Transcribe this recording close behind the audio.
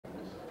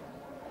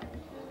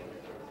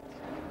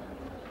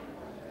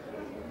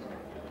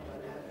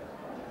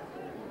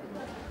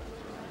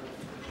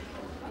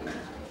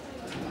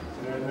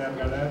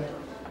Անգաներ,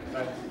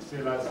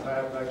 սիլած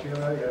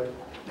հայրդակիրը և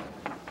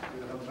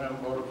իլխնդրեմ,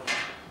 որ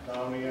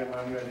դանի եմ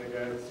անյել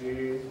եգայեցի,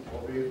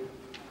 հովիր,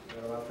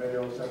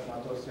 երվատվերի ոսեկ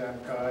մատոսյան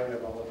կա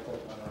և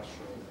աղոտքոտ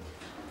մանաշու։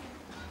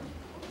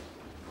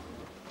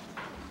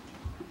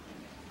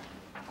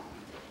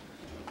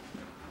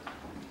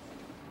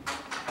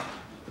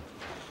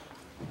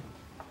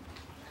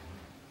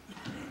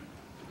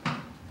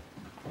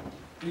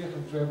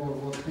 Իլխնդրեմ, որ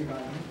ոտքի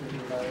գանի,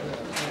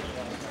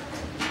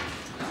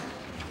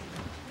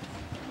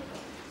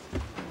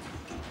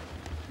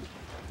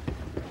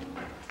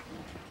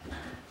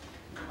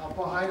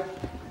 Հայր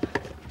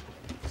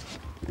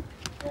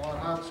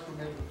Օարհաց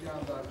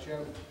կմետության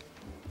դարջև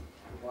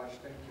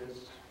վաշտեն կեզ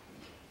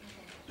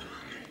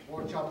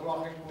որ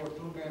չապրախ ենք որ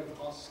դու մեր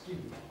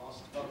հասկին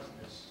աստվածն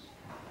ես,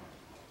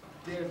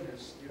 դերն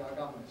ես,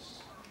 տիրական ես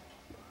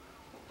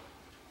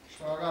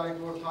շնորհակալ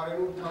ենք որ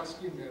թարերու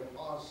ընթացքի մեր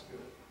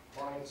ազգը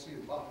բարեցիր,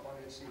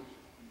 բախվանեցիր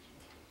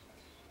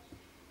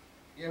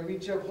և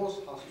մինչև հոս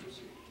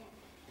հասցուցիր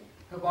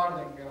հբարդ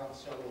ենք մեր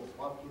անցյալով,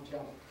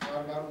 մարդության,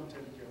 զարգարում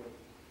թեմքերով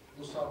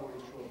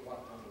լուսավորիչով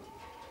վարդանով։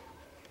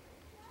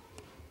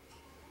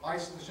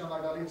 Այս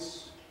նշանակալից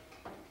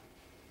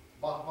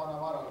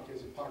բախմանամար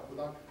արկեզի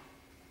պարքուդակ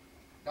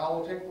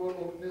գաղոթենք, որ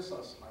օգնես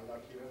աս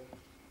հայլակիրը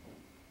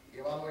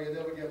և անո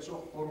ետևը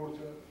գեցող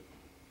խորուրդը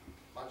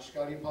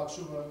խաչքարի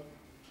բացումը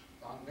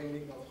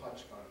unveiling of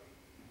խաչքարի։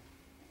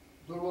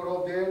 Դուր որով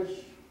դեր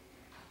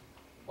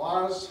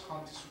բարձ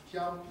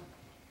հանդիսությամբ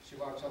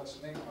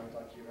շիվարչացնենք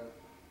հայլակիրը,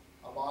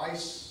 ապա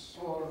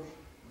այսօր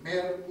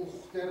մեր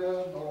ուխտերը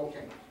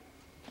նորոգենք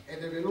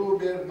Edevelu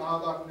ber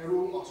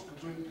nağdakneru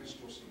astuzun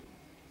Kristosi.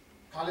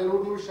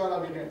 Kalelu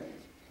şarabinen.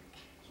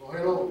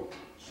 Zohero,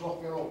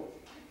 zohvero.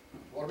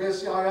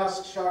 Vorbesi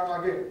ayask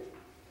şarnage.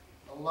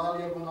 Allah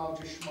yevun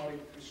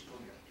alcışmarik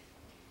Kristonia.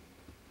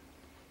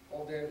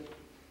 O der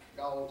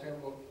gaotem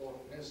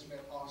nesme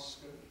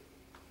askı.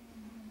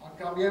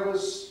 Ankam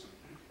yevus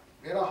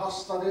vera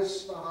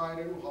hastades da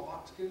hayreru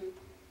havatkı.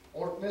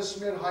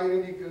 Ortnesmer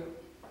hayrenikı.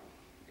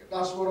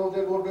 Das vorov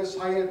der vorbes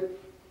hayır.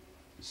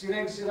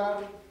 Sirenk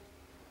sirar.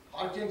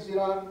 Arkenk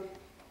zirar,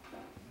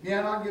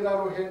 միանան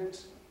իրարու հետ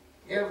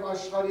և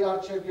աշխարի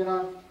արջև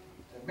գնան,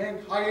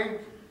 մենք հայ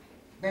ենք,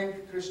 մենք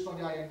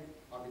քրիստոնյա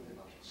ենք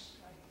ամիտենալից։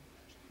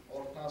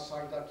 Օրտնաս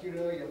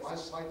հայդակիրը և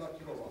այս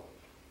հայդակիրովա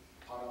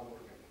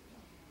հարավորվենք,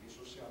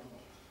 Իսուսի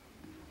անունով։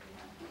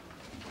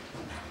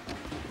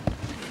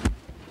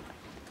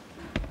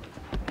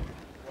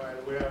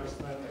 While we are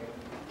standing,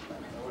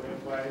 I would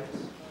invite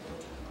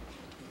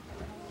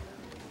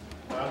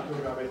Marco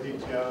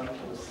Gabeditian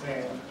to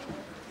sing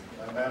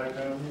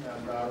American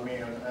and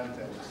Armenian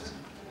anthems.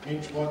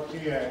 Ինչ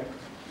ոտքի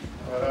ենք,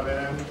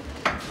 որավերեմ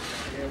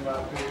իմ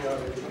վարկիրյա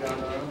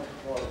վիդիանը,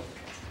 որ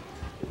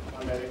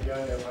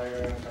ամերիկյան և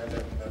հայերեն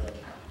հայդակները։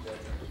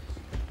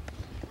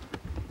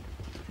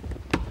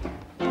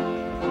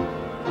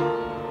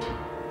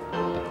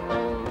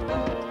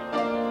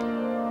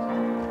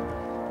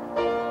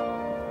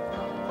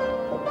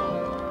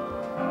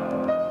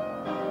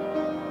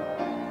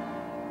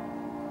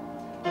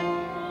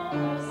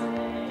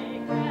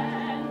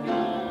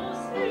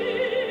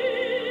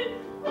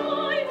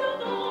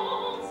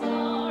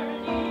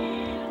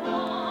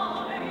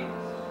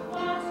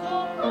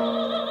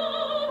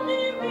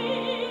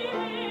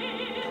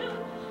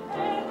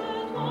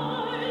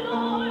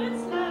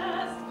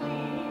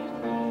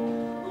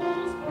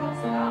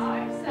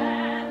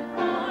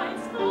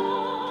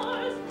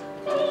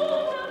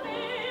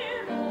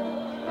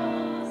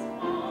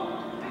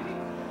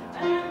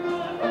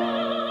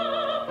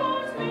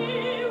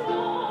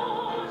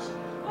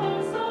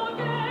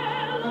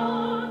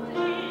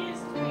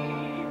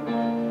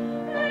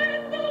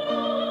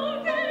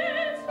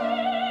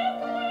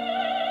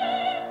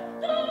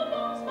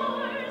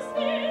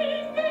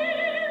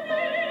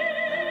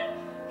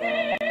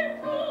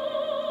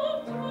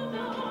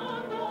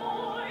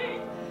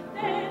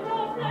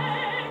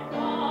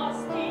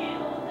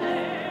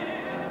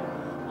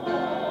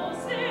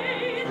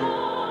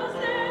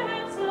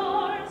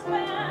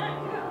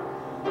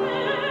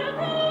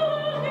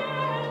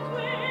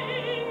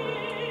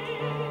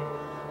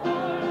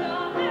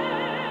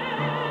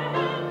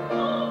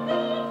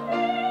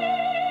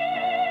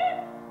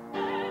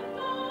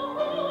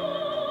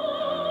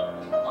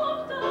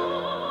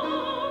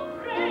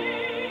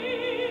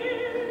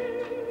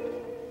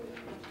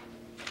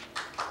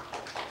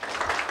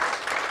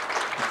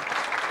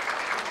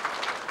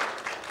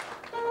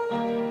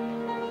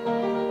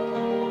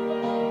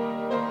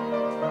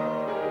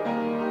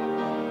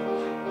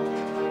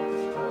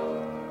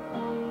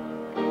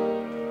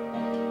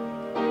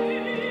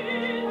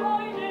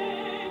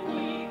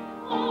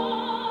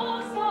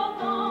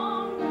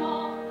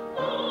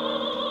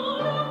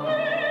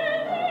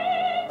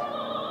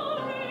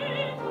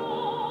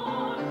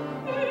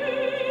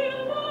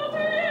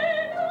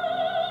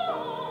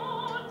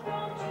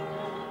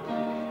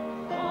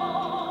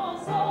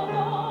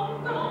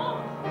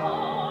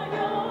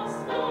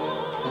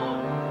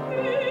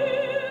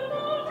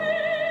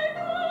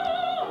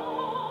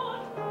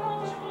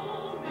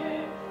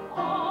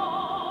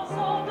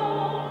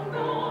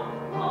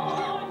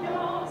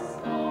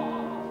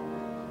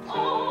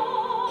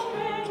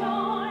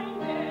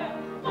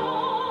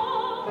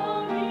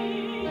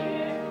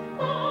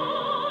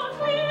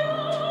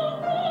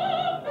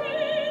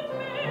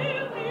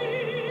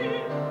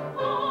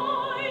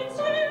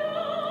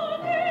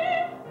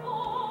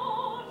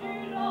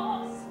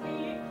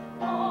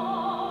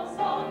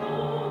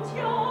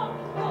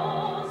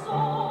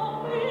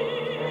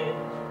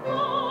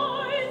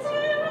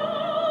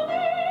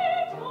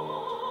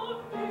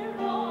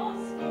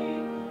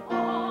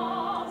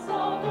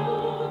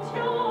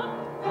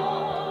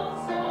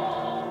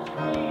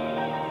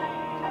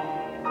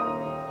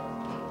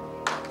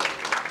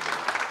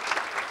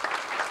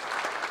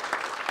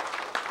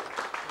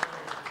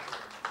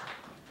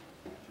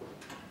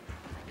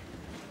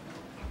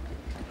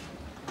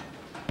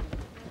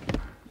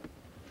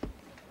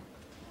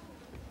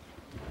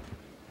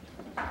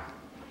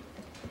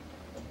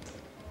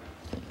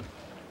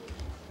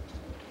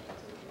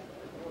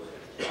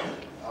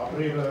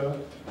 ապրիլը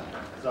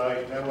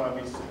ծաղիկներու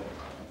ամիսն է։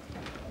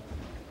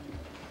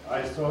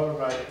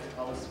 Այսօր այդ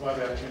ամսվա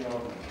վերջին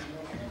օրն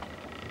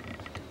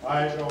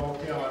հայ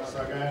ժողովրդի համար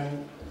սակայն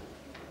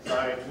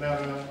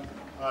ծաղիկները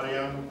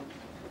արյան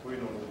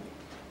գույն ունեն։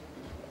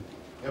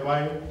 Եվ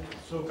այն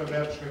սուկը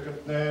վերջ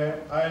կգտնե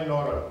այն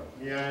օրը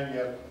միայն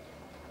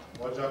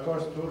երբ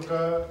ոճակորս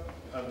թուրքը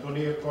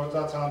ընդունի իր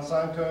գործած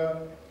հանցանքը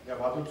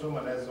և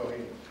հատուցումը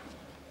նեզողին։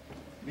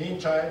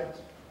 Մինչ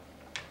այդ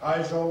հայ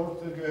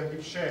ժողովուրդը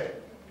գհիշե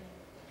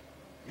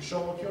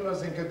հիշողությունը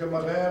զինքը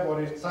գմղե, որ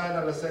իր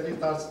ցայնը լսելի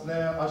դարձնե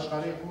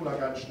աշխարհի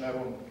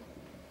քուրականչներուն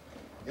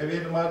եւ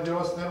իր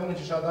մարտիրոսներուն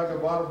հիշադակը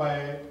բարբայ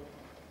է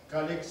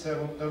գալիք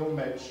սերունդներու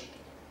մեջ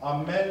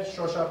ամեն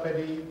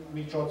շոշափելի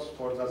միջոց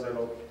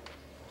գործածելով։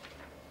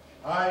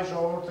 Հայ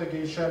ժողովուրդը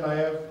գիշե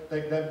նաեւ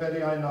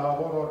դեկտեմբերի այն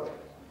ահավոր օրը,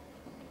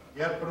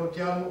 երբ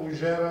բնության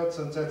ուժերը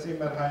ցնցեցին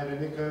մեր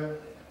հայրենիքը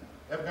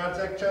եւ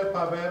կարծեք չէր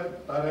փաբեր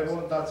տարերու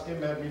ընթացքի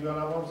մեր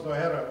միլիոնավոր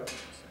զոհերը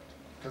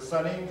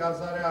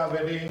 25,000-ը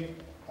ավելի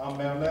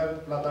ամերներ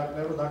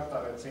պլատակներու դակ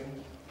տարեցին,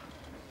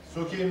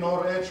 սուքի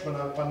նոր էջ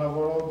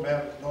մնալպանավորով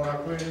մեր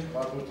նորակույն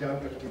վարդության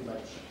կրկի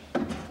մեջ։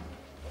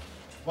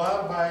 Վար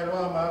բայրու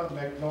համար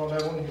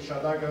մեկնորներուն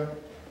հիշադակը,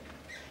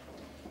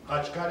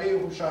 խաչքարի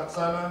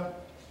հուշարձանը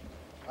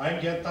այն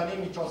գենտանի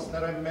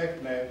միջոցները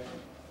մեկն է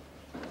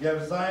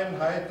և զայն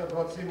հայ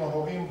դպրոցի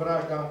մհողին վրա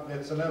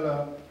կանգնեցնելը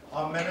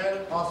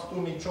ամենեն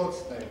աստու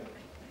միջոցն է,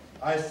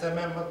 այս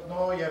սեմեն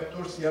մտնո և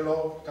դուրս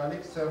ելող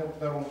գալիք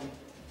սերունդներուն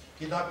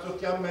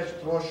գիտակցության մեջ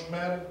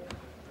տրոշմել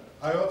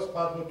հայոց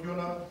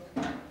պատմությունը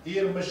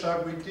իր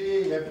մշակույթի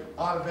և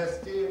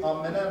արվեստի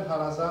ամենեն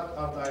հարազատ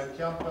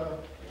արտահայտությամբ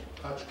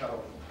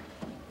խաչքարով։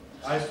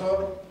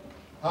 Այսօր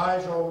հայ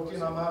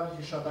ժողովրդին համար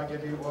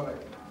հիշատակելի օր է,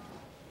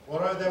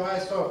 որովհետև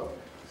այսօր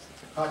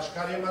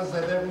խաչքարիմը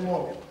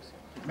զետևումով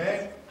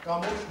մենք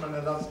կամուշ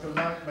մնետած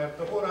կլնանք մեր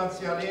տխուր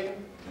անցյալին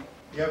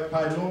և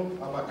փայլուն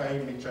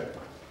ապակային միջև։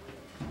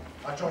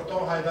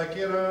 Հաջորդող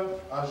հայդակիրը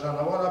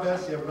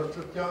արժանավորապես և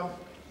լրջությամբ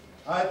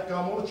այդ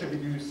կամուրջը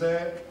պիտի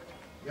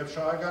և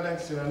շահագալ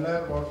ենք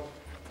սիրելներ,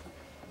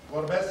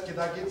 որպես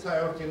գիտակից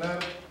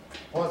հայորդիներ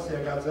հոս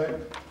եկած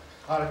եք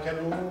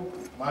հարկելու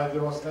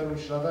մայրդիրոսներու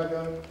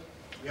հիշադակը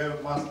և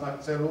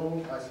մասնակցելու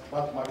այս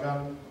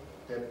պատմական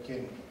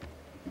դեպքին։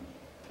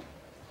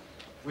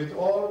 With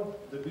all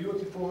the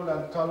beautiful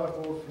and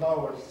colorful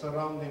flowers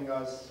surrounding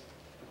us,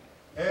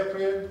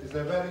 April is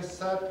a very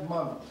sad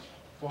month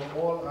for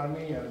all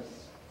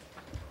Armenians,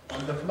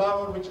 and the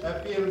flower which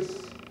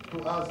appeals to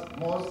us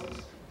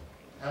most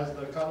has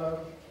the color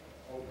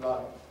of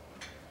blood.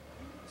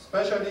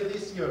 Especially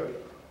this year,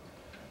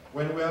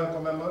 when we are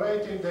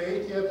commemorating the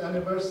 80th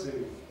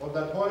anniversary of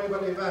that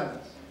horrible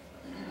event,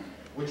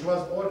 which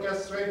was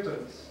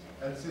orchestrated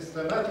and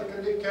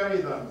systematically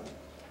carried on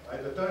by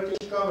the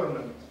Turkish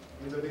government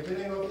in the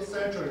beginning of the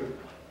century,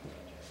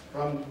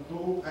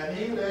 to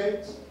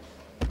annihilate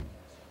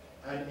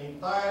an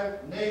entire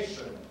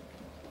nation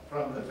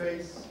from the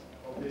face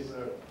of this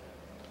earth.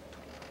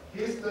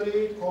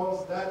 History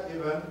calls that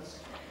event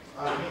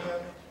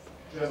Armenian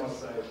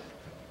genocide.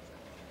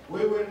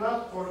 We will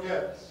not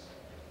forget,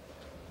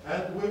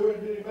 and we will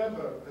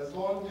remember as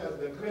long as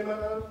the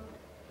criminal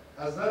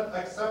has not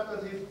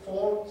accepted his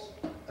fault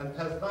and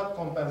has not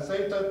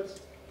compensated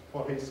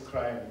for his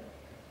crime.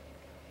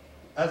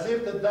 As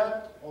if the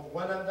death of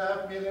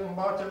 1.5 million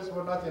martyrs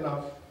were not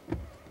enough,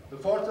 the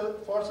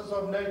forces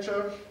of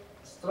nature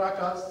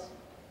struck us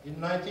in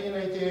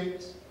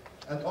 1988,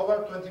 and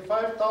over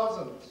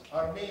 25,000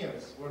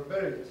 Armenians were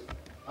buried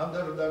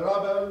under the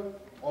rubble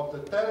of the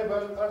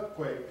terrible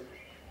earthquake,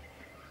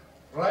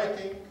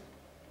 writing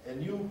a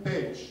new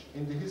page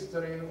in the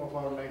history of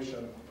our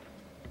nation.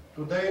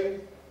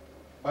 Today,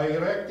 by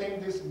erecting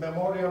this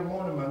memorial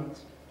monument,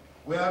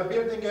 we are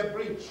building a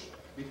bridge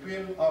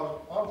between our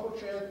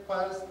unfortunate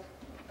past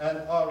and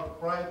our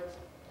bright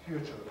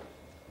future.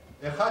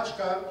 The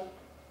khachkar,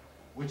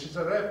 which is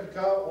a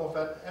replica of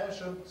an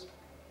ancient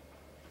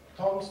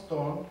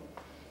tombstone,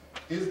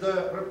 is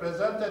the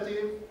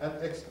representative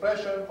and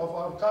expression of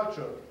our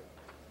culture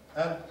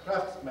and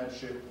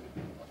craftsmanship.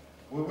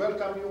 We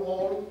welcome you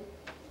all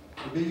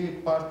to be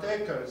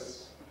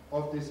partakers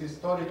of this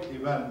historic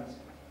event.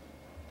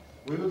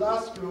 We would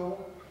ask you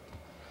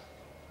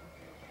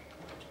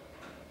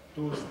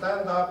to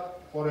stand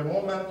up for a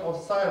moment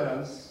of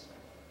silence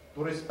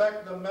to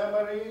respect the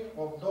memory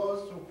of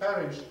those who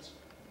perished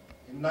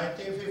in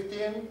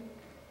 1915,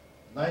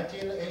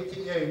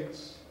 1988,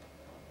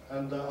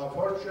 and the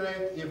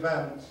unfortunate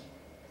event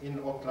in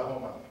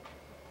Oklahoma.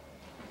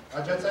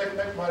 Աջացեք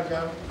մեկ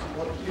վարյան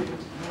ոտքի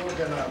նոր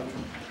գնալ։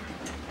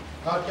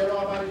 Հարկերու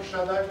համար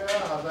իշխադակը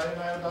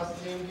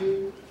 1915-ի,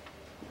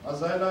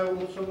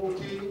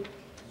 1988-ի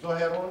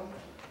զոհերուն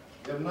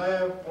և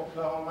նաև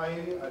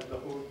Օկլահոմայի այդ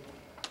դխուր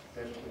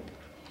դեպքին։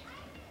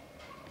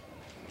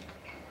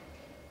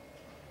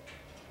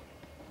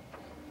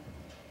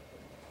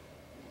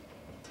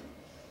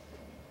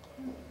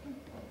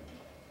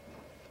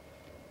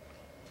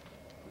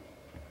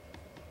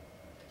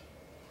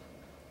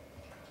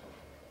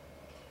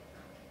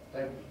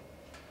 Thank you.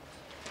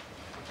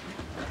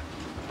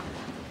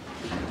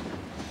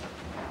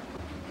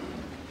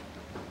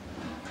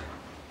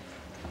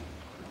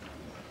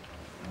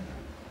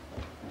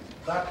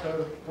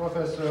 Dr.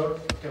 Professor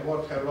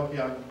Kevork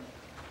Herlopian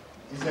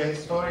is a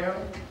historian,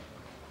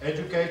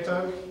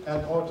 educator,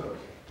 and author.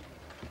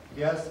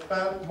 He has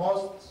spent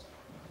most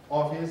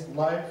of his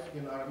life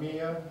in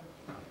Armenia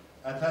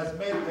and has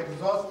made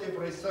exhaustive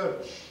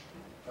research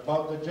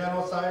about the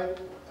genocide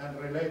and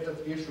related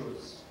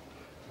issues.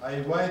 I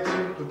invite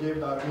him to give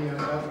the Armenian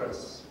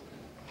address.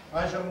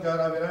 Այժմ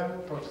գարավիրեմ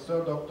Պրոֆեսոր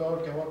Դոկտոր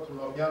Քևորք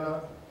Հերլոպյանը,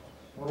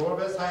 որ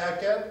որպես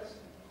հայակետ,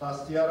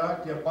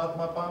 դաստիարակ եւ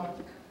պատմապան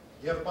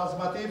եւ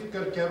բազմաթիվ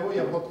գրքերու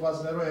եւ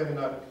հոդվածներու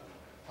հեղինակ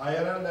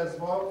հայերեն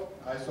լեզվով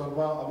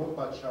այսօրվա ամուր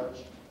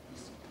պատշաճ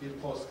իր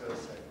խոսքը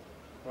ասել։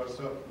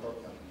 Պրոֆեսոր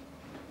Հերլոպյան։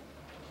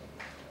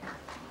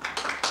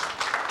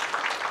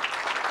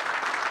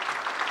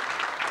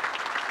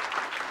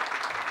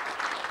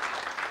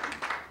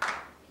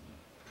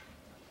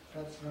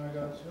 Շատ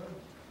շնորհակալություն։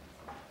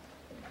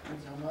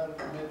 Ինձ համար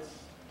մեծ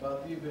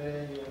պատիվ է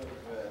եւ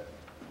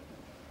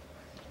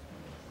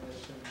մեր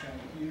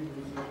շրջանքի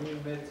հուզումի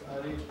մեծ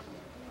արիք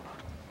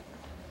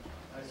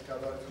այս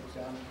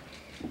կառավարության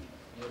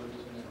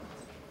ներկայությունը։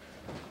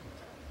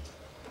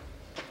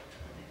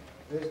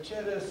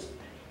 Վերջերս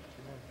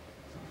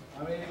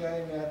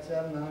Ամերիկայի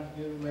Միացյալ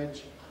Նահանգների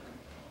մեջ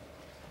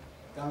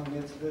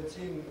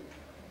կանգնեցվեցին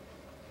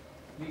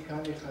մի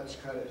քանի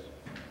խաչքարեր։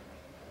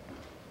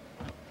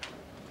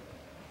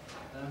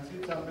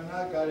 Նրանցից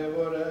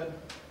ամենակարևորը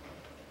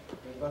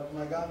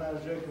պատմական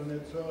արժեք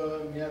ունեցողը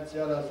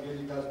Միացյալ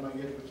Ազգերի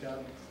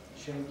կազմակերպության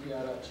շենքի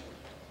առաջ։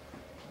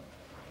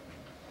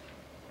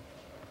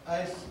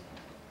 Այս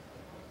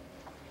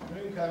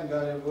նույնքան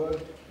կարևոր,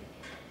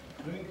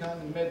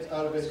 նույնքան մեծ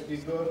արվեստի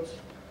գործ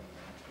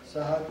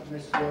Սահակ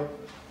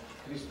Մեսրոպ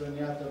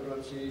քրիստոնյա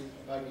դպրոցի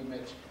բակի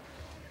մեջ։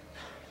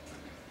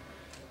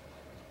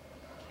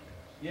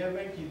 Եվ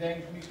մենք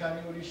գիտենք մի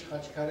քանի ուրիշ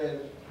խաչքարեր,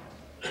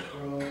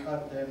 որոնք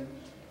արդեն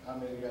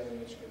Ամերիկայի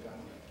մեջ կգան։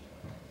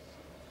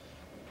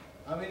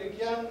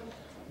 Ամերիկյան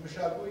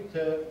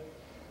մշակույթը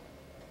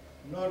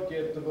նոր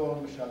կերտվող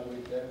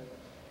մշակույթ է,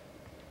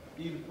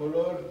 իր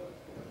բոլոր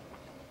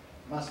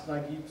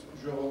մասնագիծ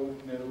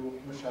ժողովուրդներու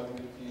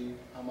մշակույթի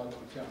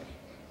համակցությամբ։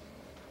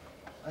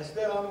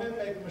 Այստեղ ամեն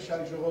մեկ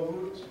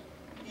ժողովուրդ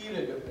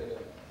իրը գտել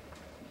է,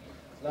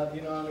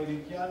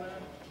 լատինոամերիկյանը,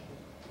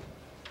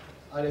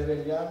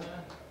 արևելյանը,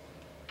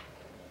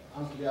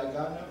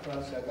 անգլիականը,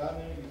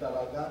 ֆրանսիականը,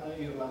 իտալականը,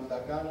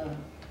 իռլանդականը,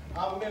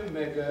 ամեն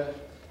մեկը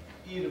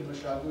իր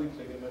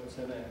մշակույթը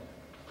կմտցնե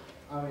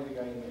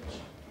Ամերիկայի մեջ։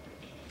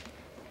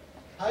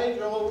 Հայ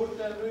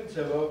ժողովուրդն էլ նույն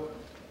ձևով,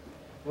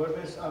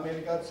 որպես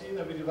ամերիկացի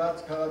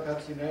նվիրված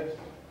քաղաքացիներ,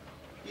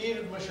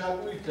 իր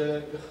մշակույթը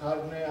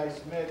կխառնե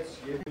այս մեծ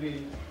երկրի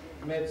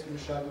մեծ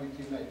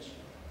մշակույթի մեջ։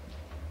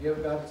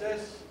 Եվ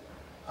կարծես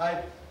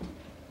այդ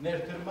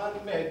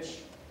ներդրման մեջ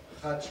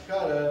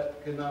խաչքարը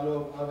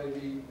գնալով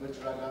ավելի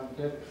վճռական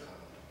դեր կխաղա։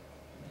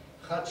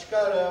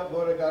 Խաչքարը,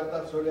 որը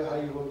գարտացել է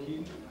հայի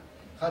հոգին,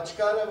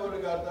 խաչքարը, որը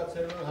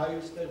գարտացել է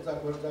հայու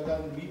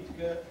ստեղծագործական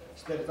միտքը,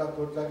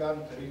 ստեղծագործական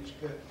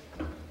թռիչքը,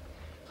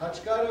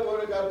 խաչքարը,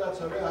 որը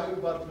գարտացել է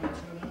հայու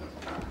պատմությունը,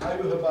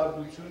 հայու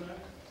հպարտությունը,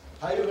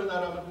 հայու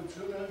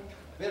հնարամտությունը,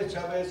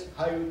 վերջապես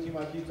հայու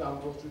թիմակից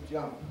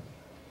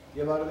ամբողջությամբ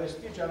եւ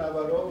արվեստի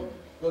ճանապարհով,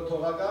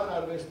 գոթողական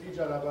արվեստի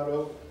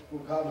ճանապարհով ու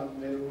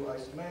կանոններու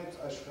այս մեծ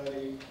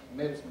աշխարհի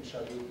մեծ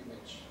մշակույթի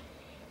մեջ։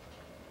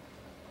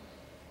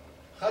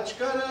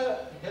 Խաչքարը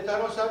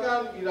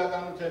հեթանոսական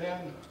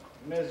իրականութենեն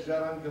մեզ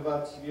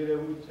ժառանգված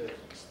երևույթ է,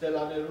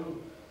 ստելաներու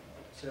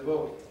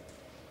ձևով։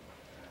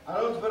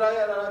 Անոնց վրա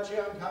էր առաջի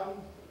անգամ,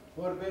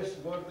 որպես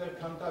որտեղ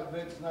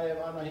քանդակվեց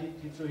նաև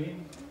Անահիտ Հիծուհին,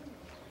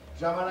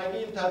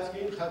 ժամանակի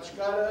ընթացքին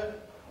խաչքարը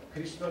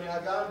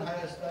քրիստոնեական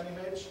Հայաստանի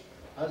մեջ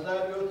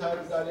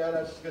 1700 տարի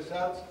առաջ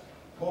սկսած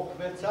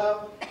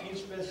փոխվեցավ,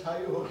 ինչպես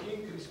հայու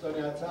հոգին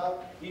քրիստոնեացավ,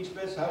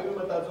 ինչպես հայու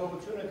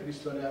մտածողությունը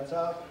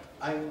քրիստոնեացավ,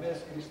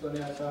 այնպես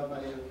քրիստոնեացավ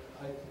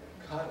նաև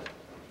այդ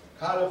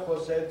քարը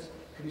խոսեց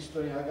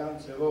քրիստոնեական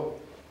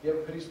ձևով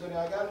եւ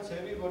քրիստոնեական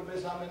ձևի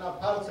որպես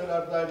ամենաբարձր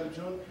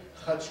արտահայտություն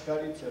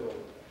խաչքարի ձևով,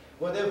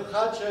 որտեղ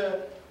խաչը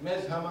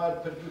մեզ համար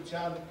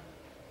փրկության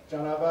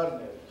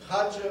ճանապարհն է,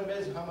 խաչը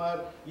մեզ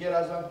համար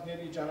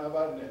երազանքների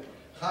ճանապարհն է,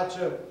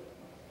 խաչը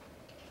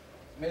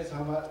մեզ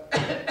համար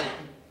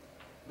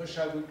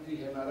մշակույթի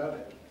հենարան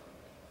է։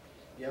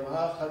 Եվ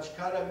հա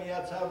խաչքարը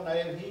միացավ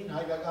նաև հին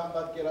հայկական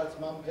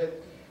պատկերացման հետ,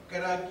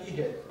 կրակի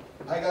հետ։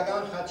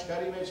 Հայկական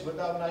խաչքարի մեջ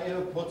մտավ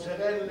նաև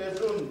փոցեղել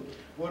լեզուն,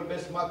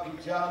 որպես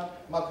մաքրության,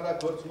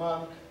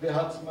 մաքրագործման,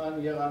 վեհացման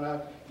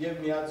եղանակ եւ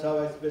միացավ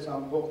այսպես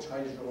ամբողջ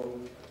հայ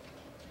ժողովուրդը։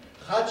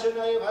 Խաչը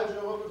նաև հայ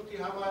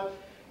ժողովրդի համար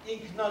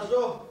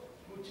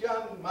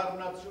ինքնազոհության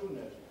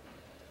մարմնացումն էր։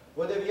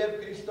 Որտեղ երբ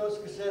Քրիստոս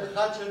սկսել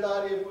խաչը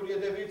դար երկու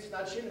ետևից,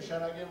 նա չի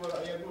նշանակել, որ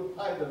երկու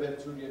փայլը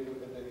վերցուր երկու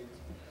ետևից,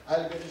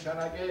 այլ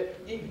կնշանակե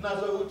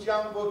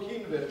ինքնազոհության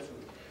ոգին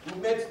վերցուր, ու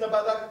մեծ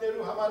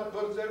նպատակներու համար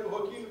գործելու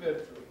հոգին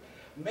վերցուր,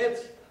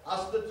 մեծ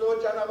Աստծո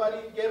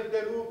ճանապարհին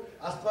կերտելու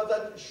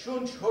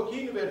Աստվածաշունչ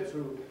հոգին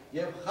վերցրու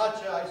եւ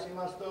խաչը այս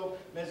իմաստով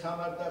մեզ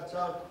համար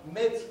դարձավ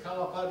մեծ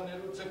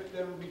խաղապարներու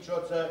ցկտելու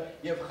միջոցը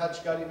եւ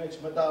խաչքարի մեջ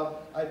մտավ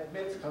այդ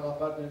մեծ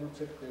խաղապարներու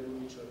ցկտելու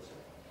միջոցը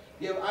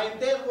եւ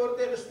այնտեղ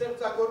որտեղ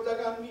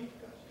ստեղծագործական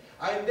միտք կա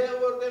այնտեղ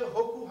որտեղ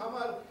հոգու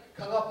համար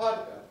խաղապար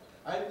կա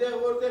այնտեղ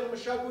որտեղ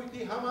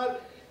մշակույթի համար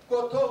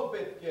կոթող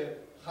պետք է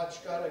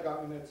խաչքարը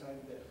կանգնեց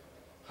այնտեղ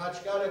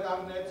խաչքարը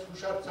կանգնեց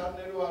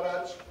հուշարձաններու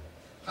առաջ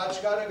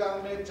խաչքարը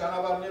կանգնեց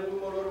ճանապարհներու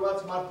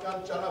մոլորված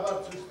մարդկանց ճանապարհ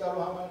ցույց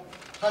տալու համար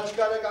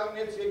խաչքարը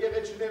կանգնեց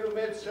եկեղեցիներու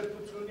մեջ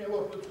սրբություն եւ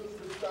օրհնություն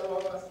ցույց տալու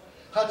համար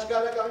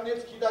խաչքարը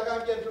կանգնեց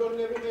գիտական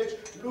կենտրոններու մեջ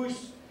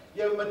լույս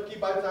եւ մտքի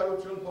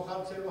պայծառություն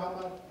փոխանցելու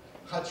համար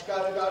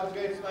խաչքարը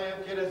կարգեց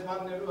նաեւ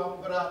գերեզմաններու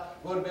վրա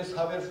որպես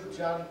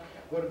հավերժության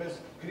որպես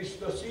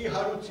Քրիստոսի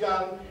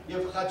հարության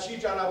եւ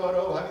խաչի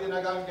ճանապարհով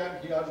հավիտենական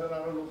կյանքի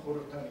արժանանալու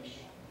խորհրդանիշ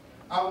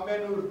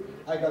ամենուր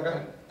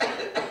հայկական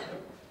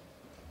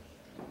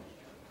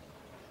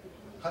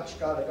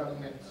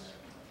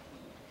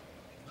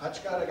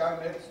խաչքարը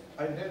կանգնեց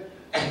այնտեղ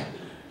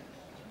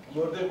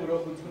որտեղ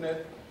ուրախություն է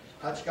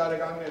խաչքարը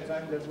կանգնեց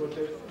այնտեղ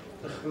որտեղ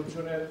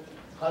տխրություն է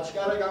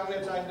խաչքարը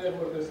կանգնեց այնտեղ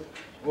որտեղ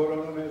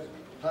որոնում էր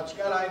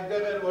խաչքարը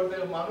այնտեղ էր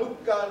որտեղ մանուկ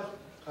կար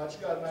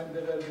խաչքարն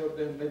այնտեղ էր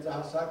որտեղ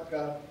մեծահասակ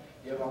կար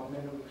եւ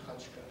ամենուր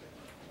խաչքար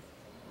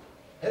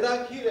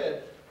հետաքրքիր է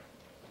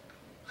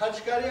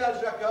խաչքարի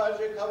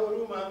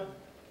արժեքավորումը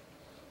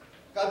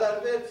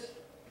կատարվեց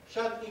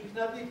շատ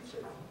ինքնատիպ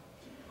է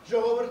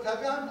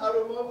ժողովրդական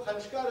առումով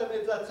խաչքարը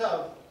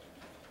մեծացավ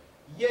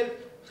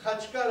երբ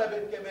խաչքարը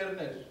պետք է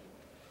մեռներ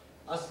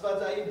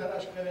աստվածային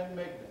հրաշքներն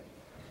մեկն է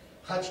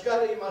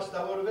խաչքարը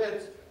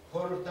իմաստավորվեց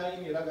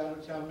խորհրդային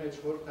իրականության մեջ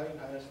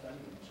խորհրդային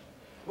Հայաստանի մեջ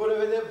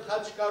որովհետև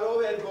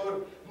խաչքարով էր որ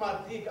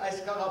մարդիկ այս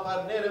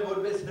խաղապարները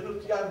որպես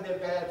հնության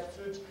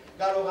ներկայացուցիչ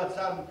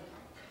կարողացան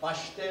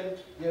պաշտել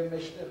եւ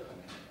մեջտեղ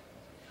խմել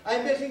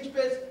այնպես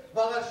ինչպես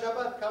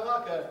Վաղարշաբաթ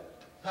քաղաքը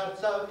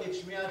դարձավ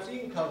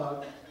էջմիածին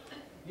քաղաք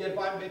երբ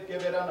այն պետք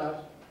է վերանար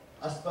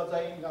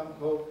աստվածային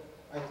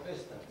կամքով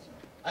այդպես դարձավ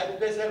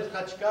այդպես էլ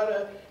խաչքարը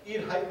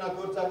իր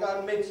հայտնագործական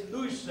մեծ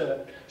լույսը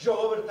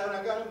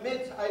ժողովրդանական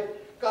մեծ այդ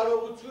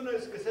կարողությունը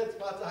սկսեց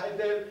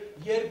բացահայտել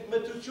երբ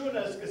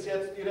մտությունը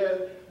սկսեց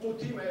տիրել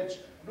մութի մեջ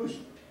լույս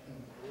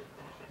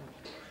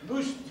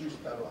ցույց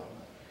տալու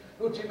համար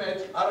մութի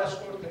մեջ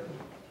առաջնորդելու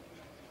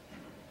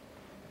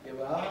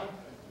եւ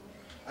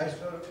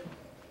այսօր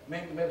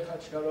մենք մեր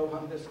խաչքարով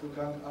հանդես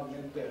կգանք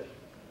ամենտեղ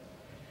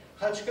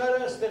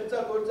խաչքարը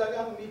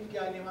ստեղծագործական միտք է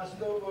այն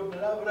իմաստով որ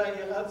նրա վրա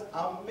եղած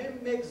ամեն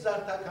մեկ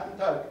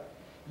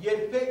զարդաքանդակ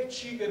երբեք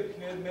չի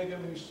կրկնել մեկը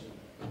մյուսին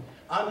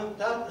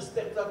անընդհատ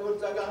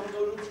ստեղծագործական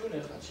նորություն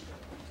է խաչքարը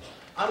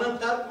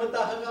անընդհատ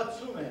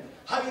մտահղացում է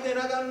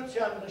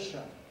հավիտենականության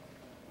նշան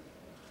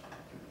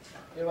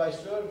եւ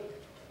այսօր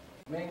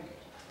մենք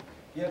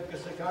երբ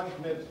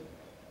կսկանք մեր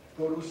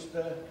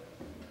կորուստը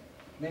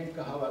մենք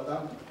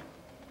կհավատանք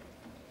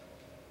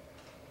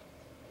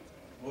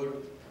որ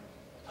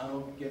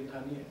անոնք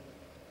կենդանի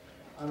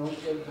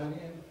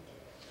են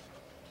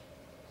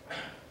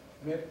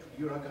մեր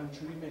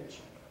յուրաքանչյուրի մեջ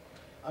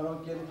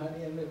անոնք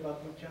կենդանի են մեր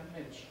պատմության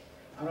մեջ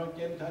անոնք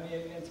կենդանի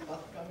են իրենց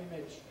պատկամի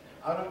մեջ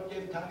անոնք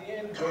կենդանի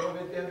են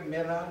որովհետև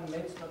մեռան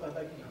մեծ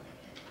նպատակի համար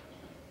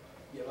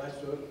եւ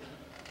այսօր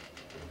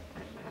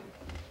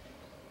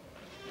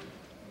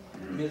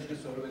մեզ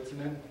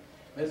կսորվեցնեն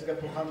մեզ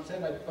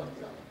կփոխանցեն այդ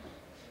պատկամը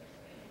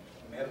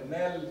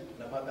մեռնել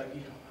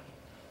նպատակի համար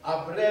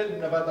ապրել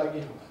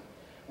նպատակի համար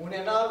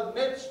ունենալ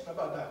մեծ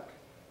նպատակ,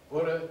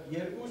 որը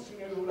երկու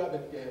սյուներու վրա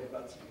պետք է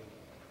հերված լինի։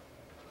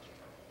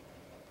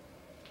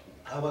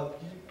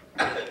 Հավատքի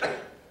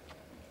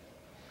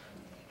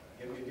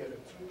եւ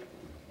եկեղեցու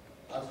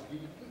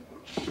ազգի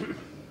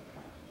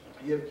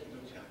եւ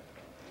գիտության։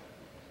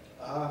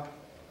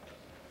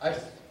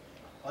 Այս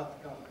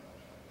պատկամը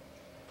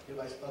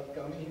եւ այս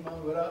պատկամի հիման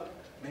վրա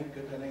մենք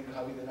կտնենք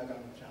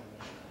հավիտենականության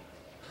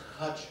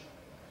նշան։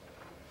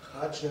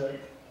 Խաչը,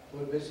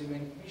 որովհետեւ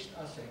մենք միշտ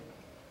ասենք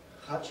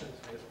խաչը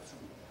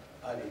վերցու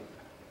արի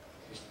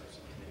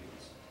Քրիստոսի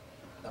քներից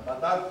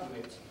նպատակ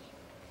ունեցի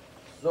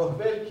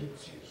զոհվել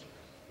գիծիր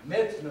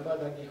մեծ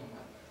նպատակի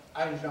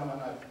համար այն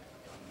ժամանակ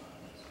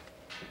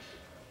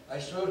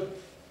այսօր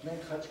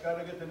մենք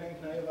խաչքարը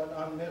գտնենք նաև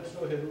անմեղ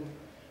զոհերու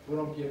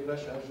որոնք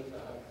երկրաշարժը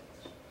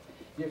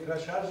տահավ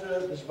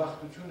երկրաշարժը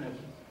դժբախտություն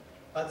էր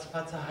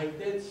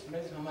բացահայտեց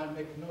մեզ համար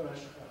մեկ նոր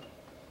աշխարհ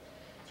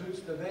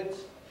ցույց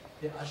տվեց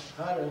թե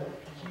աշխարհը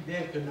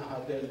գիտե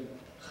գնահատել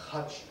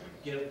խաչ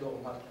գերդող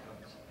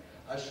մարդկանց,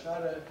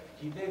 աշխարհը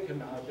գիտե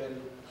գնահատել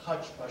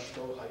խաչ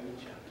պաշտող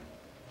հայության։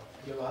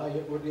 Եվ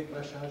երբ որ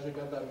երկրաշարժը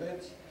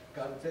կատարվեց,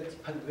 կարծեց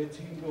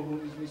փնտրեցին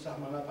կոմունիզմի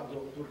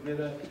սահմանափակող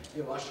տուրները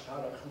եւ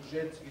աշխարհը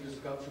խուժեց իր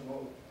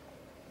զգացումով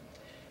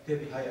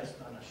դեպի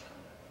Հայաստան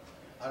աշխարհը։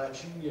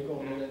 Առաջին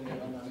եկողներն են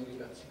եղան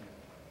ամերիկացիները,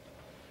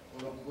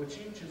 որոնք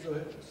ոչինչ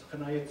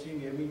չխնայեցին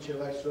եւ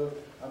մինչեւ այսօր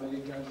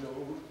ամերիկյան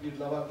ժողովուրդը իր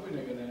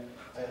լավագույնը գնե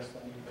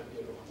Հայաստանի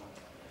բերելու համար։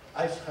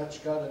 Այս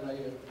խաչքարը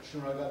նաև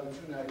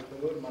շնորհակալություն է այդ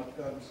բոլոր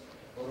մարդկանց,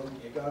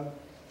 որոնք եկան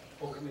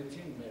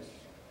օգնեցին մեզ,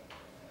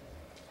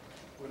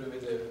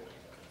 որովհետև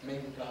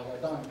մենք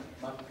կհավատանք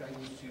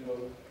մարդկային սիրո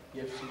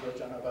և սիրո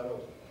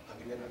ճանապարհով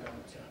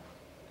հավիտենականության։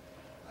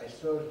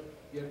 Այսօր,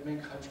 երբ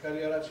մենք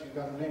խաչքարի առաջ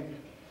կկանգնենք,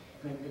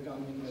 մենք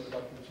կկանգնենք մեր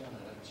պատմության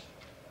առաջ։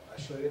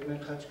 Այսօր, երբ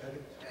մենք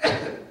խաչքարի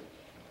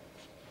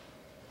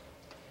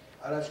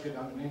առաջ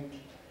կկանգնենք,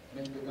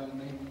 մենք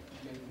կկանգնենք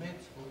մեր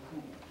մեծ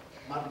հոգու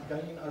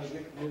մարդկային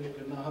արժեքները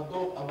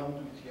գնահատող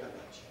ավանդույթի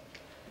առաջ։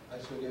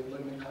 Այսօր, երբ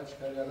մենք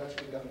խաչքարի առաջ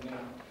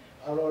կկանգնենք,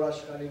 Արոր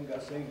աշխարհին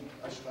կասենք,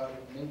 աշխարհ,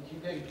 մենք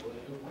գիտենք, որ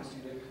դուք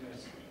կսիրեք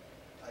մեզ։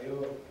 Այո,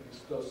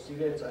 Քրիստոս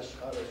սիրեց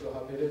աշխարհը,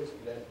 զոհաբերեց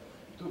իրեն,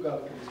 դուք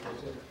ալ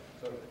Քրիստոսի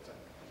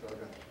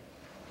զորգան։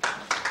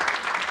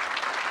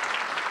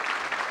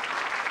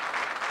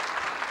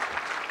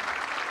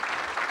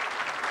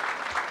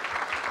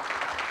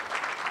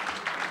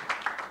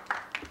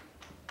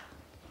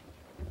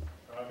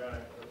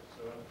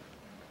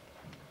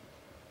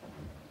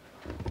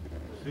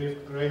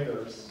 Fifth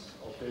graders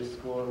of this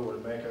school will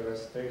make a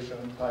recitation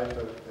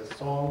titled A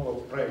Song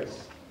of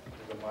Praise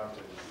to the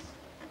Martyrs.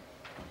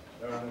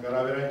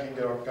 Գրավերենք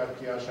ինգերորդ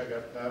կարգի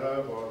աշակերտները,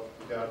 որ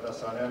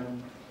դերդասանեն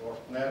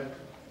որդներ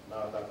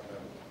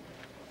նահատակներ։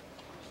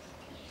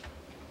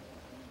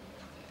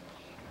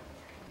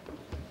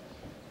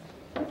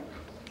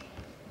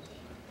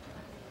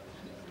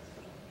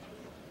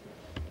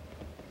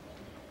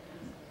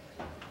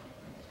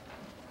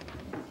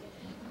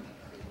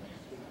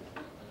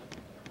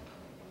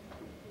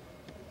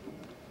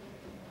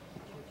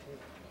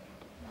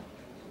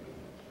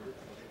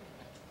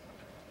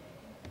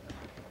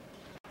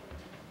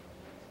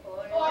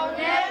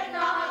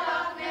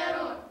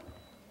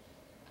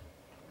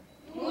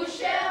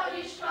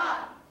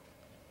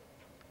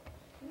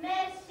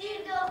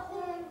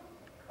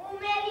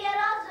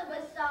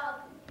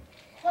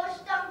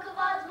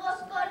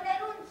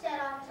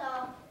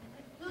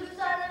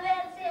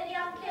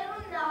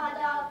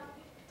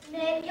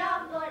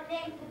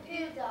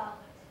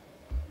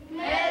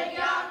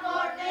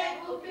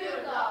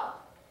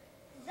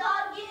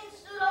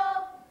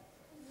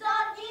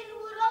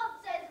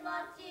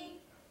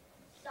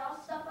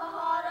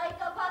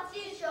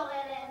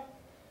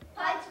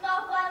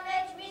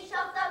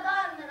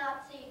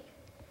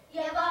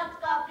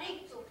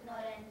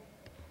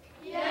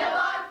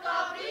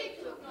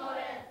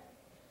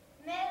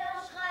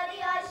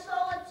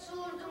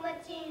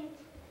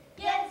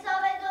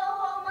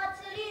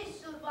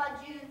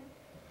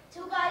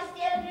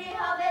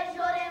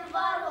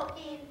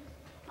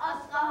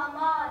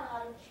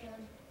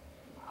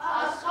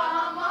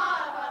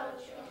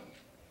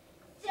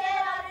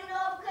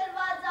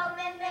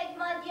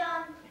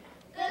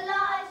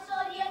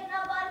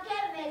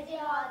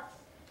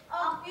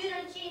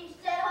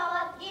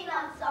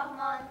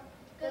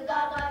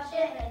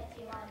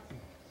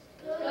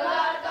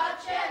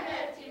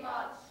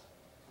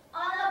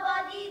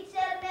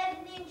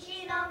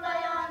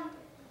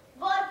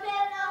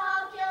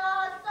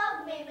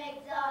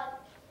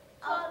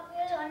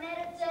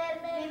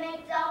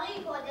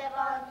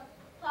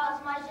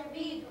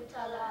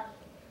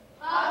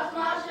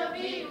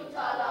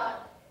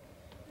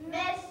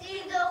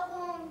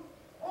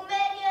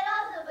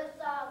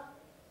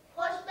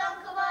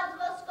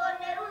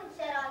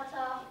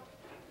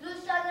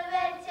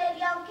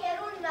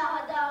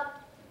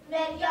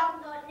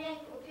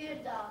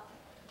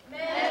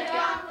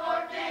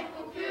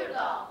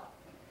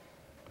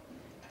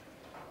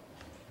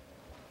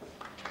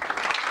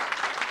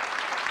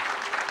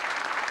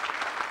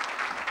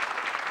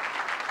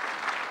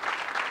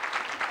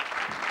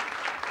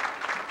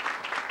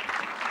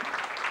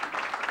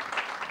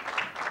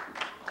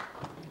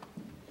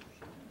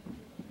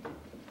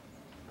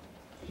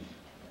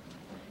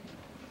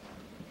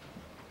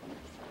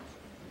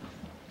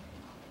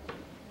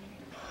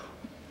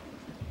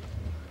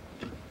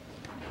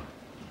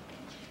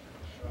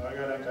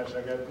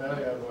 Աշակերտներ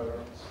և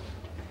որոնց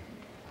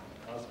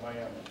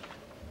ազգային։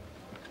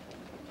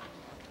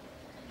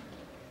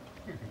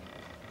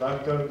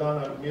 Dr.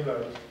 Donald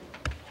Miller,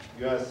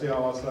 USC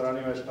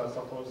համալսարանի մեջ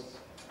դասախոս,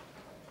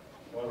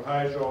 որ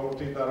հայ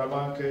ժողովրդի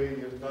դարաբանքը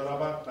իր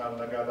դարաբանքն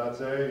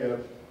աննկատած է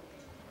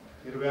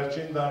և իր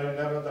վերջին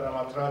տարիները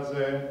դրամատրած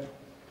է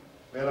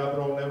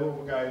վերաբրողներու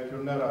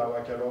վկայությունները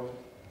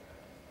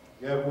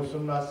հավաքելով և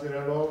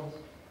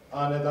ուսումնասիրելով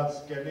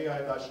անհետացկելի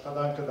այդ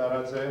աշխատանքը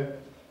դարած է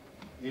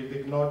իր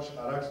դիկնոջ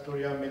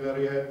Արաքստուրիա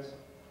Միլերի հետ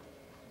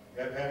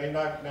և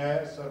հեղինակն է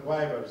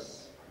Survivors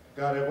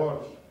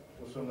կարևոր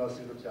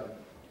ուսումնասիրության։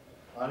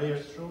 Անիր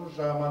շուրջ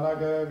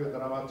ժամանակը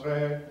կդրամատրե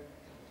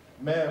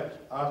մեր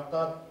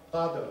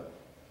արտատադը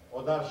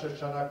օդար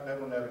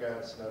շրջանակներու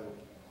ներկայացնելու։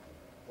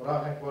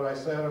 Ուրախ ենք, որ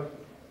այսօր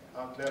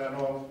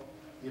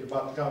անգլերենով իր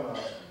պատկամը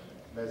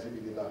մեզի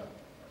պիտի տա։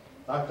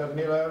 Dr.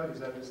 Miller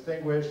is a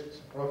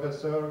distinguished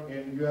professor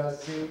in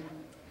USC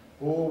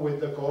who, with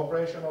the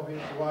cooperation of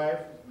his wife,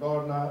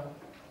 Lorna,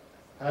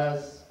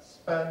 has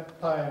spent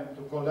time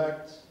to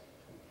collect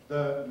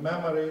the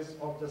memories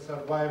of the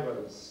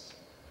survivors,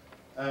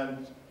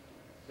 and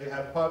they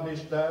have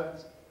published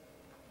that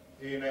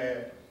in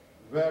a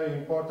very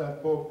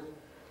important book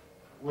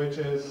which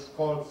is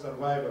called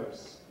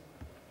Survivors.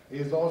 He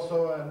is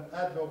also an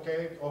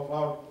advocate of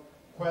our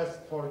quest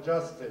for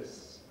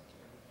justice.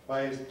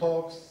 By his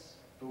talks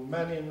to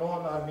many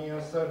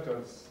non-Armenian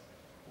circles,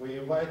 we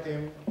invite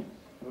him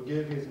to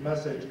give his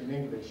message in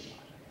English.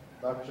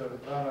 Dr.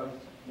 Ronald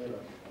Miller.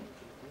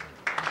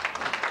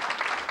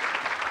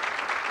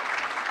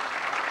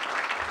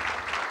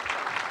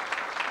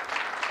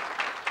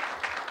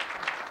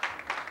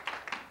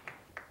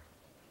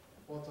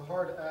 Well, it's a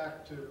hard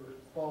act to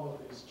follow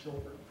these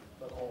children,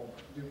 but I'll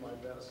do my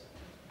best.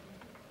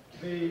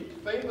 The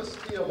famous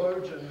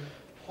theologian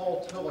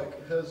Paul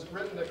Tillich has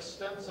written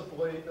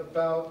extensively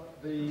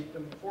about the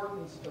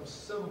importance of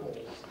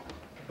symbols,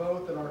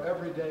 both in our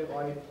everyday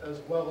life as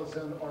well as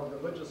in our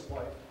religious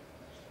life.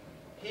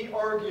 He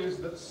argues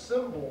that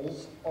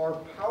symbols are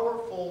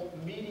powerful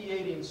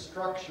mediating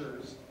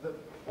structures that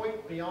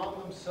point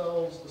beyond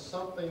themselves to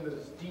something that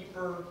is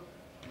deeper,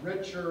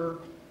 richer,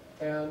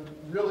 and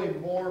really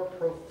more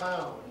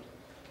profound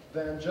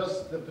than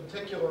just the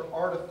particular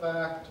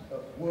artifact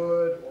of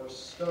wood or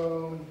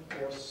stone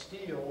or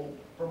steel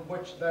from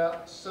which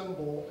that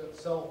symbol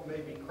itself may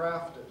be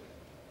crafted.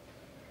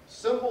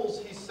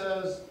 Symbols, he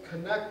says,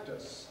 connect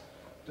us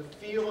to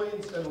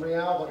feelings and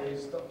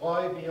realities that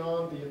lie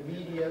beyond the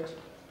immediate,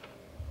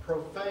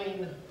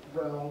 profane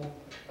realm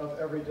of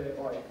everyday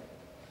life.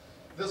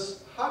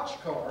 This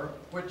khachkar,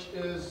 which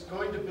is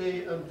going to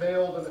be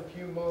unveiled in a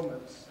few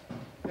moments,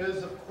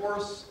 is of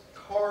course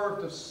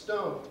carved of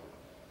stone.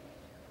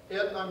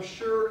 It, I'm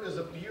sure, is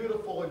a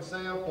beautiful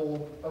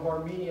example of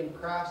Armenian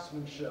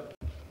craftsmanship.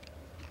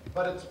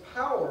 But its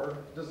power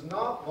does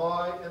not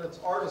lie in its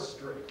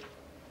artistry.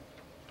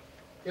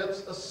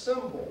 It's a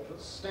symbol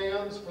that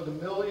stands for the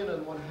 1.5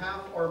 million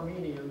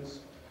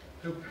Armenians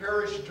who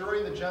perished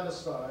during the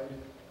genocide,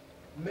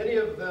 many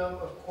of them,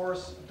 of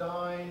course,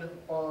 dying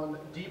on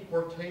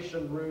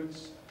deportation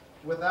routes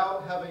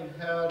without having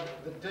had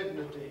the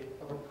dignity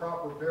of a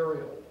proper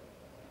burial.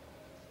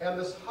 And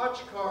this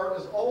khachkar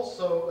is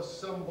also a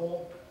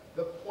symbol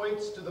that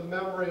points to the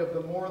memory of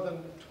the more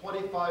than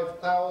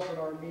 25,000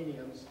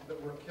 Armenians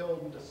that were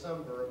killed in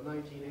December of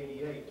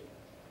 1988.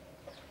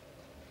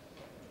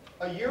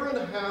 A year and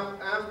a half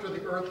after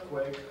the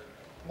earthquake,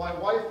 my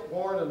wife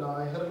Lauren and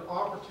I had an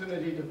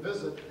opportunity to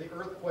visit the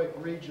earthquake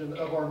region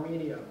of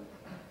Armenia.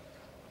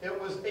 It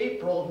was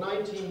April of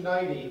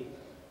 1990,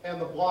 and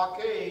the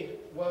blockade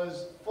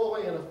was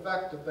fully in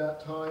effect at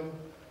that time,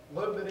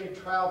 limiting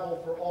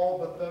travel for all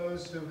but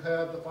those who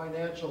had the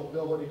financial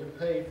ability to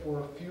pay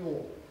for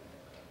fuel.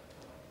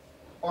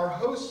 Our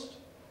host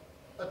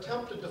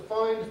attempted to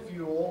find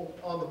fuel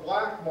on the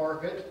black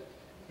market.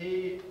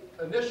 He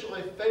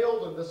initially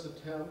failed in this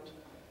attempt,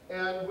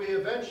 and we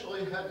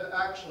eventually had to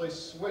actually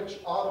switch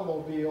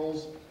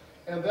automobiles,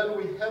 and then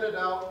we headed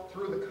out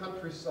through the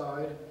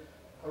countryside,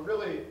 a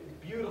really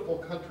beautiful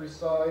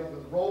countryside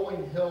with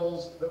rolling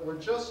hills that were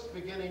just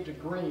beginning to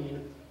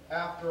green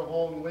after a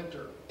long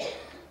winter.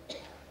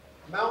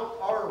 Mount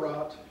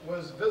Ararat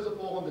was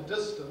visible in the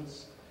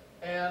distance,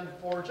 and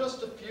for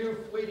just a few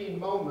fleeting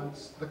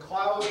moments, the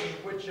clouds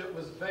in which it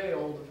was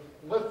veiled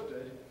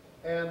lifted,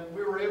 and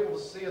we were able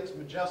to see its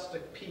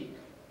majestic peak.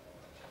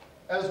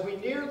 As we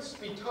neared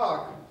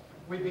Spitak,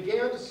 we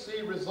began to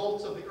see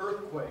results of the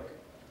earthquake.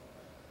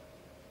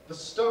 The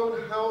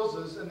stone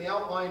houses in the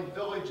outlying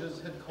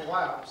villages had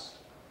collapsed,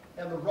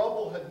 and the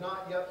rubble had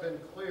not yet been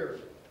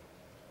cleared.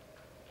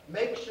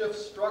 Makeshift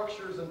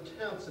structures and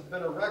tents had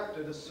been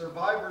erected as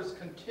survivors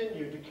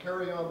continued to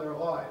carry on their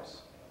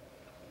lives.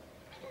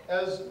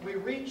 As we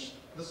reached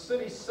the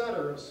city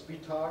center of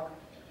Spitak,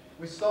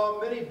 we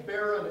saw many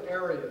barren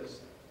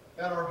areas,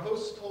 and our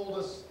host told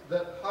us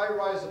that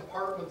high-rise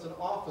apartments and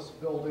office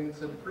buildings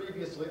had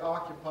previously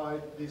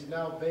occupied these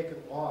now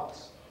vacant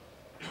lots.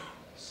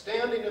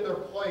 Standing in their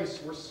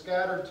place were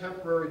scattered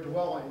temporary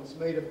dwellings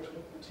made of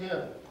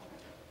tin,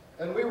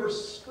 and we were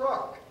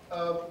struck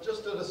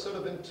just at a sort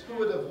of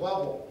intuitive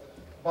level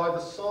by the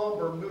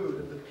somber mood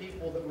of the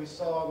people that we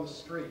saw on the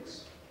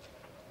streets.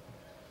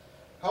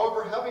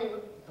 However, having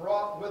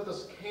brought with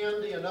us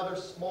candy and other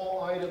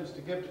small items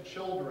to give to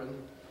children,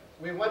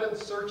 we went in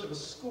search of a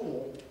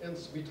school in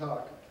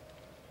Spitak.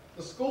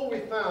 The school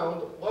we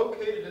found,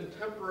 located in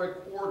temporary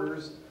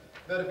quarters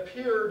that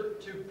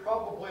appeared to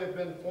probably have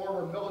been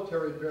former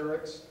military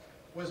barracks,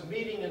 was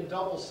meeting in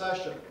double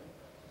session.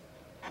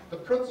 The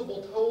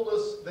principal told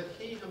us that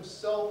he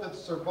himself had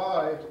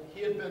survived.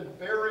 He had been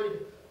buried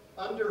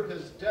under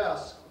his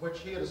desk, which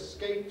he had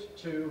escaped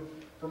to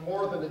for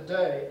more than a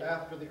day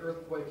after the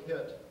earthquake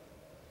hit.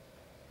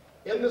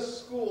 In this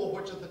school,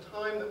 which at the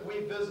time that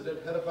we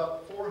visited had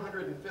about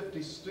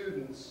 450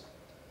 students,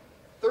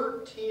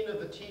 13 of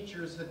the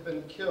teachers had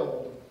been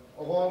killed,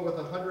 along with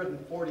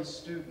 140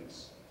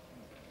 students.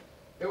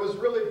 It was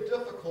really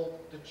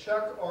difficult to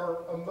check our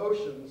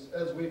emotions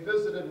as we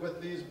visited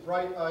with these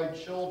bright-eyed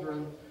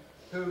children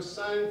who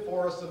sang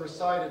for us and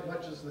recited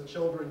much as the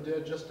children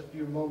did just a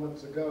few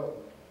moments ago.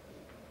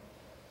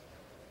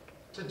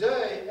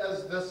 Today,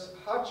 as this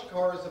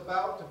khachkar is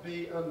about to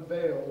be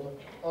unveiled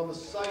on the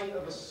site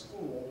of a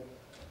school,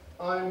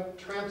 I'm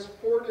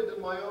transported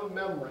in my own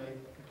memory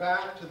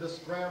back to this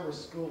grammar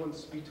school in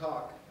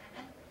Spitak.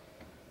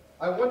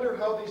 I wonder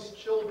how these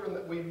children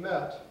that we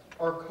met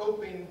are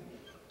coping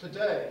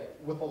today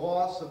with the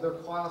loss of their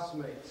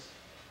classmates,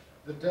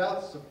 the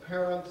deaths of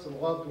parents and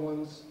loved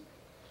ones.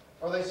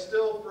 Are they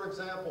still, for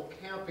example,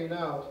 camping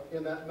out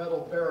in that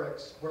metal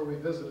barracks where we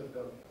visited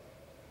them?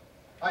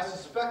 I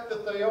suspect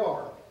that they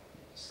are,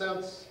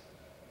 since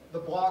the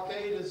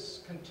blockade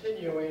is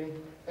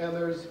continuing and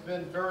there's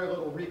been very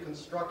little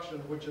reconstruction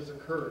which has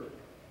occurred.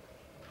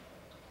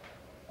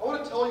 I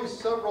want to tell you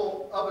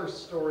several other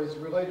stories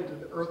related to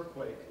the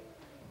earthquake,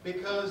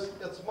 because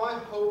it's my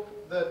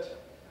hope that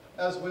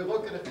as we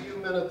look in a few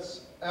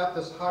minutes at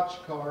this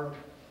khachkar,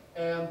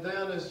 and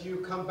then as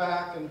you come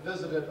back and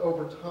visit it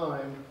over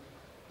time,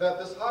 that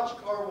this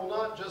khachkar will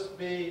not just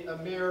be a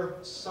mere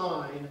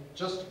sign,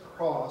 just a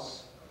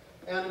cross,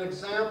 and an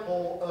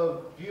example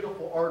of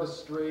beautiful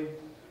artistry,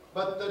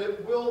 but that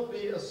it will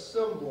be a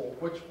symbol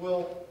which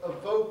will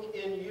evoke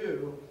in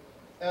you,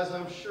 as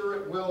I'm sure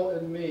it will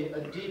in me,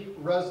 a deep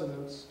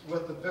resonance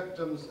with the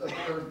victims of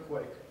the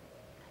earthquake.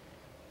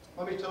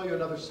 Let me tell you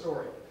another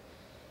story.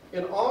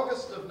 In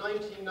August of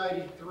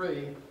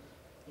 1993,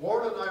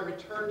 Lauren and I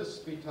returned to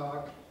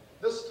Spitak,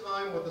 this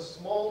time with a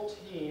small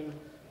team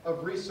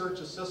of research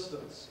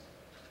assistants.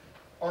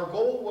 Our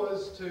goal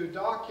was to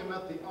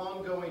document the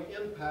ongoing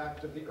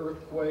impact of the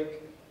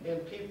earthquake in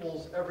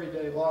people's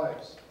everyday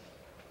lives.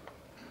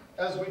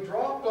 As we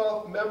dropped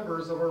off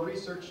members of our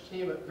research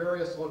team at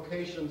various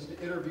locations to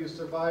interview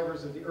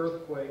survivors of the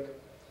earthquake,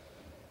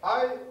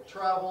 I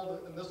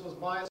traveled, and this was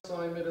my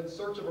assignment, in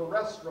search of a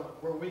restaurant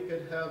where we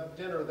could have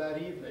dinner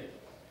that evening.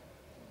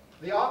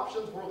 The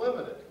options were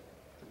limited.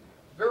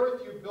 Very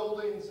few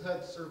buildings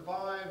had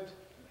survived,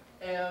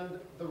 and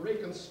the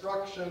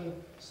reconstruction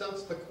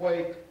since the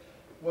quake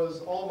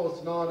was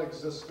almost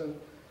non-existent,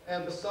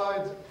 and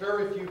besides,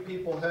 very few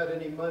people had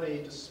any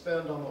money to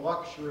spend on the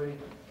luxury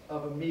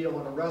of a meal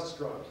in a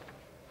restaurant.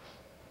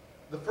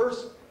 The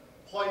first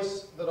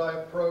place that I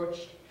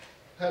approached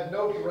had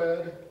no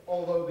bread,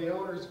 although the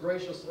owners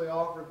graciously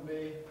offered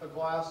me a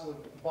glass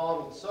of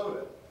bottled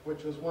soda,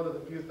 which was one of the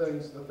few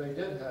things that they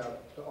did have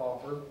to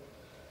offer.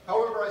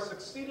 However, I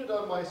succeeded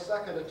on my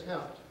second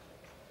attempt.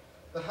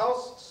 The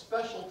house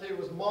specialty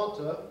was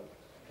manta,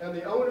 and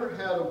the owner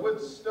had a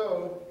wood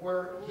stove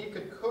where he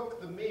could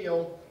cook the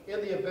meal in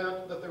the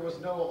event that there was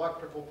no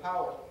electrical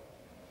power.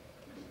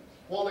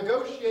 While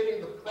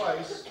negotiating the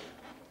price,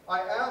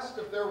 I asked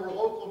if there were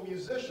local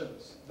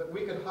musicians that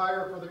we could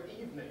hire for their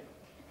evening.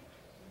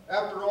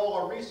 After all,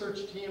 our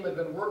research team had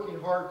been working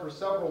hard for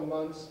several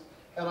months,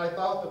 and I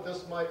thought that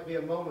this might be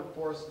a moment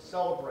for us to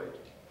celebrate.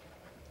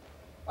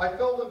 I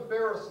felt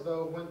embarrassed,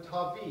 though, when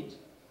Tavit,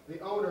 the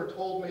owner,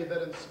 told me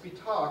that in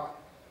Spitak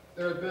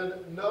there had been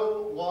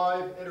no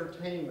live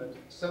entertainment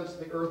since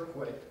the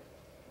earthquake,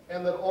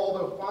 and that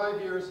although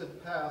 5 years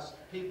had passed,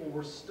 people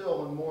were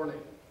still in mourning.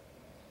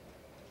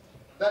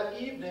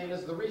 That evening,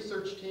 as the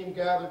research team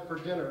gathered for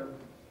dinner,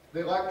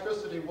 the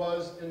electricity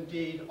was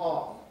indeed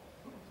off.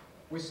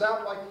 We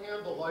sat by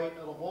candlelight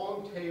at a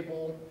long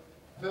table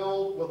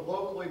filled with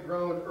locally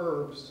grown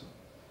herbs,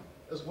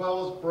 as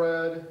well as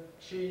bread,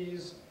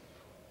 cheese,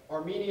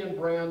 Armenian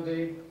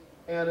brandy,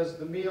 and as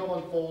the meal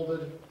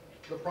unfolded,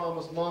 the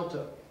promised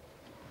manta.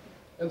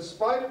 In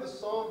spite of the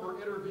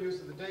somber interviews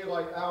of the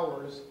daylight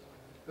hours,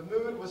 the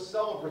mood was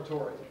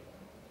celebratory.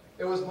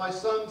 It was my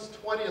son's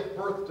 20th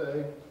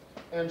birthday,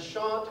 and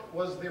Shant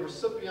was the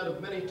recipient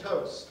of many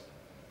toasts.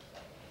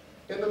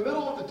 In the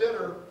middle of the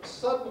dinner,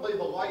 suddenly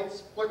the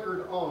lights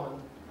flickered on.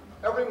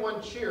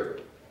 Everyone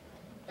cheered.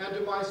 And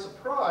to my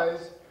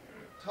surprise,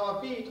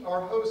 Tavit,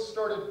 our host,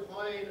 started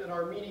playing an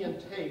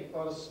Armenian tape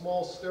on a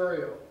small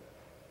stereo.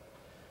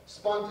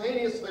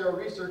 Spontaneously, our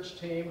research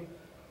team,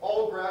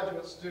 all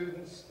graduate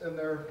students in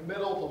their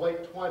middle to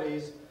late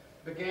 20s,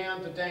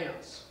 began to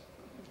dance.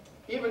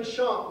 Even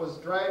Shant was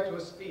dragged to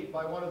his feet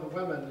by one of the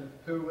women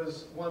who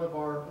was one of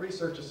our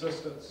research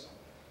assistants.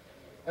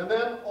 And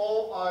then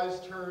all eyes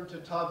turned to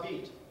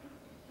Tavit.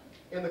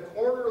 In the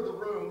corner of the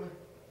room,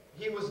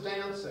 he was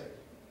dancing,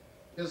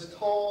 his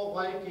tall,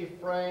 lanky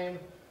frame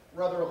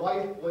rather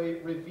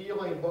lithely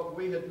revealing what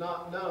we had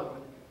not known,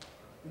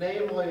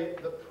 namely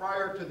that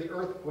prior to the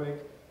earthquake,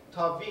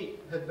 Tavit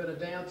had been a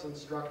dance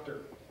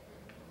instructor.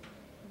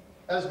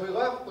 As we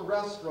left the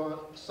restaurant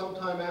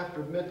sometime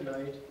after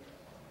midnight,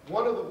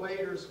 one of the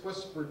waiters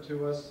whispered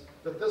to us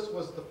that this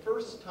was the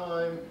first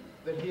time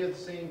that he had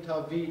seen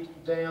Tavit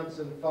dance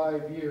in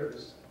 5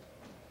 years.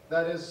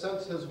 That is,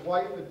 since his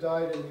wife had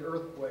died in the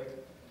earthquake,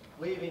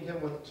 leaving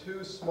him with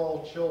 2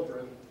 small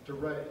children to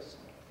raise.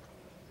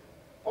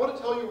 I want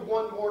to tell you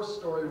one more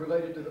story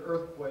related to the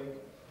earthquake,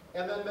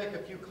 and then make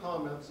a few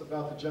comments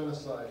about the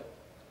genocide.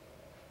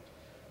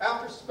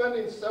 After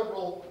spending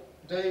several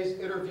days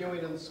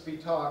interviewing in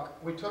Spitak,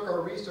 we took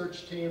our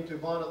research team to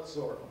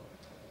Vanadzor.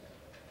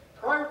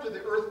 Prior to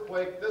the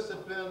earthquake, this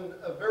had been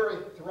a very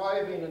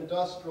thriving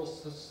industrial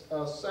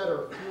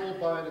center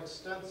fueled by an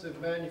extensive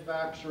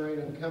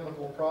manufacturing and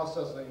chemical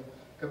processing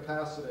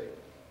capacity.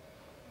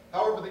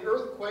 However, the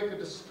earthquake had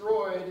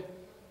destroyed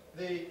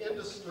the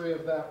industry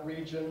of that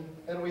region,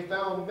 and we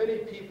found many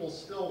people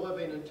still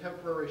living in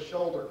temporary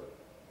shelter.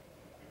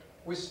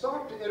 We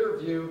stopped to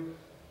interview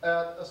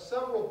at a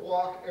several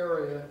block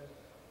area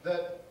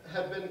that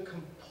had been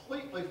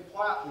completely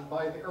flattened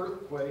by the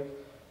earthquake,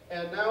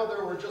 and now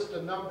there were just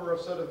a number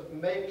of sort of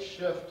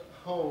makeshift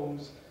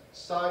homes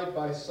side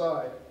by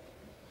side.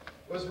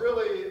 It was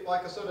really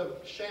like a sort of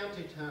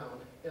shanty town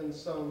in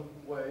some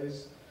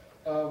ways.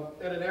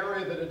 In an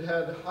area that had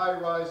had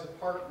high-rise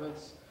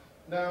apartments,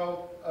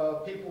 now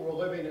people were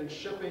living in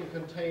shipping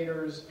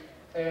containers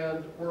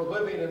and were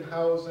living in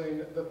housing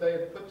that they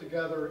had put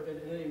together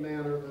in any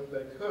manner that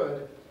they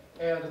could.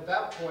 And at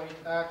that point,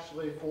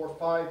 actually, for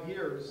 5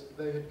 years,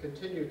 they had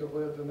continued to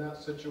live in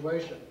that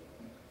situation.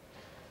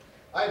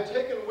 I had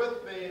taken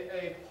with me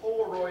a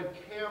Polaroid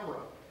camera,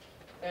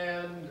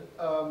 and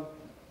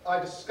I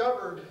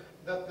discovered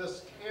that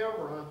this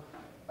camera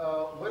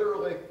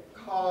literally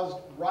caused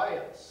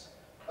riots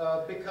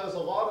because a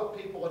lot of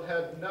people had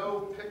had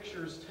no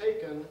pictures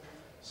taken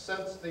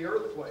since the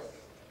earthquake.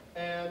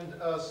 And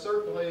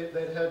certainly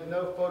they'd had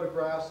no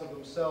photographs of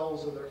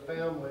themselves or their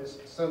families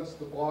since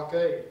the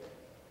blockade.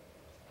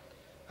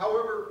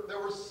 However, there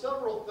were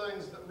several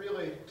things that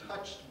really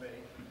touched me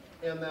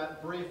in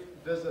that brief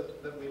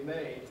visit that we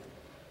made.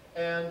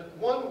 And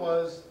one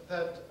was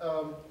that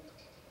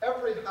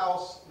every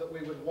house that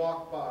we would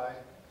walk by,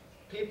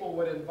 people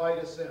would invite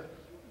us in.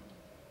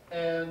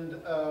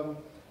 And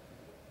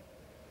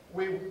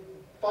we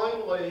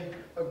finally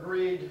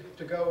agreed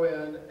to go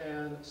in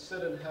and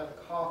sit and have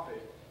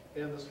coffee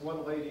in this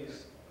one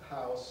lady's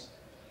house.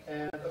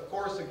 And of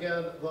course,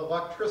 again, the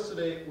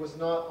electricity was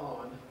not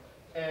on.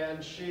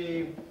 And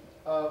she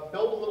built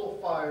a little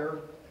fire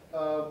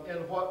in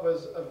what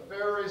was a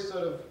very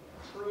sort of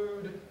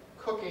crude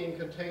cooking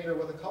container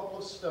with a couple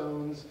of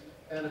stones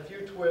and a few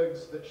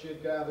twigs that she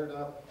had gathered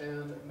up,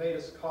 and made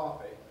us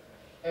coffee.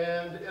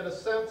 And in a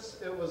sense,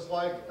 it was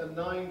like a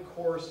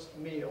 9-course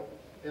meal,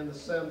 in the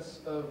sense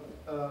of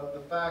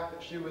the fact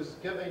that she was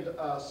giving to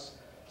us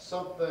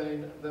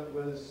something that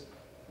was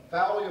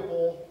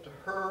valuable to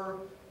her,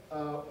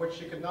 which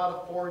she could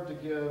not afford to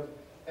give,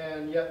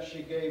 and yet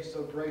she gave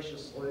so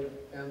graciously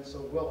and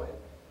so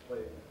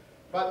willingly.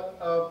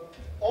 But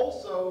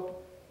also,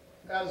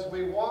 as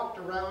we walked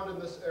around in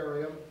this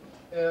area,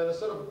 in a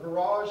sort of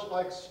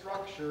garage-like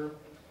structure,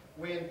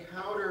 we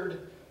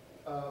encountered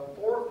 4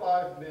 or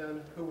 5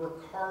 men who were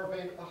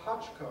carving a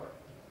khachkar.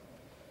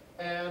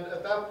 And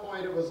at that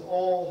point, it was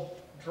all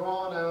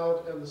drawn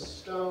out, and the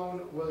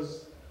stone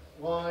was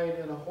lying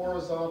in a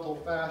horizontal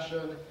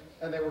fashion,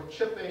 and they were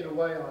chipping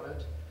away on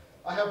it.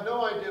 I have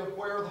no idea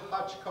where the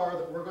khachkar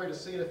that we're going to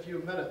see in a few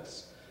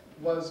minutes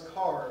was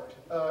carved.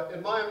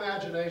 In my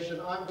imagination,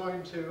 I'm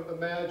going to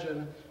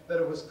imagine that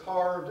it was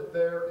carved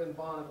there in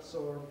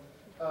Bonitsor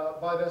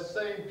by the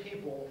same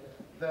people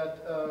that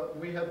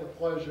we had the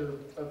pleasure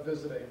of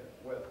visiting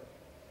with.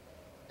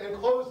 In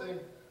closing,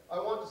 I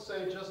want to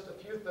say just a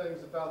few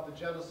things about the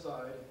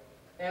genocide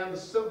and the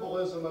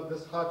symbolism of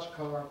this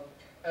khachkar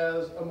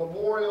as a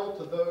memorial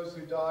to those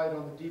who died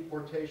on the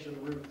deportation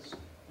routes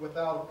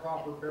without a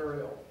proper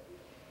burial.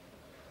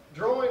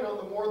 Drawing on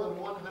the more than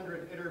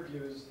 100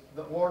 interviews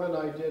that Lauren and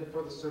I did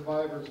for the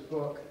Survivors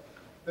book,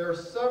 there are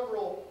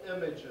several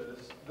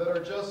images that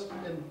are just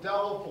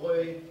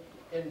indelibly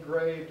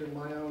engraved in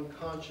my own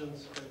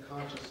conscience and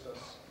consciousness.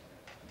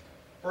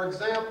 For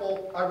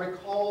example, I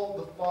recall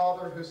the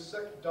father whose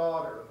sick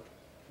daughter,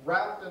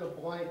 wrapped in a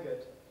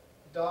blanket,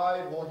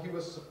 died while he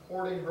was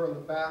supporting her on the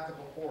back of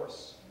a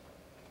horse.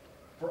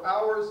 For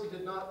hours he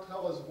did not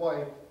tell his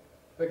wife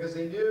because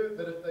he knew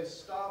that if they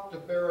stopped to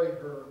bury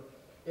her,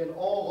 in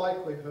all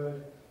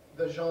likelihood,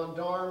 the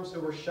gendarmes who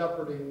were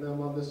shepherding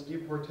them on this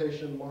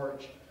deportation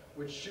march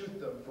would shoot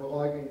them for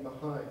lagging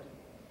behind.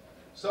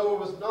 So it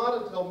was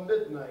not until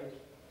midnight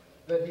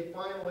that he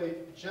finally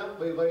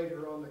gently laid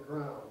her on the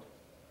ground.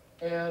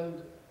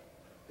 And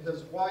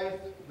his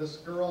wife, this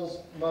girl's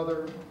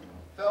mother,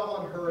 fell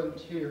on her in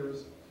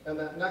tears, and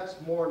that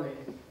next morning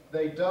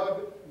they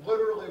dug,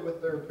 literally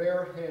with their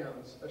bare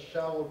hands, a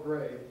shallow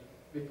grave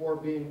before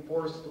being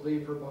forced to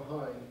leave her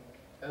behind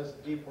as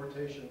the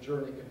deportation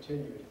journey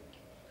continued.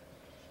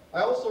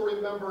 I also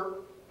remember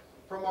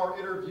from our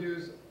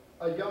interviews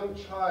a young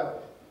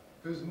child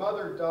whose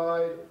mother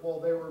died while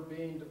they were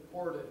being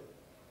deported.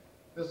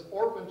 This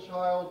orphan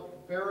child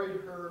buried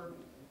her,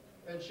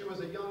 and she was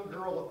a young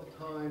girl at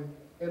the time,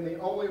 in the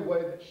only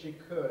way that she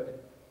could,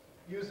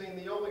 using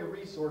the only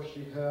resource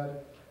she had,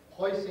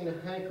 placing a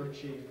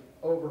handkerchief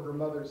over her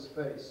mother's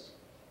face.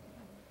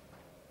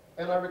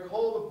 And I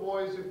recall the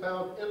boys who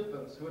found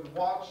infants who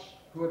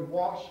had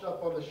washed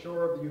up on the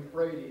shore of the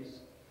Euphrates,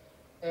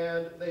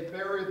 and they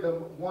buried them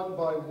one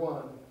by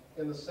one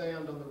in the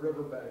sand on the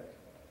riverbank.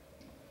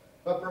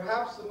 But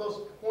perhaps the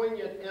most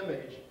poignant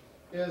image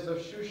is of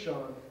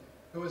Shushan,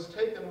 who was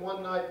taken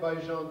one night by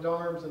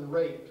gendarmes and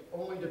raped,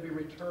 only to be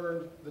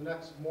returned the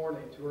next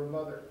morning to her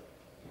mother.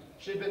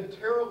 She'd been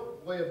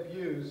terribly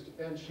abused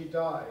and she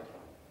died.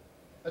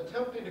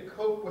 Attempting to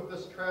cope with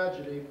this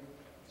tragedy,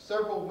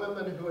 several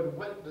women who had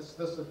witnessed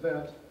this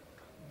event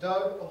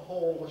dug a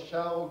hole, a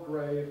shallow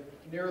grave,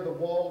 near the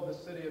wall of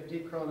the city of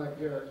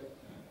Dikranagert,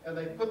 and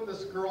they put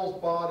this girl's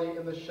body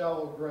in the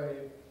shallow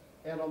grave,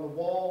 and on the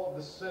wall of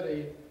the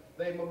city,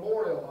 they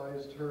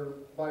memorialized her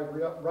by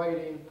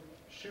writing,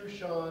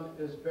 "Shushan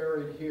is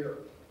buried here."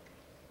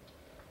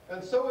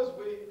 And so as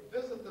we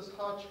visit this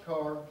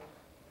khachkar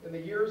in the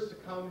years to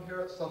come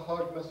here at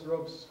Sahag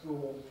Mesrop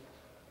School,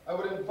 I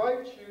would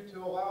invite you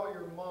to allow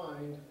your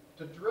mind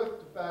to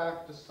drift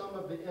back to some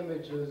of the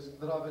images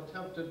that I've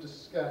attempted to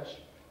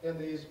sketch in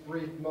these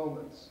brief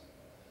moments.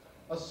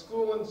 A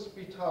school in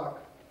Spitak,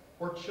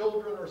 where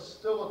children are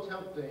still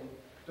attempting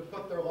to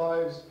put their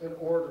lives in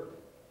order.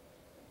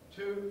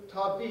 To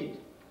Tabit,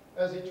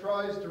 as he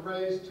tries to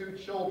raise 2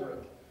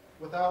 children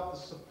without the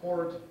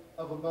support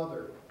of a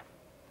mother.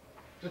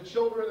 To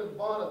children in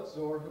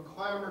Bonatzor who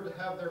clamored to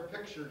have their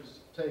pictures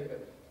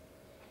taken.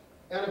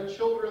 And of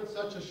children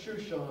such as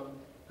Shushan,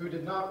 who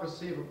did not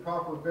receive a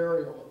proper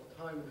burial at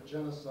the time of the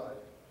genocide.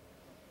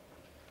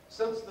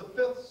 Since the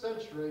 5th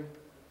century,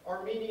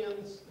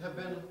 Armenians have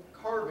been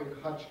carving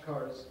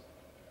khachkars.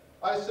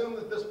 I assume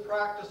that this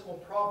practice will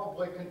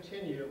probably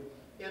continue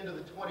into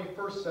the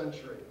 21st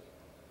century.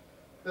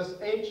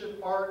 This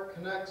ancient art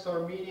connects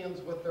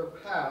Armenians with their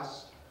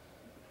past,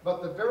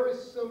 but the very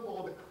symbol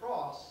of the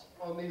cross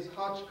on these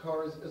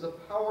khachkars is a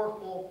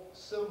powerful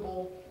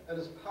symbol and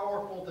is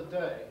powerful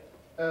today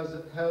as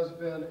it has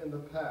been in the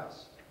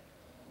past.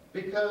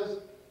 Because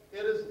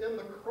it is in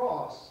the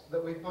cross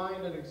that we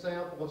find an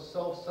example of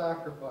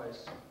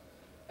self-sacrifice.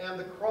 And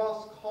the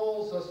cross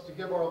calls us to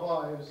give our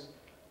lives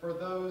for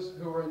those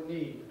who are in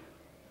need,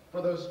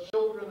 for those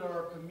children in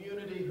our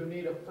community who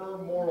need a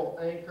firm moral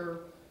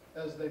anchor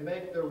as they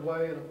make their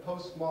way in a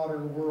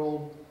postmodern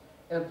world,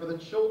 and for the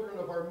children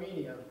of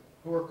Armenia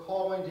who are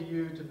calling to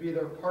you to be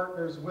their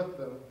partners with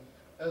them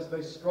as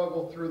they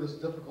struggle through this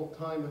difficult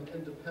time of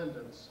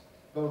independence,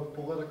 both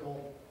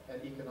political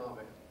and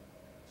economic.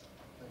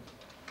 Thank you.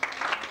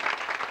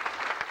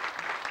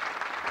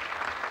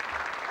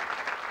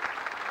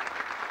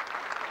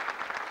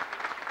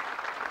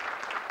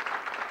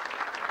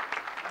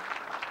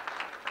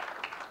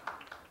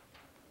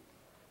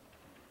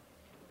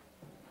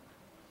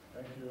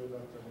 Thank you,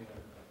 Dr.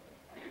 Miller.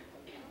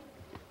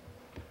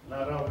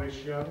 Lara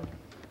Vishyan,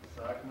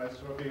 Սահակ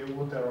Մեսրոպի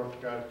 8-րդ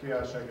կարգի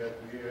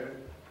աշակերտուհի է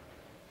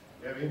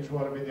և ինչ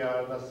որ պիտի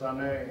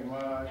արտասանե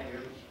հիմա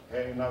իր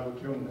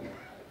հեղինակությունն է։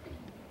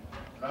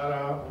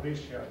 Lara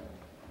Vishyan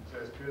is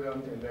a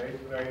student in the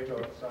 8th grade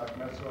of Սահակ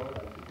Մեսրոպ,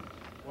 and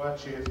what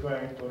she is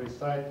going to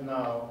recite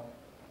now,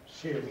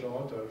 she is the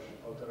author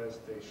of the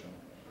recitation.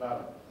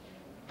 Lara.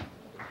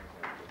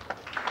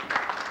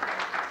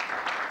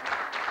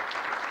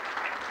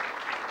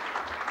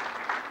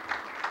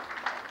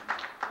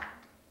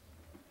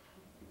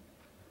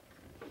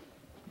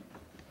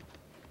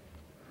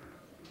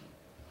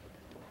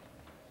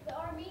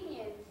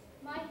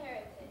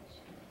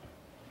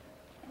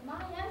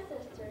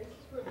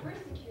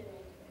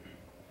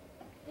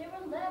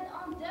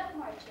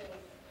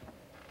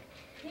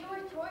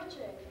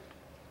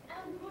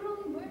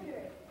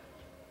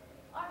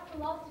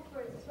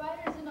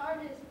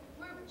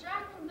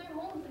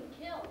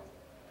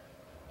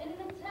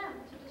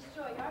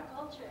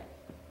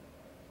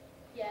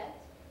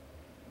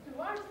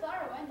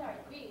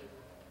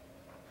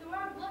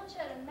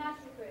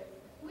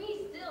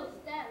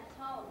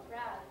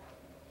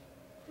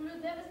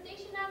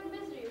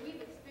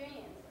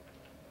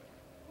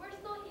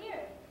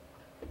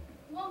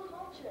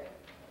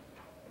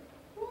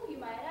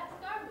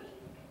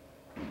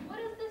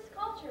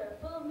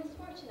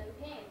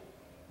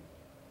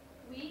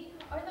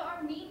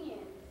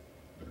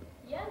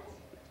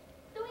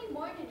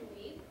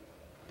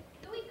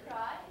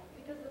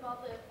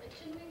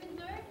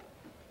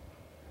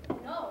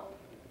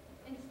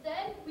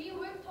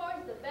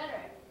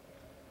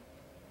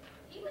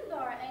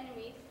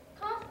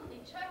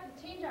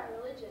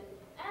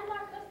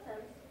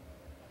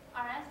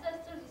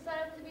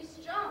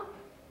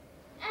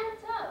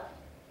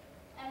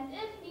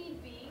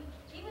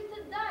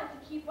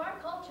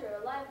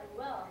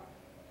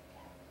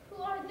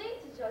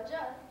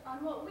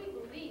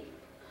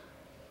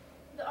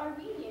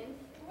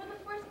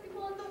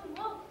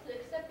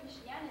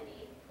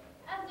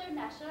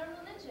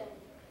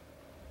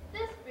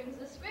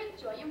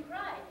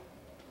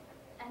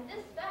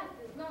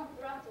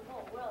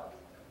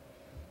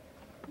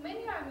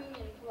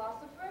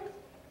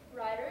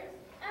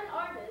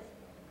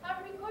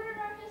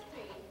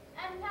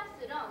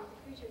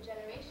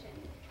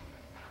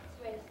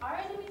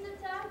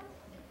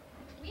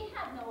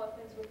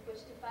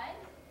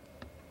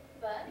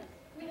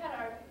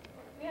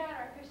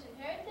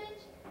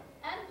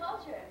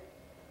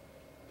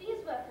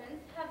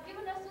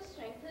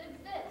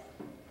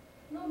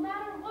 No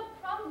matter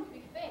what problems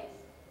we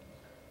face,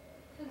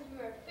 since we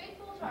are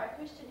faithful to our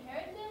Christian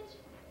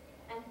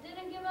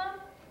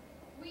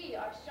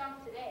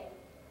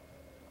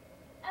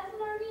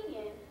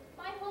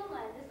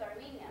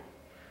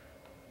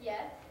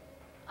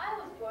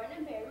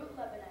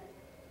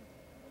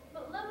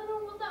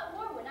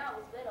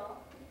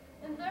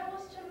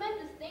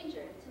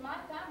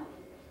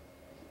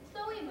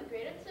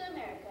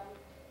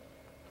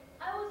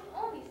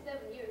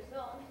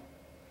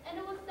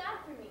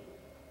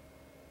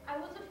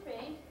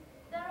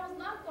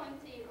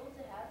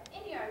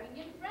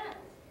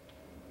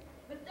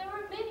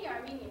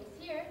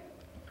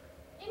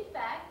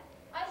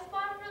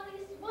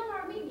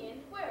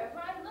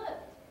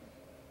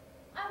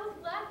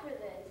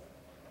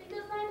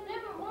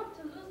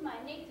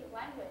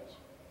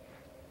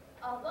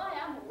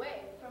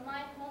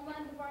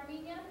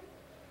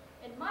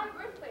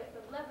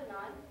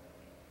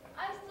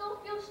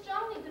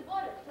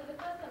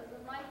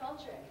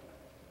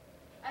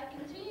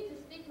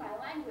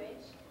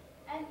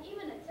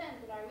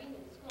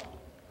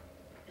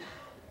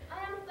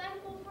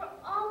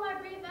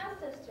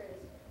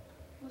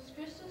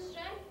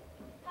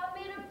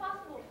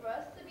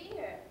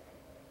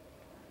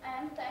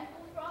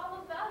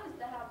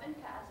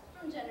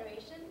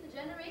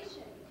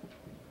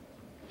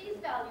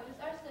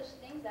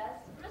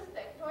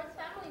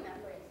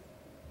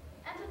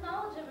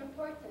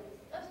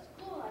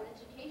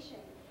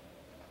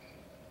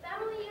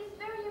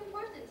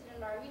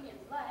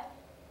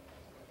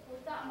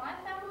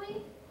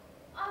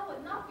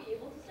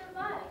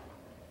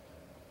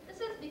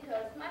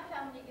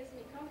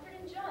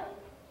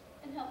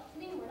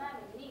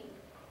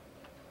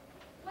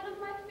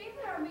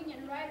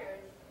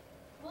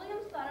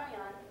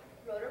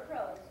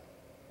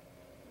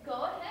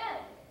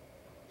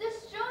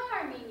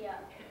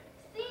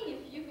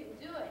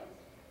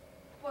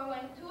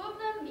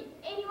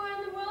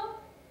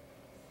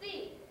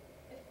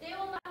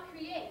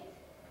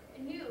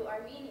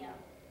Armenia.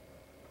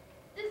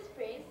 This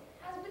phrase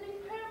has been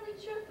incredibly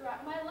true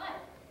throughout my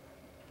life.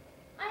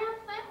 I am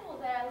thankful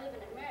that I live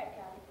in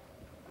America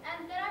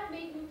and that I've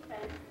made new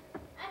friends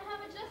and have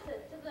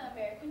adjusted to the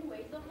American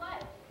ways of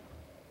life.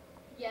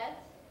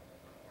 Yet,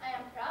 I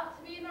am proud to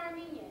be an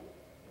Armenian,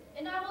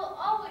 and I will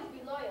always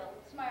be loyal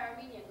to my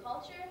Armenian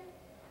culture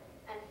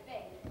and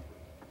faith.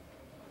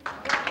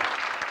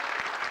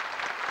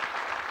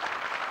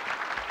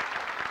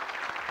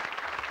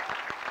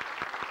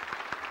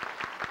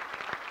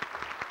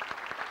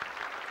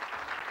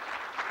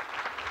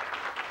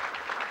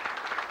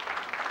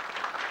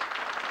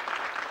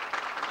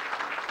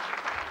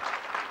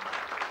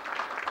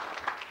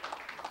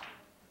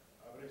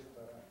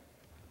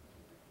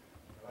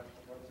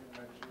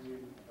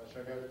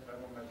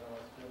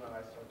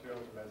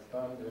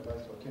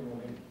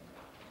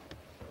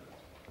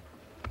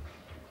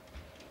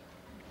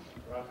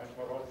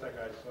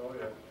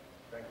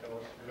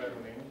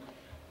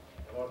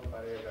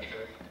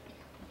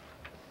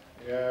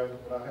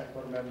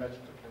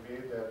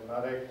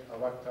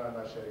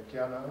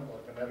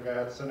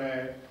 Կներկայացնե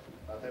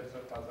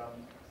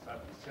Ադերսրբազան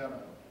Սարգսյանը,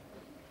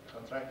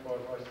 խնդրանք, որ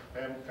ոս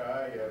պեմ կա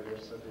և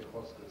իր սրտի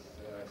խոսքս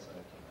այս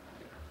այդում։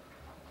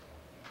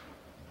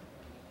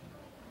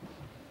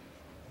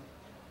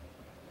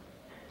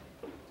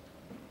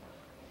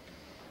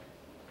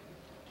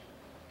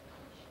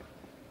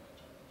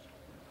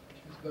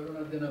 Իսկ բարոն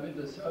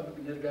Ադենավիլը սավ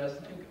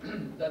ներկայացնենք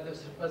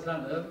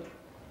Ադերսրբազանը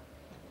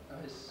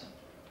այս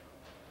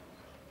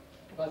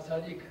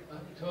բացալիք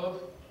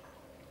առիթով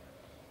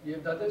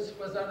Եվ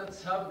Ադերսրբազանը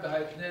ցավ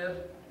գահիքներ,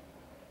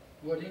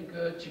 որ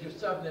ինքը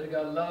չգրծավ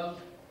ներգալալ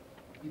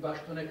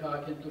իբաշտոնե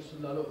քաղաքեն դուրս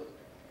լալով։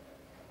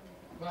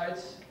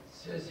 Բայց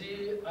սեզի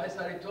այս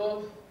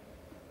առիթով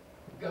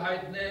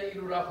գահիտնե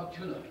իր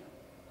ուրախությունը։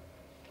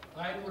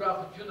 Այն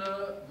ուրախությունը,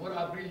 որ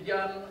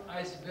ապրիլյան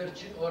այս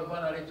վերջին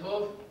օրվան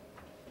առիթով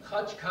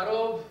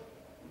խաչքարով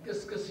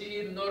կսկսի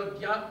նոր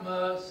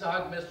կյանքը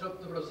Սահակ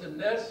Մեսրոպ դպրոցի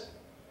ներս,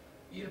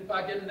 իր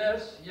պագեն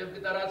ներս և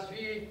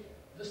կդարածվի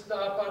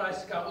վստահաբար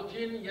այս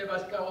կաղութին և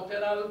այս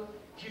կաղութենալ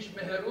քիչ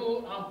մեհերու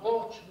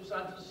ամբողջ Լոս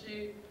Անջելեսի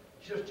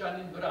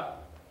շրջանին վրա։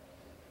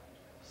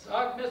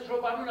 Սահակ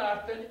Մեսրոպ անունը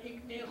արդեն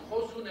ինքնին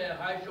խոսուն է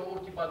հայ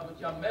ժողովրդի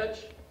պատմության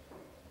մեջ,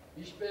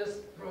 ինչպես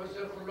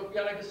պրոֆեսոր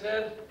Խորլոպյանը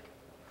գսեր,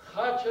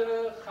 խաչը,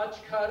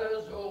 խաչքարը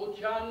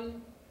զողության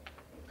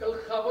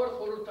գլխավոր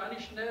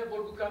խորհրդանիշն է,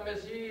 որ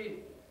գուկամեզի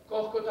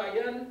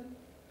կողքոտայեն,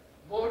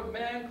 որ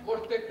մենք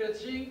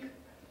որտեգրեցինք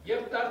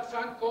և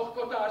դարձանք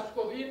կողքոտա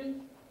ասկովին,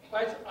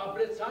 բայց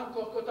ապրեցանք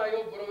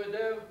կողքոտայով,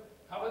 որովհետև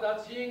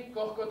հավատացինք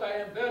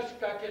կողքոտայեն վերջ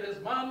կա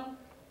կերեզման,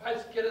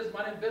 բայց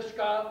կերեզմանեն վերջ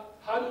կա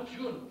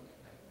հարություն։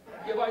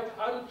 Եվ այդ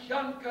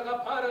հարության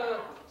կղապարը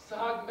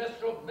Սահակ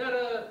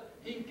Մեսրոպները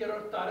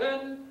 5-րդ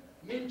տարեն,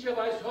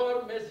 մինչև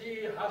այսօր մեզի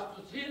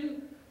հաստուցին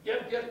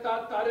և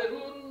գերտար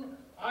տարերուն,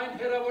 այն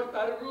հերավոր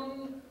տարերուն,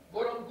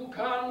 որոնք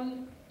գուքան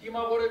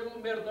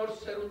դիմավորելու մեր նոր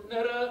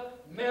սերունդները,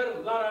 մեր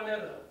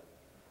լարաները։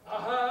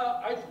 Ահա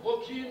այդ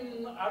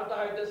ոգին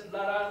արդահայտեց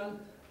լարան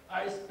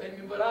այս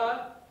բեմի վրա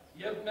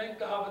և մենք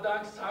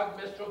կհավատանք Սահակ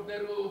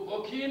Մեսրոպներու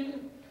ոգին,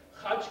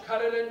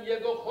 խաչքարերեն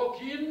եկող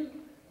հոգին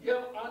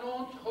և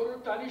անոնց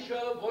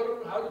խորհրդանիշը, որ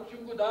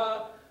հարություն կուտա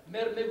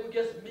մեր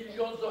 1.5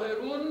 միլիոն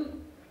զոհերուն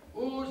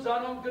ու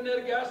զանոն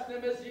կներկայացնե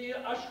մեզի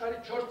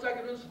աշխարհի 4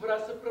 ծագրունց վրա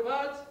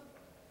սփռված,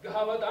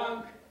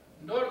 կհավատանք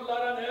նոր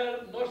լարաներ,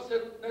 նոր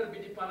սերունդներ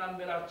պիտի պանան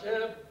մեր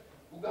առջև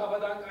ու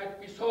կհավատանք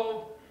այդպիսով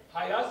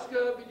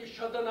հայացքը պիտի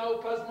շատանա ու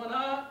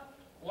բազմանա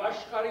ու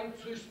աշխարհին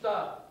ցույց տա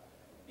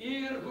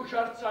իր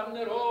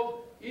հուշարձաններով,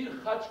 իր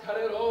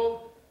խաչքարերով,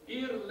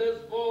 իր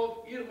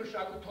լեզվով, իր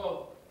մշակույթով,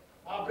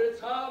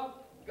 ապրեցավ,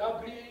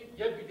 գաբրի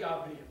և պիտի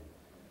ապրի։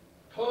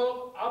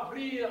 Թող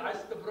ապրի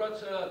այս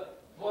դպրոցը,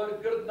 որ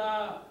գրնա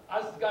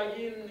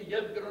ազգային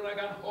և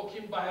կրոնական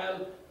հոգին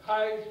պահել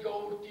հայ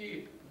ժողովրդի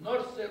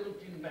նոր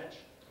սերունդին մեջ։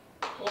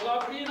 Թող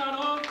ապրին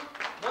անոնք,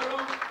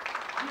 որոնք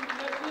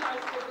հիմնեցին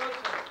այս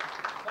դպրոցը,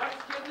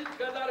 բարձկերից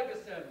գդար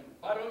գսեն,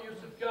 բարոն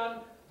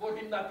Յուսուֆյան, որ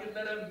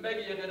հիմնատիրները մեկ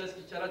եղերես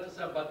քիչարաճս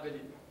են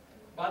պատվելին։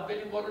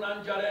 Պատվելին, որուն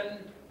անջարեն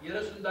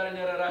 30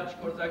 տարիներ առաջ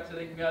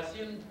գործակցրենք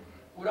միասին,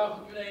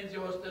 ուրախություն է ինձ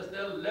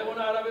հոստեսնել,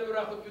 Լևոնը առավել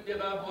ուրախություն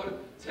եղավ, որ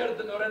ծեր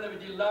դնորենը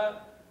պիտի լա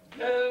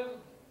և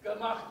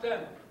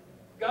կմաղթեմ,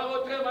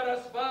 գաղոթեմ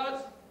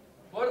առասված,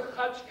 որ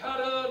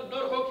խաչքարը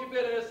նոր հոգի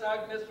բերե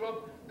Սահակ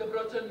Մեսրոպ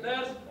դպրոցը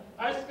ներս,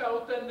 այս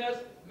գաղութեն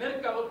ներս, մեր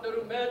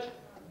գաղութներու մեջ,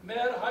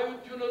 մեր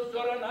հայությունը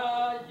զորանա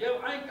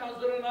և այնքան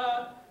զորանա,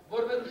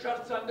 որ մեր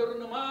ուշարձաններու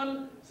նման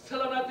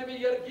սլանատիվի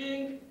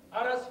երկինք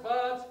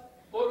առասված,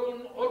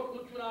 որուն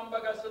օրգնություն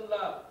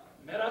ամբագասնլա,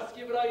 մեր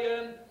ասկի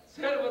վրայեն,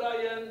 ծեր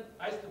վրայեն,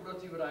 այս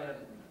դպրոցի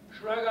վրայեն։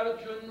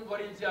 Շնորհակալություն,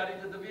 որ ինձ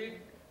արիթը տվիք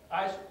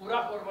այս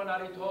ուրախ օրվան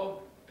արիթով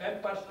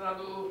բեմ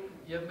պարշնալու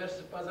և մեր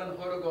սրբազան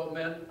հորը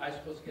կողմեն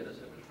այս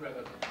խոսքերս եմ։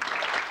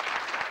 Շնորհակալություն։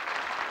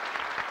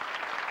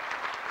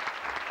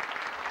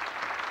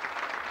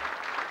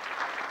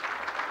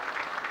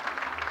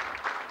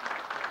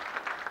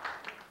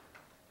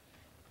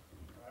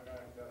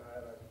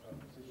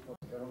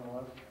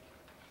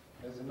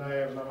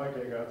 Զինայև նամակ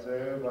եկած է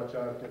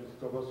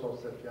վաճառակերպիսկոպոս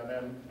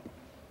Հովսեփյանեն,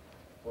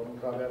 որում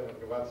գրավել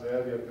գրված է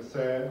եւ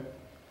գսե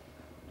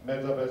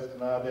մեծապես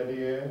գնահատելի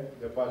է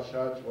եւ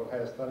պատշաճ, որ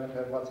Հայաստանի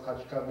փերված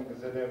խաչքարի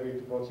գզերևի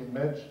դպրոցի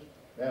մեջ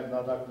մեր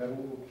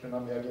նադակներու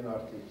 80-ամյակին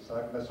արդի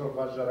Սահակ Մեսրոպ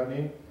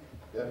Վարժարանի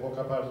եւ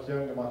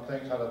հոգապարության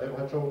կմաղթենք հարադեպ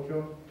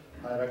հաջողություն,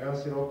 հայրական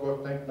սիրով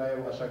գործենք նաեւ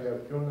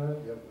աշակերտությունը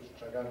եւ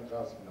ուսուցչական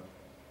կազմը։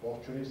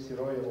 Ողջունի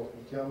սիրո եւ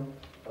օգնությամբ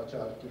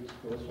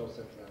վաճառակերպիskopos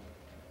Հովսեփյան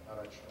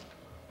առաջնորդ։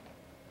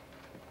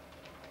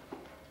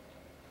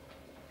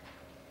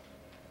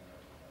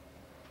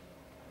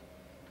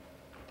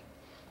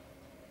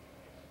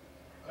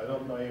 I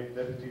don't know if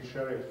Deputy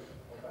Sheriff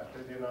of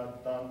Pasadena,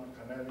 Dan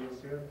Canelli,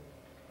 is here.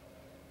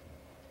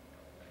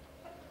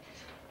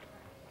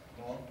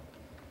 No?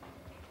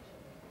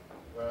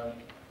 Well,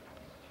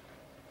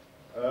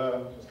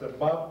 Mr.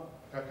 Bob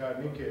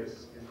Kakarnikis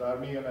is the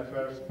Armenian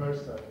affairs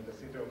person in the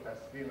city of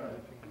Pasadena.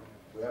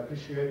 We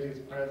appreciate his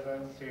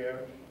presence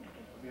here,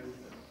 this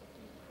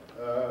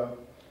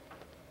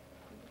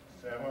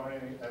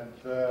ceremony, and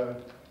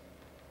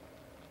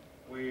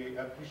we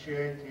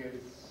appreciate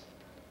his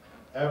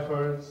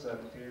efforts and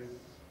his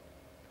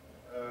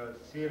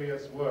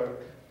serious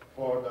work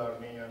for the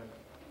Armenian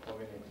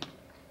community.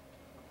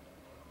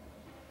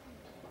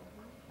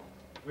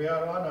 We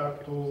are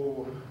honored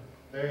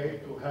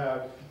today to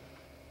have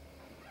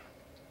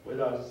with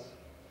us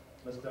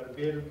Mr.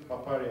 Bill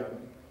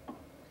Paparian,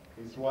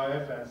 his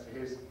wife and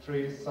his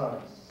 3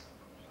 sons.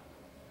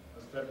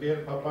 Mr.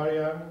 Bill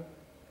Paparian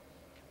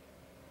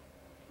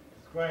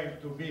is going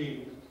to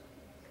be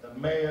the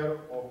mayor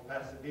of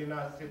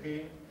Pasadena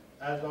City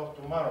as of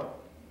tomorrow.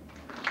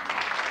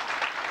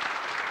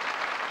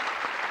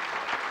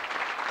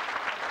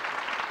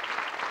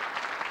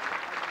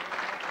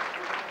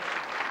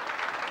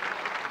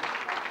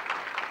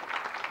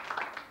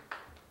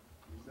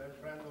 He's a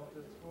friend of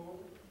the school,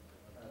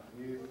 and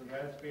he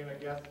has been a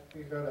guest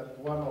speaker at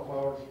one of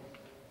our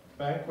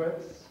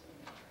banquets.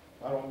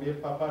 Bill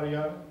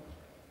Paparian,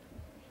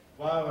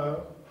 վաղը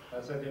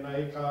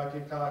Pasadena-ի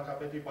քաղաքի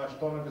քաղաքապետի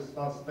պաշտոնը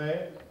կստանձնե,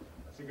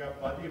 ասիկա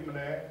պատիվն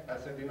է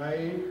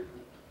Pasadena-ի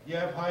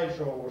եւ հայ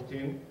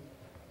ժողովրդին,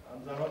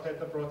 անձանոթ է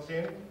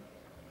դպրոցին,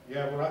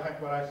 եւ ուրախ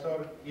ենք, որ այսօր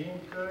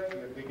ինքը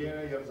եւ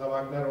դիգենը եւ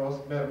զավակները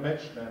ոսկ մեր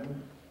մեջն են,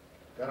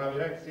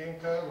 գրավիրենք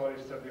ինքը, որ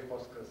իր սրտի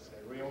խոսքը ասի։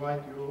 We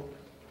invite you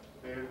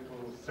there to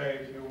say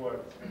a few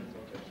words in this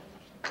occasion.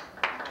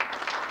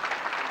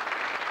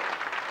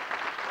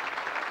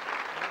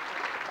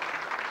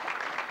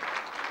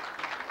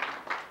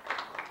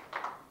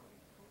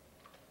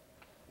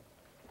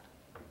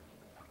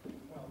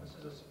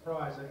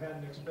 Surprise. I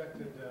hadn't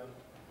expected to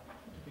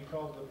be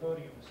called to the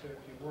podium to say a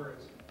few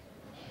words.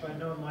 If I'd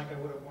known Mike, I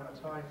would have worn a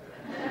tie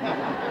today.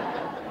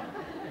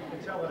 You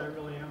can tell that I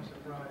really am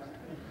surprised.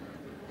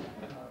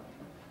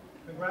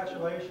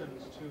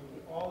 Congratulations to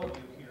all of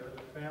you here,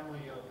 the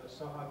family of the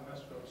Sahag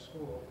Mesrop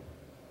School.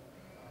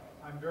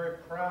 I'm very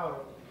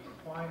proud of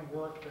the fine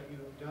work that you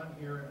have done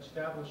here in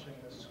establishing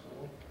this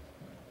school.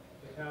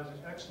 It has an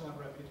excellent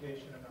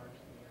reputation in our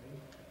community,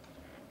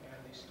 and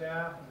the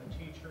staff and the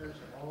teachers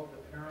and all of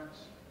the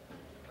parents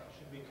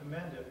should be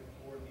commended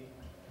for the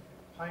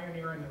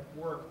pioneering of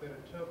work that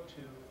it took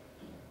to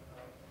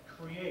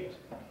create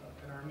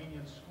an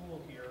Armenian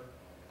school here,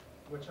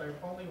 which I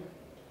only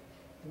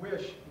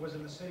wish was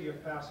in the city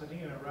of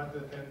Pasadena rather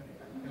than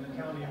in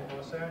the county of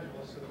Los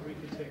Angeles, so that we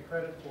could take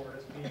credit for it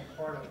as being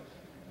part of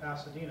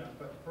Pasadena.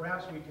 But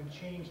perhaps we can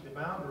change the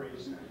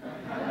boundaries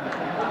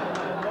a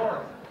little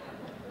north,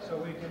 so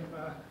we can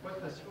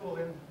put the school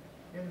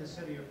in the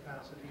city of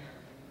Pasadena.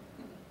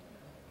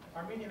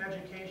 Armenian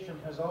education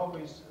has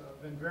always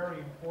been very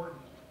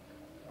important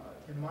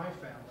in my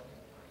family.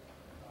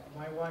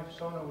 My wife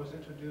Sona was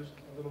introduced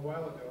a little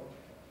while ago.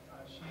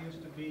 She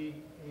used to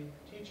be a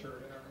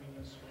teacher in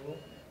Armenian school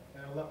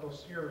in Aleppo,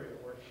 Syria,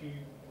 where she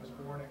was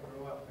born and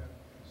grew up. And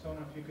Sona,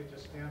 if you could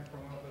just stand for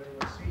a moment, let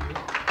everyone see you.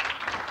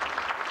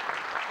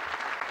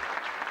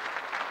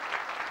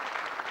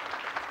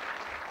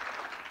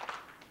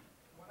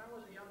 When I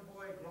was a young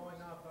boy growing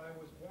up, I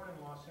was born in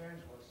Los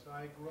Angeles.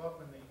 I grew up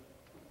in the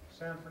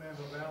San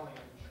Fernando Valley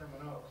in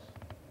Sherman Oaks.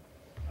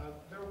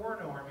 There were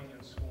no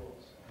Armenian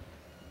schools.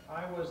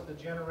 I was the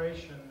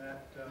generation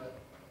that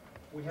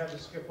we had to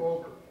skip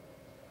over.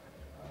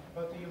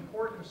 But the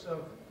importance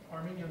of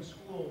Armenian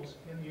schools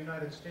in the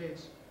United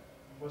States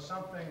was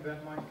something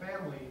that my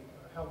family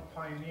helped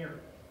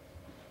pioneer.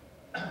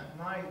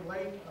 My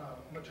late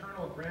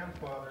maternal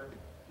grandfather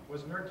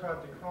was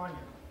Mirtad Dekranyan,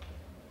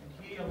 and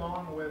he,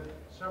 along with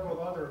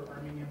several other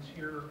Armenians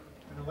here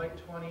in the late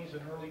 20s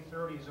and early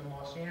 30s in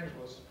Los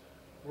Angeles,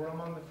 were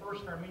among the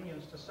first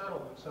Armenians to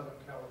settle in Southern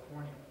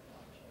California.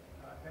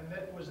 And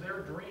that was their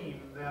dream,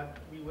 that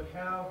we would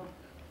have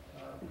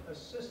a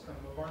system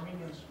of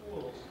Armenian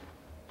schools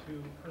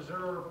to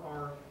preserve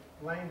our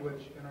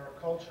language and our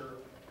culture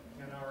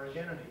and our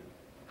identity.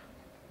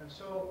 And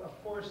so,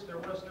 of course, there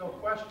was no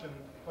question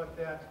but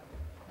that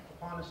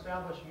upon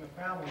establishing a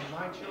family,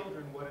 my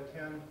children would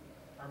attend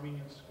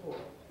Armenian school.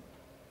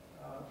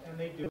 And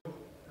they do.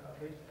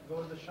 They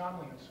go to the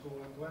Shanlian School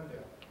in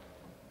Glendale.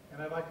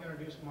 And I'd like to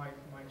introduce my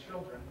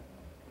children.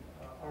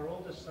 Our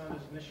oldest son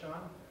is Nishan.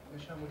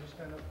 Nishan, would you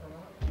stand up for a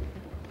moment?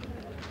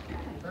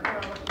 Turn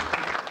around, look.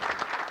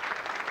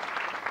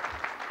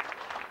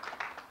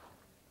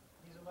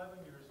 He's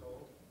 11 years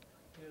old.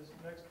 His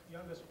next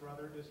youngest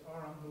brother is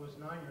Aram, who is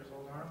 9 years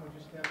old. Aram, would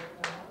you stand up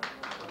for a moment?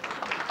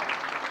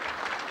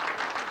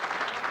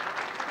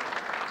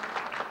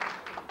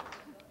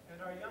 And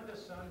our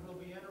youngest son, who will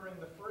be entering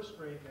the first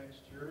grade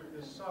next year,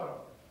 is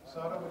Sara.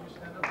 Sara, would you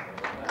stand up for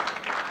a moment?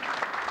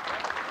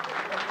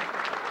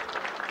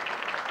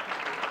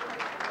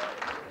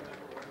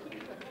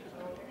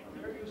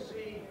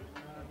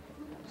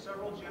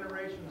 Several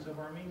generations of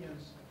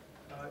Armenians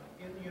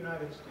in the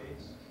United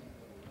States.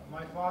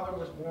 My father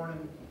was born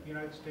in the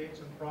United States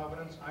in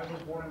Providence. I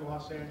was born in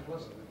Los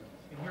Angeles.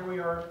 And here we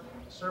are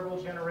several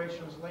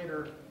generations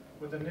later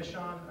with a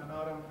Nishan, an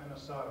Adam, and a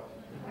Sado.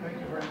 Thank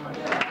you very much.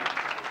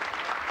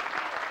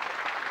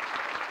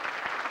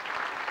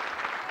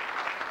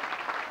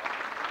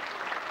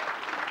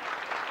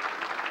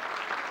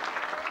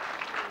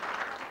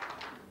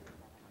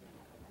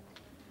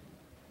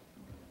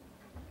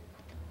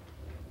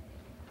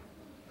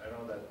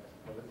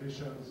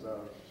 Politicians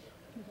are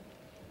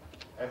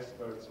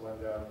experts when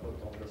they are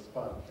put on the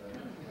spot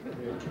and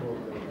virtual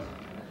things.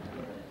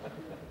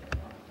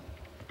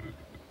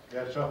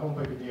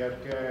 Երշախումբը պիտի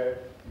երկե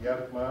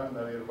երգմը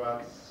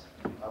նվիրված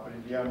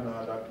ապրիլյան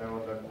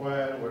նահատակներուն the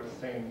choir will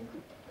sing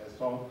a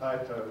song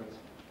titled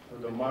To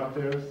the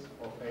Martyrs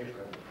of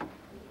April.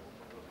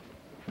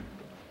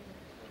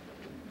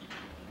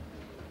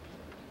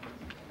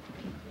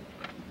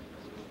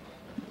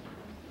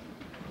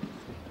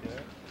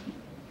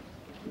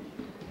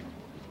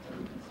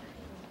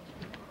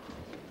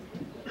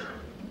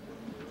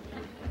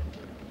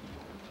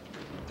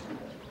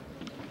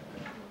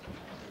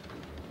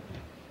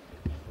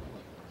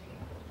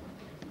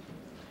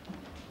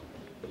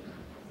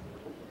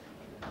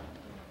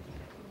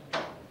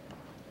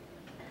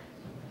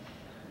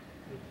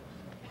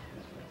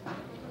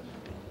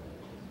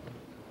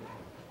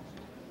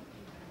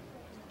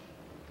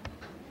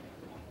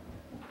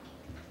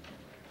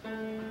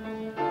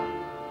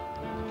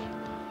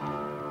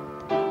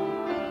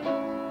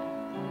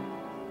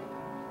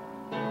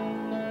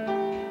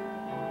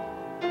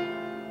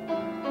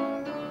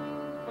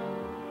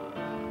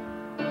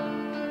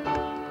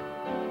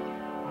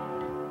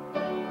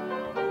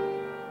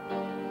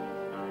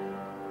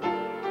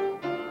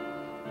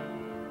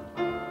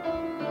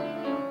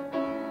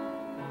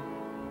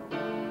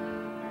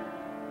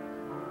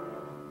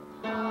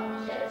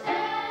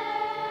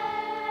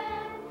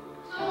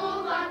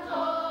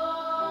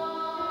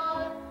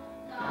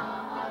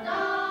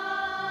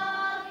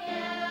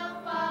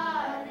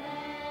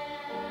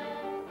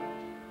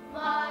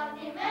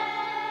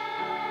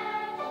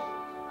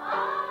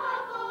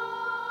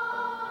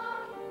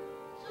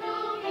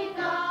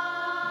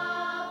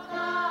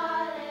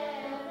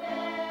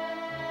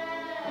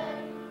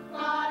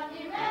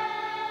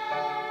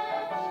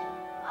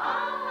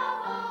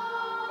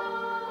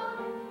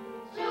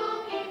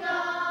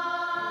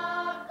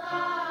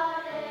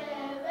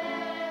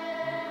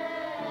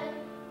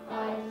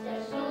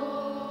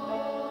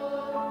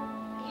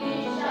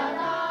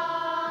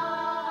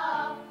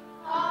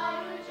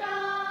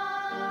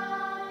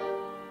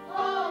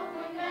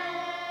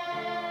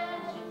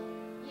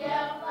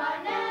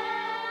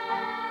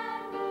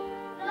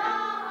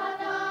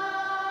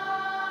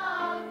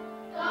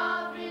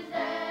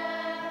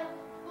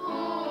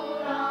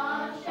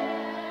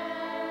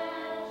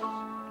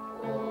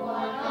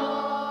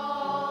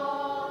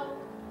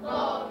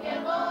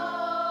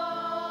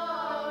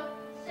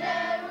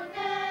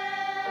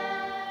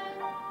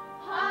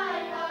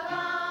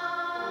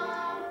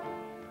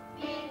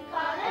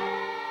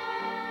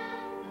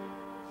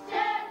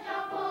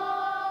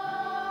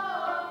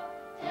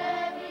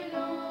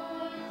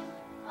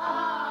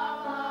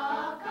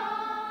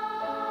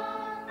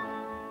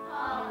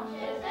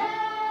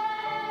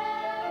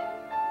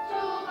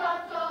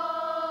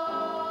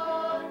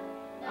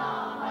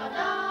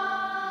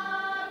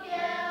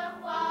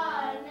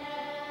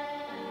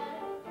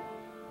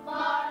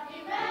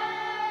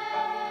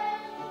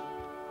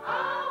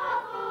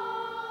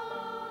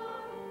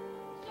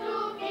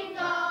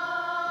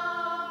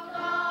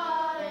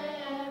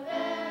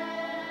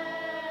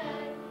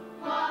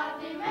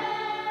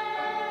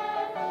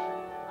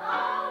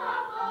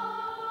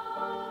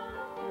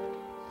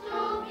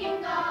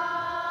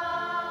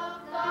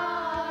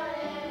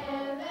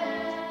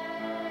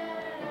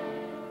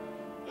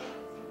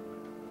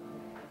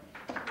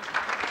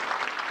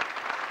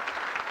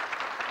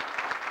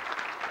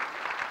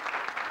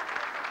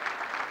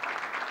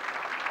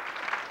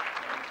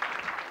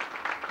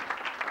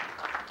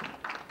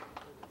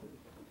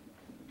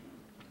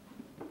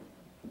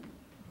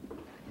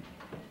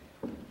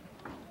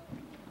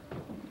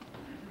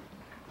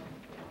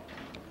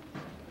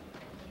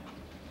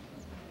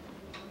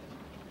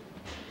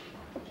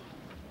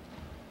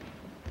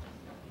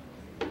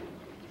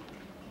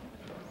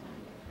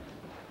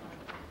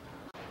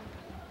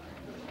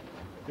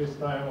 This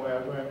time we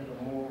are going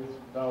to move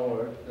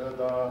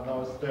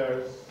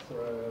downstairs to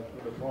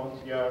the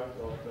front yard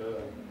of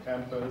the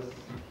campus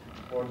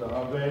for the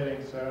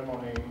unveiling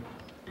ceremony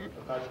of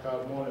the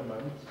Khachkar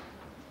monument.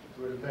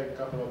 It will take a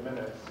couple of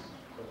minutes,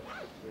 but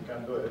we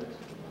can do it.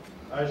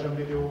 Այժմ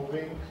պիտի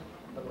ուղղենք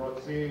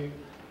դպրոցի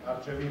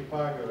առջևի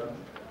փակը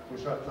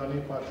հուշարձանի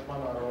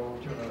պաշտպան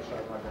առողջությունը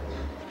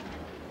շարունակելու։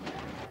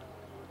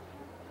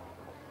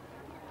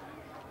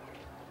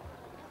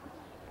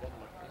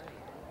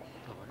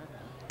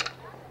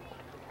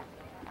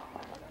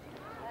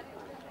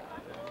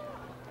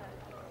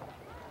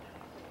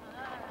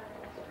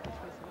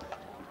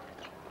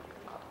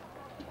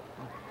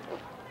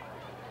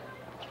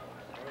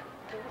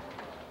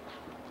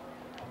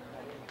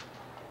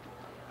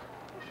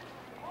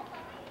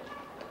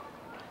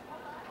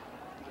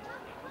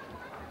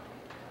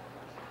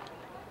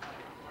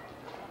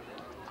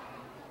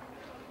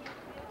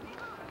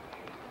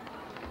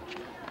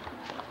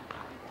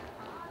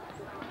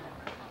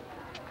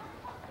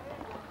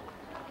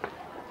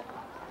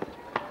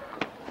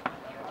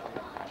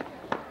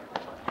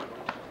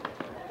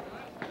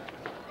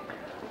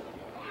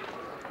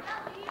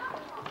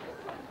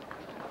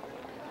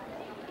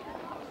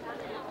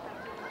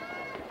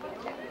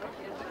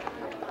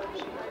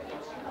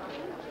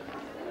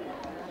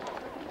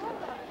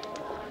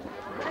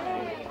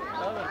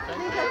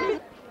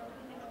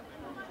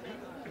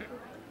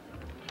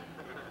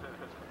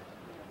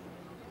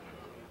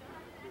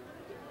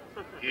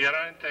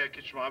 Երայն թե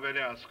քիչ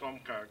ավելի ասկոմ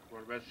կակ,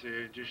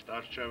 որովհետեւ ճիշտ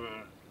արջևը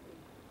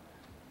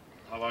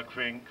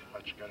հավաքվենք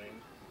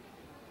խաչքարին։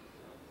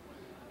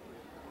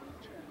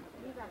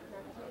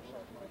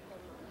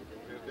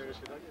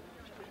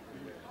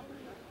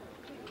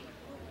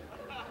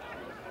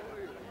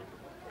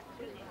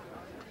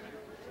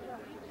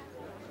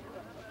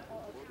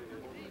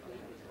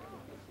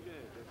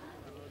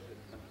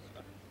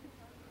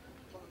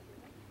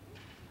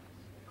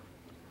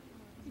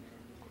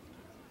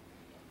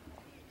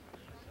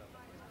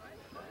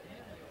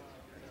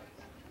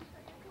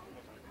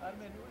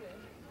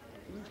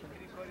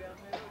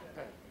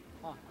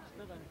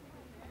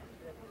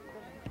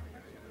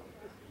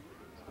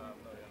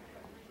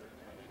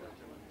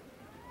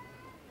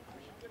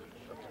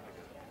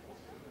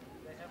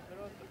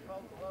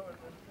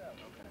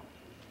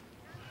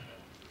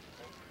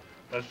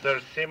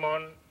 Mr.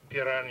 Simon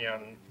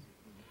Piranyan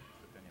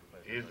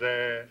is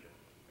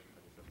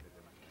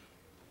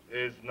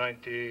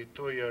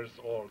 92 years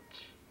old,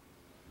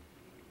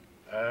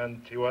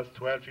 and he was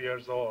 12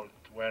 years old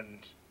when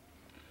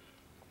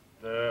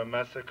the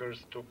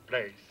massacres took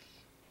place.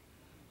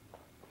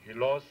 He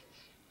lost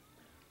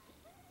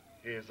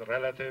his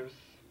relatives,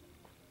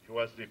 he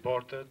was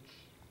deported,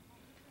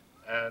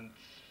 and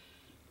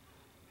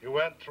he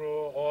went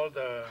through all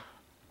the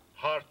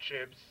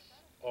hardships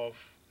of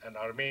an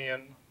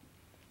Armenian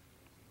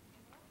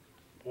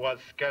who was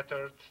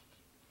scattered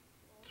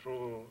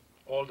through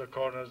all the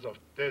corners of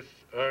this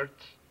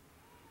earth,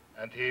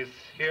 and he is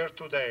here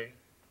today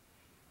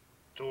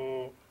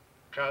to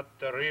cut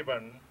the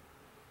ribbon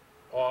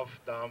of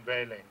the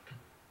unveiling.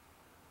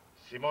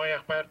 Simon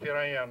եղբայր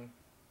Տիրանյան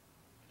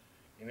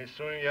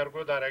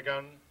 92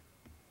 տարեկան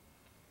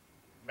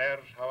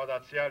մեր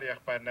հավատացյալ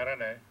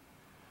եղբայրներն է,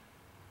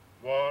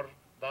 որ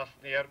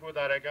 12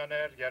 տարեկան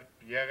էր,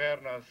 երբ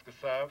եղերնը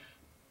սկսավ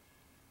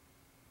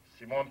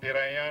Simon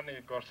Piranyan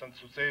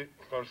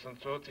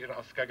կորսնցուց իր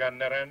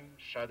ասկագաններեն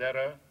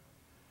շատերը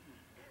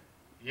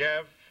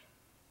և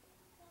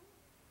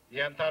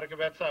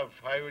ենթարկվեցավ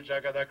հայու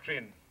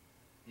ճակատագրին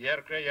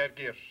երկրե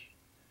երկիր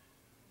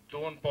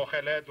դուն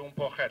փոխել է դուն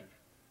փոխել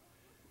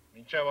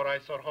մինչև որ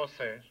այսօր հոս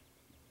է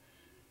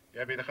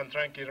և իդ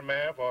խնդրանք իր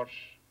մե որ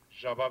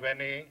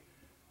ժաբավենի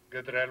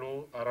գդրելու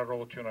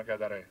արարողությունը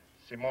կդարե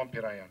Simon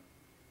Piranyan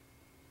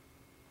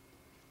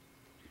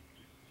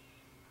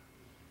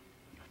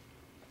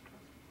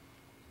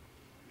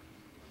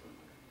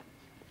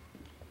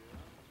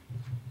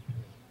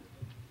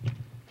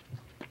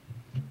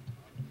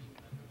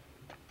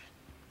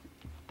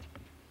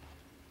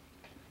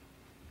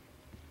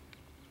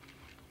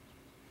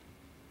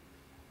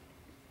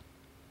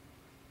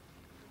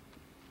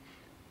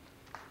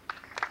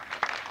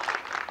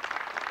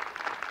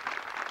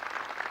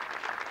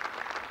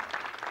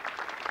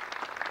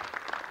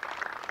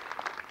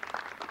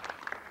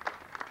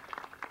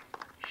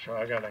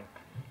Շահագանենք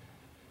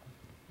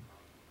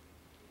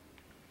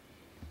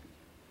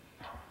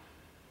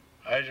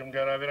այժմ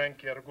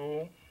գարավիրանք երկու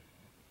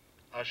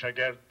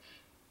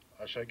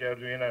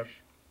աշագերդուիներ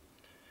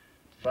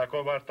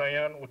Սակով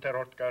Արտայան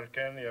 8-րդ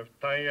կարգեն և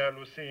Տանյա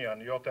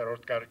Լուսինյան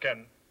 7-րդ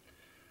կարգեն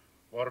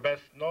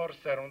որպես նոր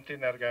սերունդի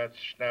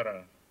ներկայացուցիչները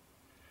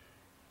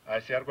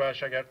այս երկու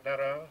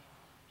աշակերտները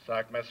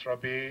Սահակ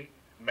Մեսրոպի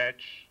մեջ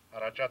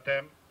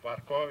առաջատեմ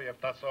վարկով և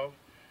տասով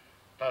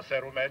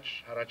տասերու մեջ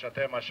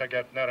առաջատեմ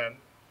աշակերտներ են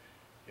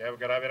և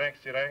գրավիրենք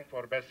սիրենք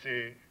որպեսի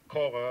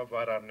քողը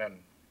վարարնեն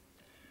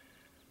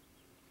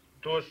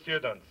Two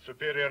students,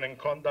 superior in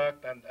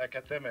conduct and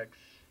academics,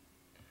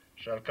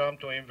 shall come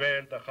to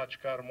unveil the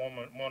Khachkar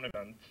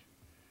monument,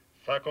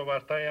 Sako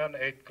Vartayan,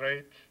 8th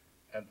grade,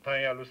 and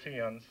Tanya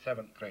Lucian,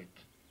 7th grade.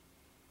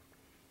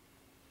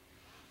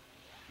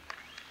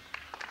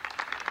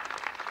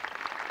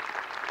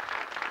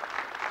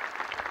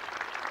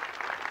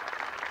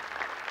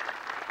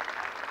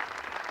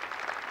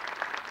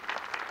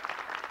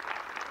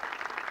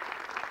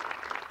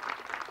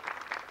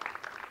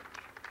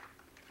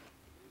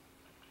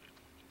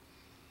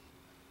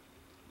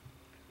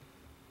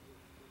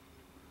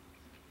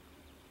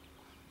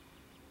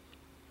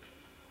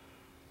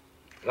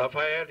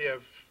 Rafael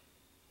եւ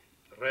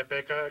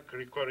Rebecca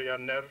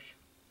Grigoryanներ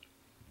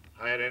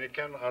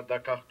հայրենիքեն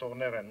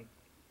արտակախտողներ են։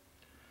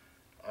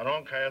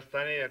 Անոնք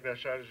Հայաստանի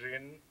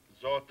երկրաշարժին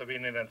զոհ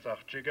տվին իրենց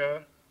աղջիկը,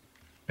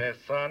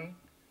 Պեսան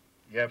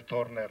եւ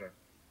թորները։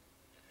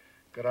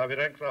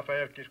 Գրավիրենք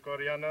Ռաֆայել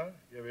Գրիգորյանը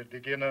եւ իր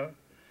դիգինը,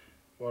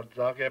 որ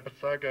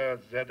ձագեպսակը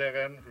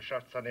զեդեղեն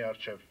հուշարձանի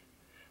արչեւ։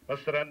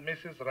 Mr. and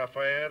Mrs.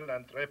 Raphael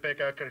and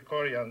Rebecca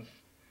Grigorians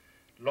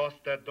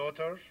lost their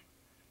daughter,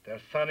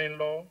 their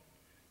son-in-law,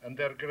 and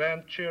their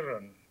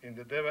grandchildren in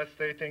the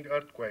devastating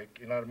earthquake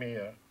in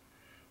Armenia.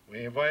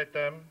 We invite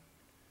them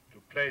to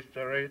place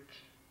their wreath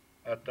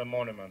at the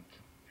monument.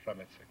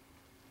 Rametsek.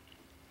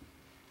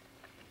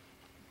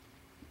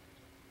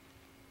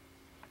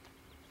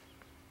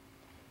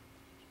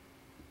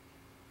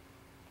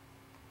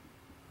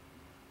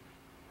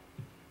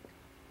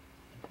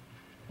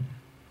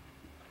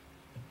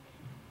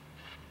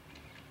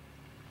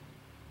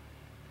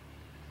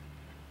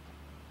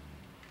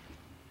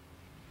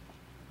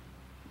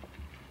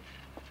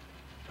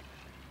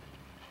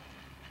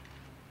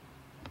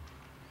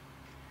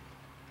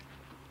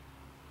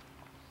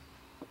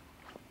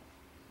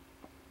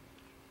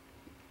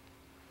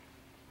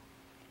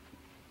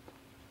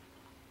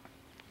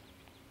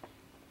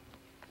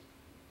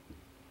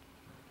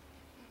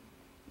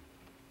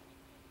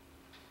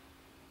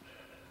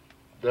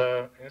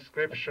 The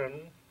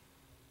inscription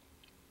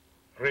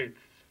reads,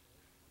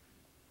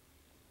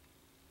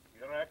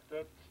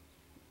 erected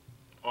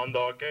on the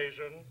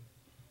occasion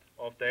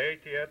of the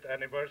 80th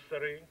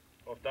anniversary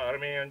of the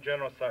Armenian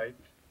genocide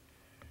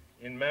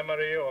in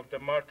memory of the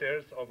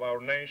martyrs of our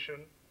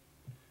nation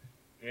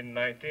in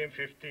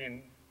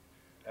 1915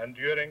 and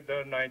during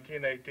the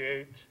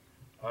 1988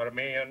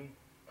 Armenian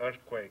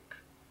earthquake,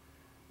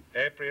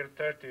 April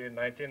 30,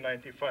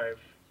 1995,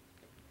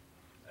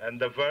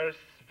 and the verse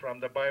from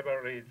the Bible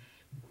reads,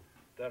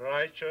 "The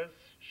righteous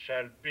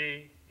shall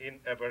be in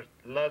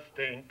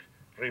everlasting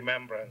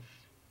remembrance."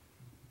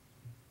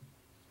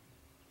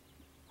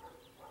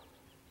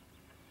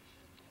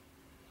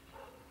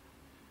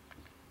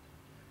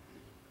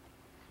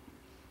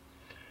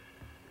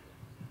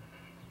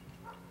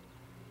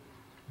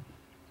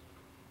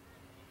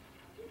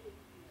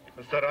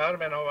 Mr.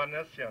 Armen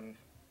Ovanesyan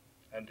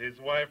and his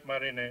wife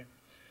Marine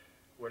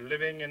were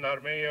living in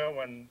Armenia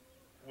when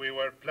we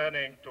were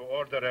planning to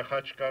order a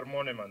Khachkar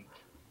monument,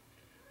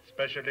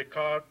 specially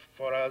carved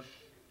for us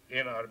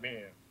in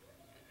Armenia.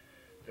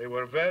 They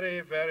were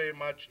very, very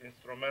much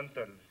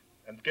instrumental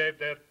and gave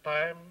their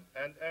time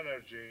and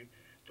energy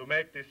to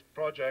make this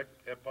project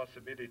a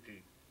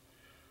possibility.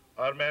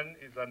 Armen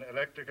is an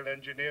electrical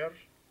engineer,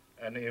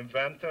 an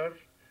inventor,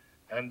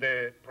 and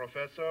a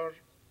professor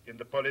in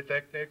the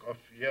Polytechnic of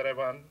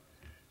Yerevan.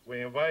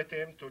 We invite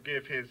him to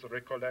give his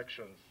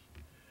recollections.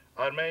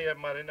 Armen եւ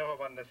Մարինե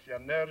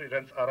Հովանեսյաններ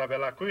իրենց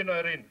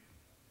առավելակույններին,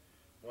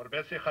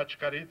 որբեսի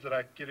խաչքարի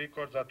ծրագիրի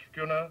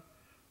կորզատությունը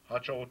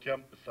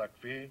հաջողությամբ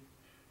պսակվի,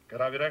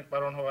 գրավիրենք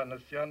պարոն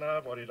Հովանեսյանը,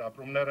 որ իր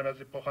ապրումները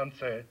մեզի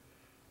փոխանցե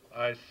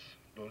այս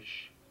լուրջ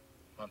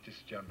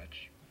անտիսության մեջ։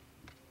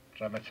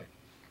 Ժամեցեք։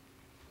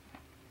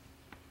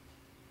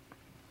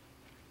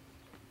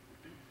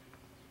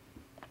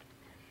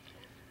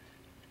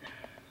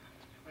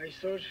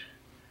 Այսօր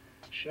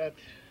շատ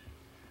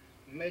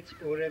մեծ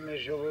օր է մեր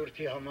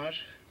ժողովրդի համար,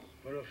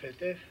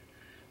 որովհետև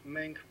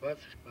մենք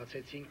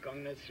բացեցինք,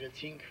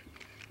 կանգնեցրեցինք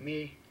մի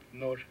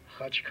նոր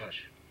խաչքար։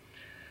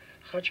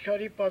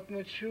 Խաչքարի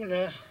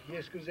պատմությունը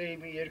ես կուզեի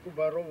մի երկու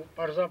բառով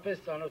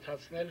պարզապես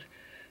ծանոթացնել,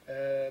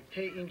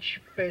 թե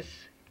ինչպես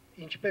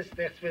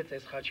ստեղծվեց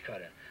այս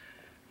խաչքարը։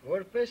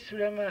 Որպես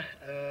ուրեմն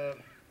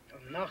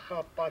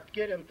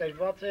նախապատկեր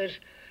ընտրված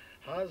էր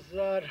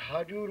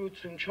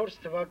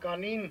 1184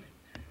 թվականին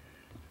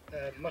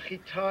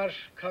Մխիթար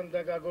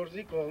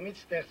քանդակագործի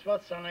կողմից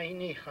ստեղծված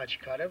Սանահինի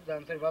խաչքարը, դա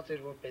ընտրված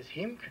էր որպես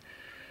հիմք,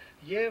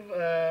 եւ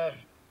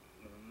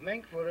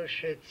մենք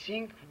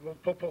որոշեցինք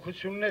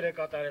փոփոխությունները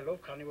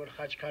կատարելով, քանի որ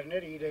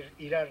խաչքարները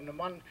իրար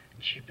նման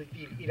չպետք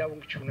է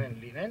իրավունք չունեն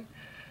լինեն,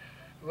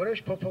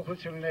 որոշ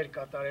փոփոխություններ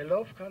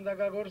կատարելով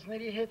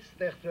քանդակագործների հետ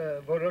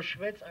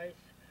որոշվեց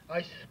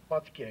այս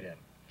պատկերը։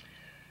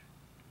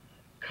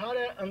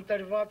 Քարը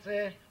ընտրված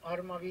է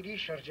Արմավիրի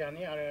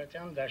շրջանի,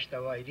 Արարատյան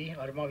դաշտավայրի,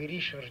 Արմավիրի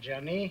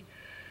շրջանի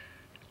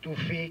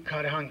տուֆի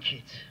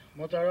քարհանքից։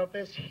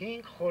 Մոտավորապես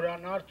 5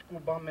 խորանարդ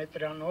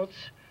կուբամետրանոց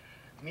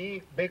մի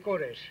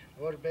բեկոր էր,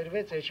 որ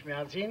բերվեց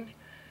Էջմիածին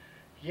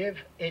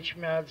եւ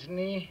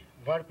Էջմիածնի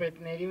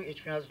վարպետների,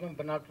 Էջմիածնում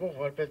բնակվող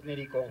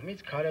վարպետների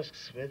կողմից քարը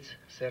սկսվեց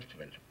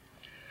սերտվել։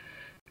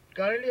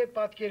 Կարելի է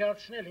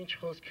պատկերացնել ինչ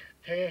խոսք,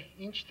 թե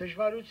ինչ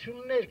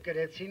դժվարություններ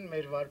կրեցին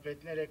մեր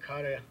վարպետները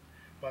քարը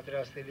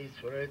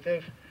պատրաստելիս,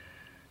 որովհետև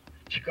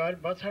չկար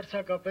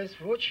բացարձակապես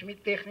ոչ մի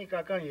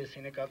տեխնիկական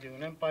եսի նկատի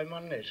ունեմ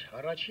պայմաններ։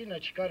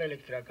 Առաջինը չկար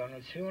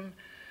էլեկտրականություն,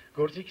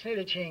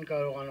 գործիքները չէին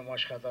կարողանում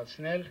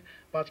աշխատացնել,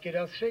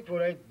 պատկերացրեք,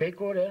 որ այդ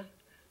բեկորը,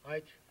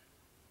 այդ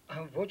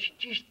ոչ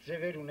ճիշտ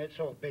ձևեր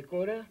ունեցող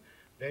բեկորը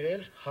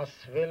բերել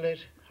հասցվել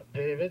էր,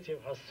 բերվեց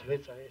եւ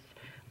հասցվեց այս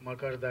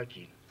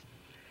մակարդակին։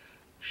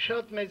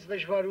 Շատ մեծ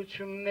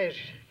դժվարություններ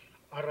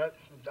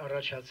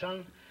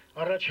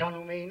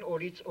առաջանում էին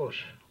օրից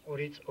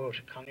օր,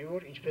 քանի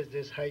որ, ինչպես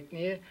ձեզ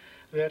հայտնի է,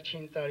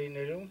 վերջին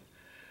տարիներում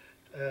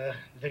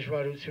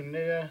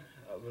դժվարությունները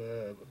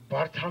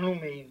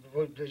բարդանում էին,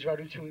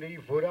 դժվարությունների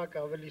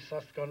որակը ավելի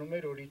սաստկանում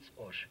էր օրից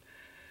օր։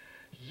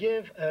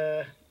 Եվ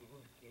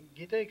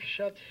գիտեք,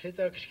 շատ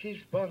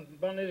հետաքրքիր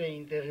բաներ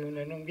էին տեղի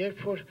ունենում,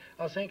 երբ որ,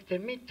 ասենք, թե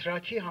մի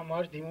թրաքի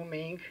համար դիմում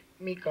էինք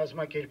մի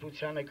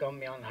կազմակերպությանը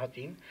կամ մի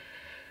անհատին,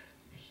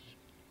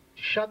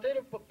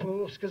 շատերը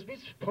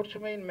սկզբից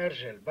փորձում էին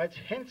մերժել, բայց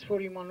հենց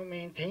որ իմանում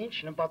էին, թե ինչ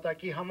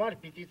նպատակի համար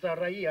պիտի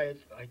ծառայի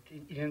այդ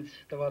իրենց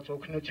տված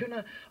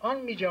օգնությունը,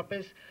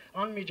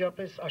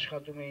 անմիջապես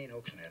աշխատում էին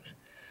օգնել,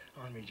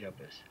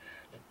 անմիջապես։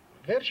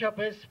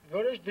 Վերջապես,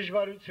 որոշ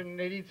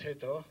դժվարություններից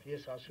հետո,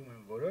 ես ասում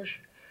եմ որոշ,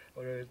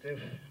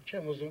 որովհետև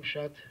չեմ ուզում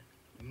շատ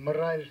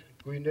մռայլ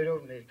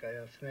գույներով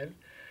ներկայացնել,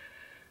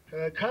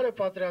 քարը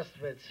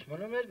պատրաստվեց,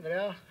 մնում էր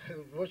նրա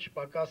ոչ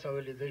պակաս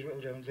ավելի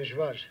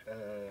դժվար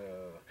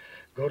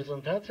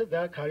գործընթացը,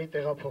 դա քարի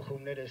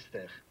տեղափոխումներ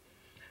էստեղ։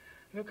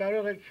 Դու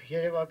կարող եք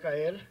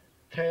երևակայել,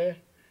 թե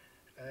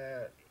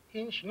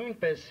ինչ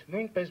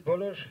նույնպես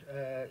բոլոր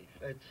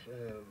այդ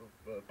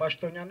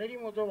պաշտոնյաների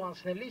մոտով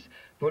անցնելիս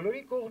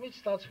բոլորի կողմից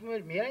ստացվում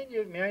էր միայն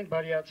եւ միայն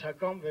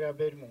բարիացակամ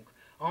վերաբերմունք։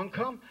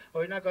 Անգամ,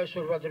 օրինակ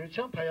այսօրվա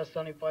դրությամբ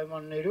Հայաստանի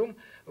պայմաններում,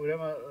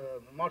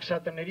 ուրեմն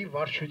մաքսատների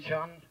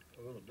վարչության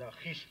դա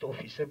խիստ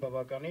օֆիս է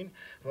բավականին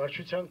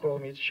վարչության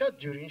կողմից, շատ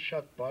դյուրին,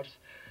 շատ պարզ,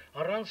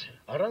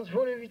 առանց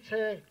որևիցե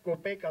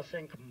կոպեկ,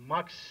 ասենք,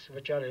 մաքս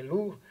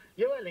վճարելու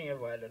եւ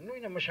այլն,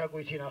 նույնը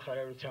մշակույթի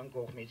նախարարության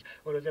կողմից,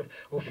 որովհետեւ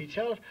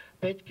օֆիցիալ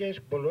պետք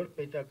էր բոլոր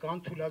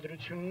պետական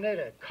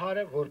թույլատրությունները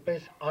քարը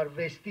որպես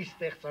արվեստի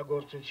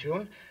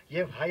ստեղծագործություն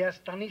եւ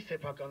Հայաստանի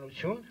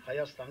սեփականություն,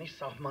 Հայաստանի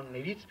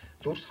սահմաններից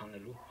դուրս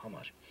հանելու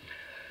համար։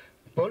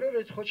 Բոլոր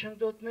այդ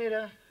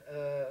խոչընդոտները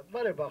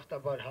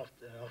բարեբախտաբար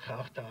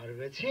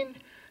հաղթահարվեցին,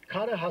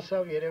 քարը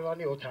հասավ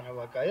Երևանի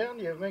օդանավակայան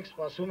եւ մենք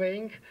սպասում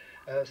էինք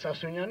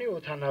Սասունյանի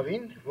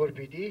օդանավին, որ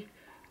պիտի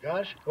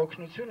գար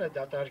օգնությունը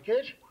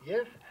դատարկեր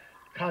եւ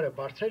քարը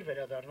բարձր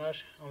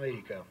վերադառնար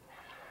Ամերիկա։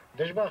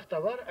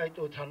 Դժբախտաբար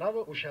այդ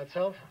օդանավը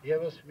ուշացավ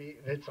եւս մի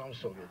 6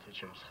 ամսով, եթե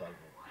չեմ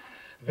սխալվում։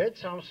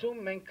 6 ամսում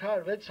մենք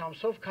 6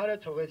 ամսով քարը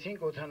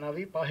թողեցինք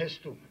օդանավի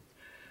պահեստում։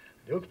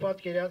 Դուք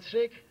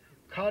պատկերացրեք,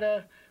 քարը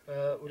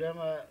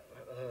ուրեմն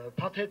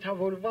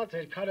փաթեթավորված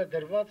էր, քարը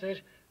դրված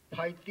էր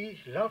փայտի,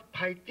 լավ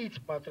փայտից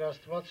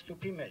պատրաստված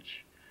ստուփի մեջ։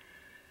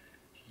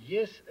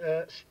 Ես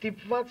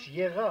ստիպված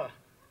եղա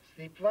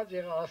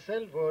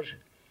ասել, որ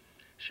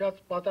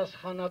շատ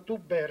պատասխանատու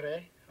բեռ է,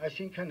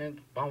 այսինքն են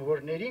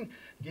բանվորներին,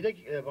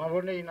 գիտեք,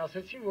 բանվորներին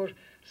ասեցի, որ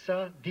սա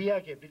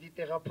դիակ է, պիտի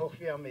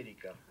տեղափոխվի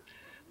Ամերիկա։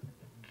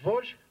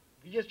 Որ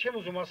ես չեմ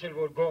ուզում ասել,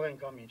 որ գող են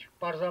կամ ինչ,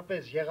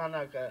 պարզապես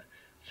եղանակը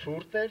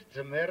ցուրտ էր,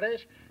 ձմեռ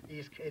էր,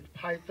 իսկ այդ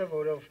փայտը,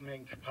 որով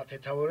մենք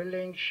փաթեթավորել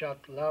էինք,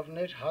 շատ լավն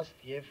էր,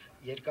 հաստ եւ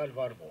երկար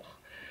վառվող։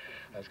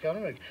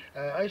 Հասկանում եք,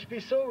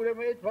 այսպիսով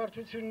ուրեմն այդ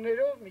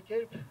բարդություններով մի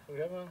կերպ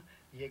ուրեմն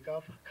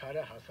եկավ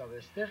քարը հասավ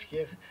այստեղ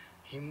եւ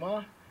հիմա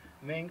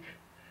մենք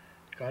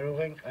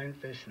կարող ենք այն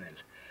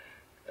տեսնել։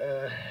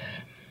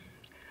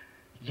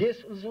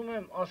 Ես ուզում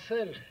եմ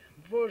ասել,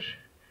 որ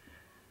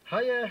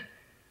հայը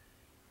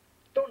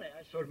տոն է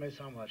այսօր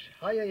մեզ համար,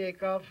 հայը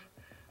եկավ,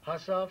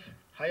 հասավ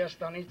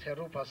Հայաստանից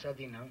հեռու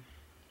փասադինա,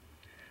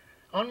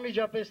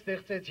 անմիջապես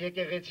ստեղծեց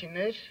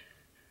եկեղեցիներ,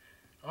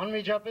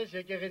 անմիջապես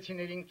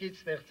եկեղեցիներին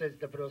կից ստեղծեց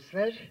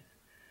դպրոցներ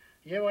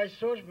եւ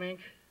այսօր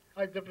մենք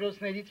այդ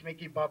դպրոցներից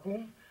մեկի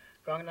բակում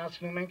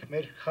կանգնացնում ենք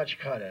մեր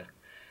խաչքարը։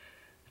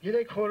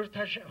 Գիտեք,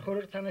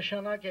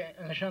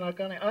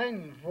 խորհրդանշական է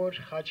այն,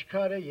 որ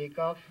խաչքարը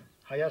եկավ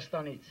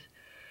Հայաստանից։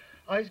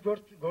 Այս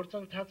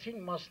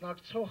գործընթացին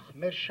մասնակցող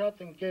մեր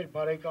շատ ընկեր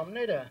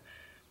բարեկամները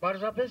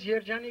պարզապես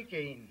երջանիկ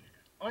էին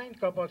այն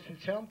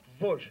կապակցությամբ,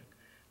 որ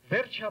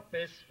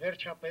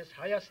վերջապես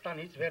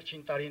Հայաստանից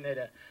վերջին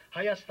տարիները,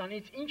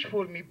 Հայաստանից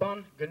ինչ-որ մի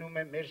բան գնում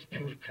է մեր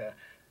սփյուռքը,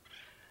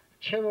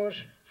 չէ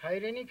որ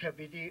հայրենիքը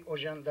պիտի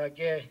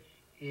օժանդակե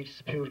իր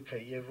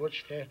սփյուռքը եւ ոչ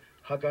թե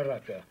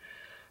հակառակը։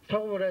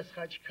 Թող որ այս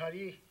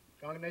խաչքարի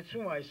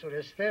կանգնեցումը այսօր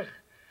էստեղ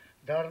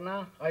դառնա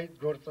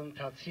այդ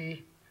գործընթացի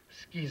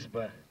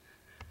սկիզբը։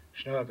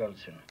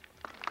 Շնորհակալություն։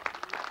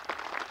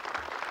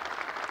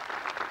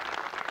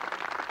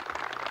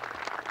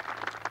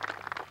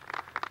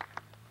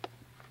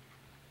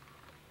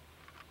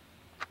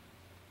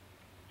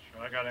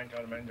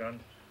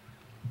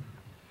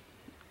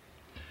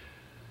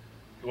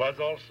 He was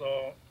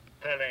also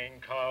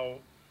telling how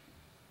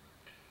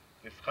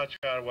this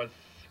khachkar was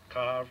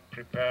carved,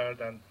 prepared,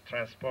 and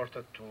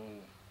transported to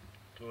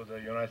the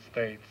United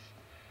States.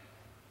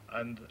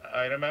 And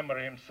I remember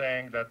him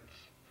saying that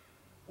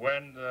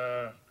when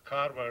the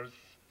carvers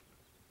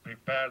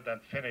prepared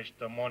and finished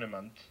the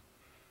monument,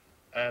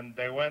 and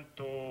they went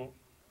to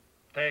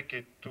take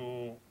it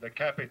to the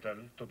capital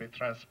to be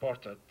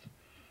transported,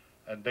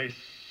 and they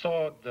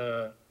saw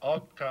the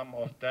outcome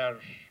of their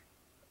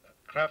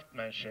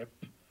craftsmanship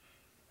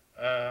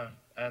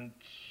and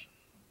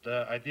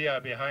the idea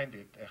behind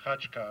it, a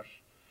khachkar,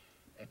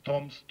 a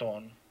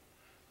tombstone,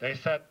 they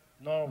said,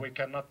 no, we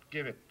cannot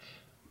give it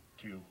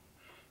to you,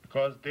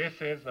 because this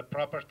is the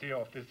property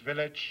of this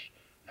village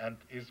and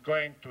is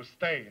going to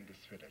stay in this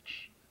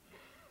village.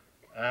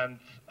 And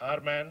our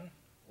man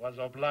was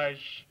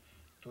obliged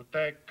to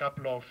take a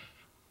couple of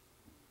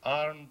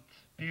armed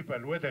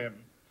people with him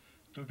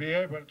to be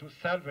able to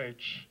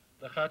salvage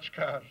the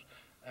khachkar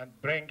and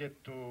bring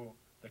it to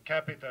the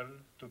capital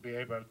to be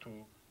able to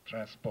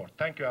transport.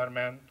 Thank you,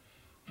 Armen,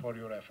 for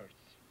your efforts.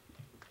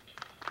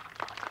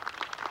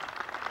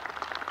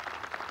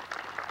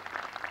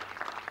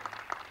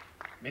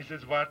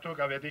 Mrs. Vartug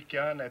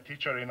Avedikian, a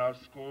teacher in our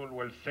school,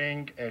 will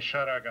sing a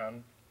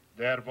sharagan,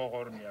 Der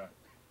Vohormia.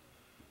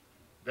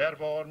 Der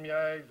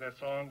Vohormia is a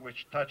song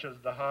which touches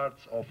the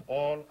hearts of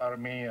all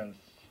Armenians,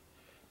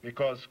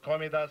 because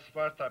Komidas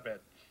Vartabet,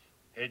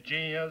 a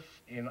genius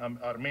in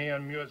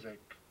Armenian music,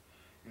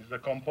 is the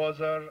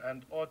composer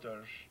and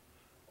author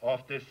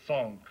of this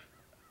song,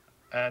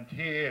 and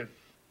he is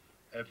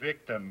a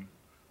victim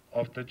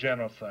of the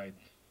genocide.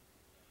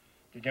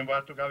 Տիկին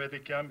Վարդուկ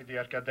Ավետիքյան պիտի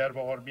երկա Der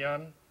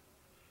Vohormian,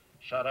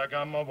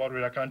 շարագամը, որ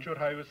յուրաքանչյուր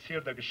հայու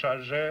սիրտը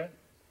կշարժե,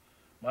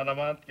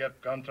 մանավանդ երբ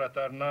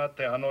կանտրատարնա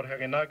թե անոր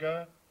հեղինակը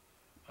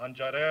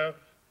հանջարեղ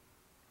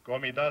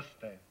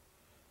Կոմիդասն է,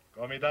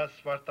 Կոմիդաս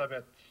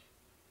Վարդապետ,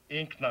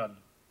 ինքնալ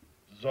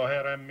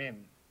զոհերեմին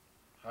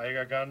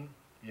հայկական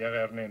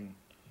եղերնին,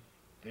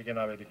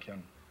 Տիկին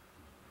Ավետիքյան.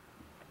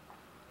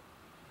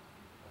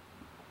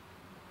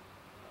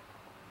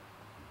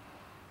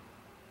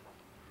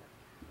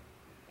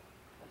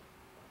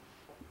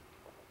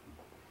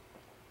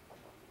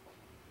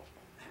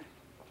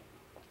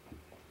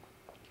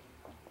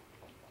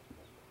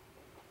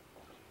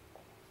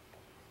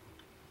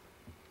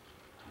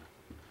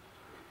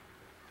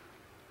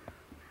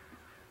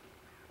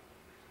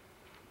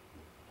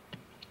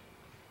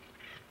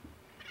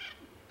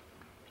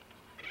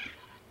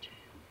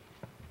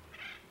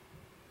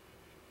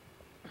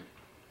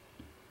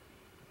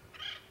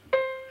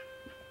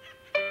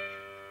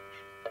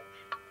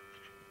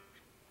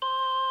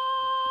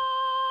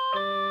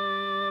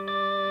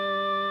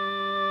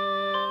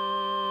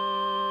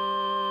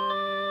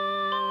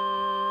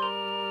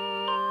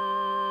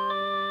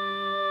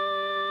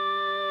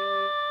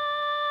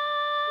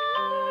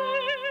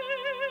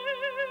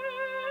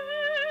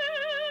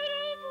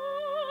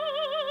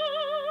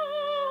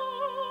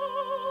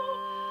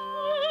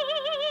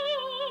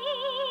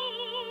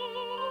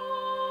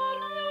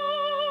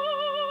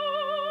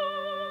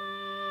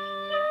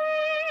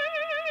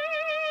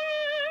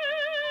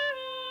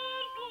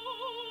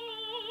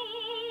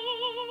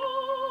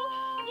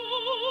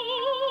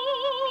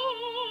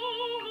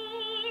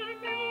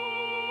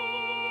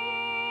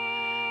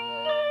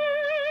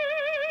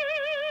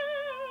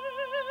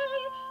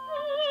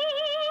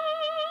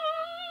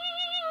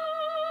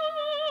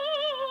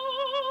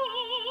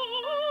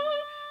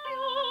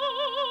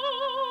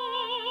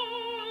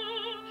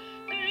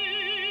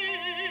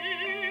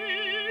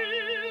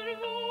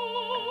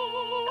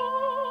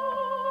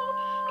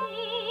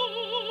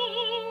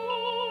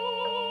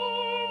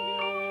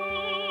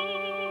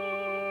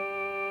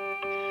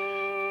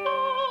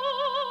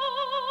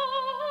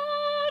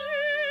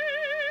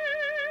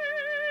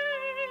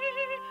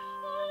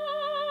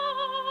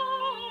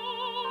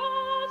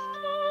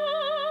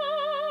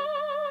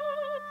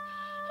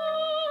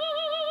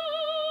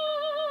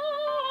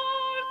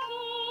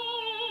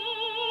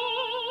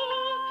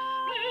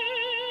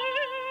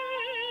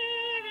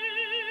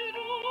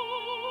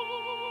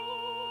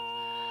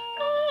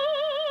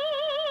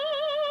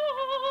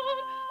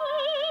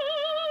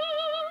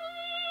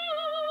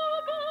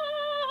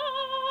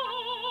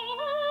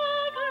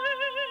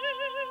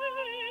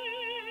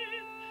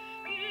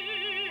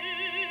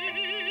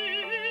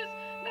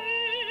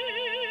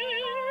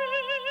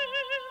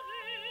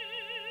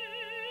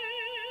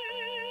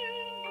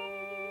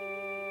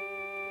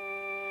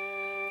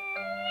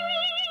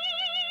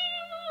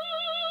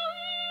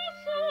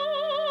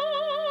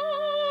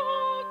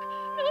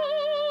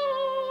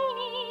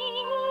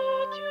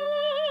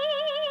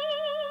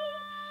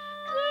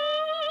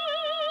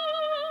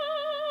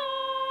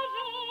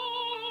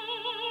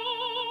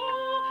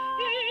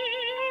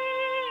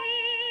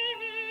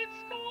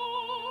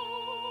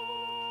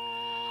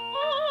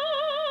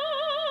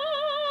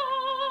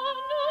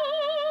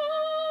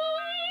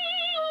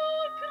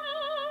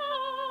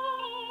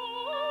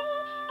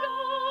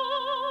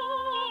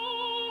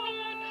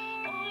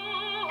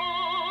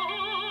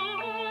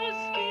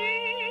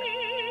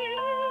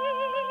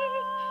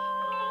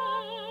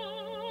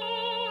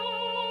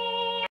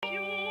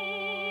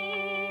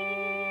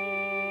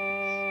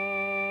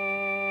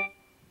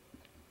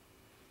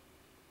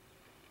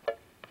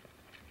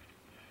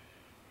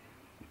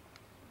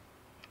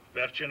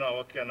 վերջին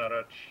աղոթքեն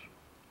առաջ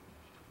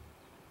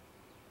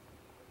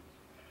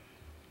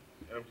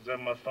եւ ձեր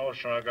մասնավոր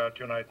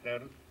շնորհակալություն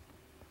հայտնել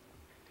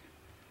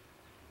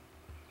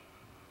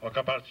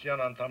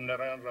հոգապարտության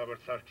անդամներին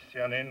Ռոբերտ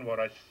Սարգսյանին,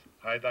 որ այս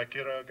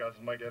հայդակիրը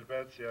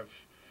կազմակերպեց եւ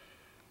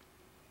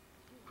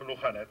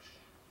գլուխանեց։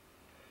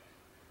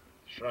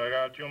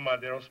 Շնորհակալություն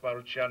Մարտիրոս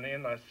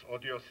Պարուչյանին այս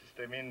օդիո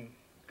սիստեմին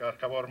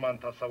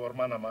կարգավորման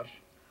դասավորման համար։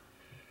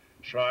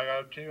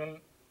 Շնորհակալություն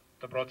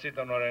դպրոցի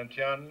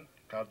տնօրենության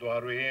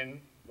Կադուարուին,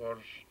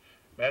 որ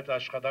մեծ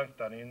աշխատանք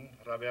տանին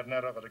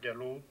ռավերները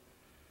ղրկելու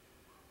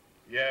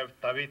եւ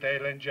Դավիթ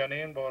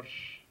Էյլենջյանին, որ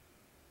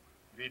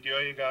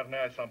վիդեոյի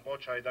գարնե այս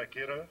ամբողջ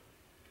հայդակիրը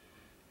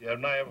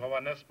եւ նաեւ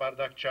Հովանես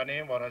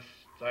Բարդակչյանին, որ այս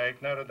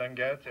ծայիկները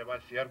դնգեց եւ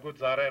այս երկու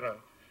ծառերը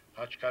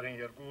խաչքարին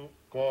երկու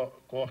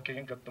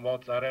կողքին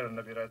գտնվող ծառերը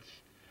նվիրեց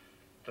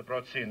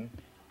դպրոցին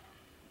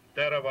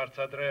դերը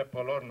վարձադրե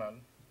բոլորնան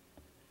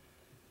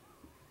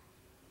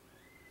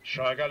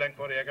շնորհակալ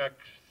ենք որ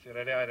եկաք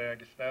սիրելի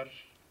հայրենակիցներ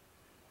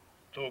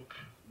դուք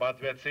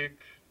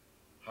բադվեցիք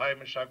հայ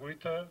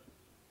մշակույթը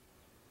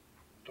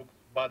դուք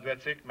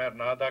բադվեցիք մեր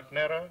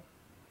նահատակները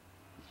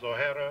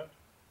զոհերը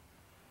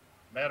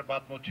մեր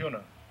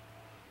պատմությունը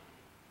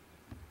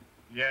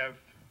եւ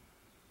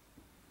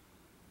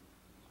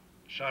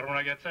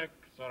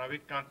շարունակեցեք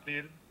զորավիք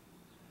կանգնել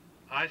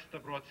այս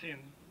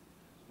դպրոցին,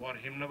 որ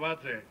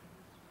հիմնված է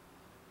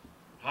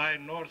հայ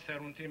նոր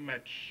սերունդի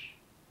մեջ,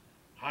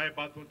 հայ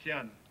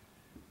պատմության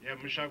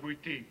եւ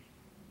մշակույթի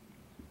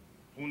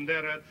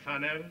հունդերը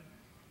ցանել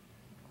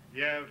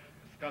եւ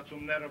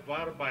զգացումները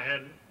վար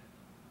բահել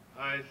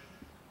այս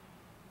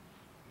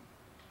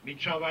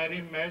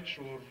միջավայրի մեջ,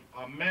 որ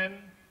ամեն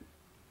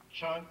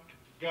չանք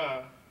գա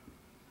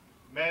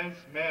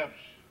մեզ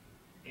մեր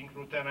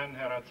ինքնութենեն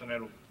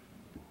հեռացնելու։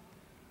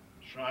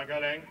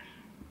 Շնորհակալ ենք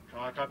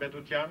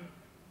քաղաքապետության,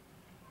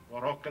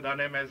 որ հոգ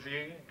կդանե մեզի,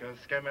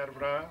 կզգե մեր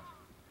վրա,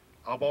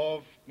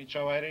 above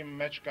միջավայրի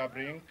մեջ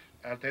կաբրինք,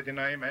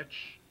 արտեդինայի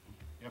մեջ,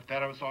 և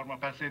տերևս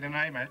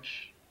օրմապասեդինայի մեջ,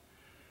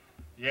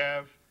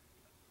 և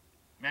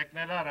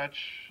մեկնել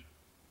առաջ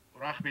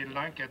ուրախ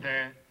բիլնանք, եթե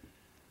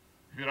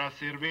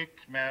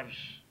հյուրասիրվիկ մեր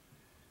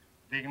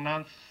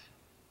դիգնանց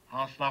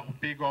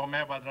հանձնախումբի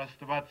կողմէ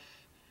պատրաստված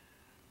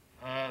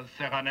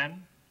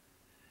սեղանեն,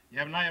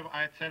 և նաև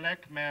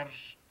այցելեք մեր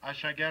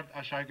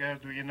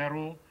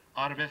աշակերտուհիներու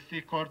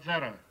արվեստի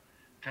գործերը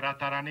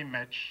գրադարանի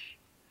մեջ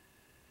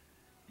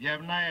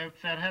եւ նաեւ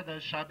ձեր հետ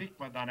շաբիկ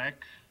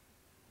մտանեք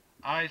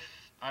այս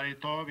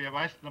արիտով եւ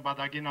այս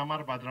նպատակին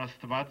համար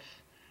պատրաստված,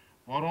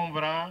 որոնց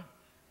վրա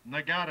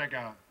նկարը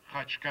կա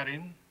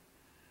խաչքարին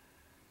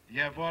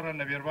եւ որը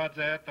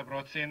նվիրված է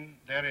դպրոցին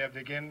դեր եւ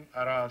դիգին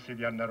Արա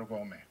Ասիդյաններու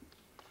կողմէ։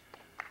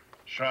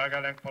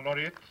 Շնորհակալ ենք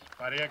բոլորիդ,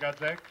 բարի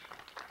եկացեք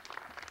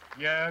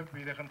եւ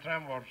պիտի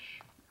խնդրեմ, որ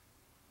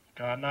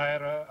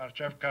Կանայրը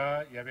արջև կա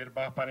և իր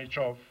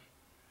բաղբանիչով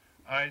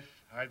այս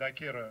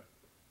հայդակիրը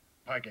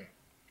պակ է,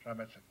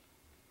 շամեցեք։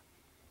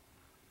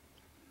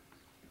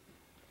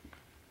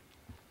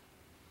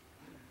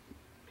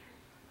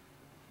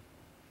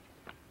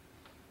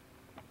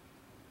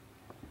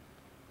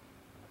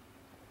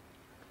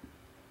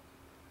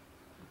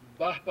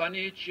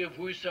 Բաղբանիչ և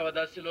հույս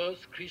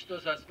ավադասիլոս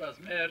Քրիստոս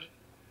ասպազ մեր,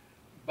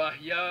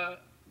 բահյա,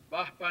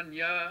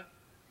 բաղբանյա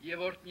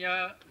և օրտնյա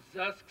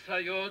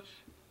զասկսայոց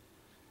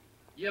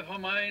և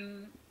համայն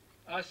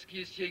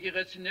ասկիս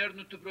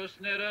եկեղեցիներն ու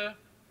դպրոցները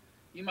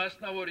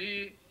իմասնավորի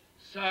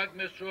Սահակ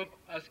Մեսրոպ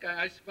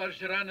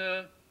Վարժարանը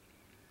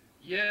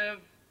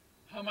և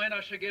համայն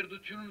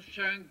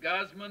աշակերտությունն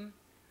գազմն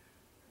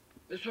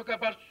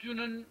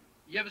վեսոկապարտությունն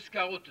և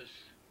սկաղութս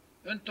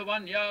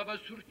ընտովան յավը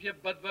սուրբ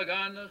և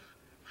բադվագան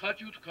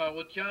խաչութ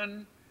խաղության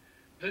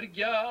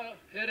հրգյա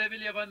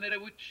հերևիլ և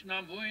աներևույթ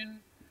շնամվույն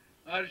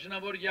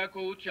արժնավոր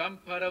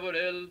յակողությամբ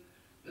պարավորել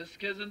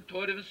վսկեզն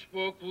թորև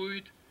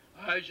սպոկույթ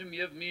այժմ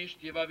և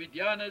միշտ և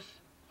ավիդյանս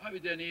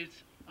ավիդենից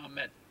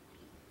ամեն։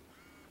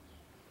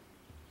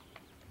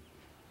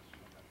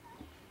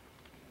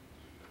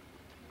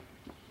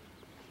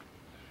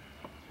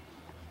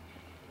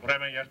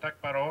 Ուրեմն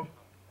երթակ բարով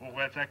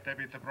ուղղեցեք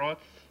դեպի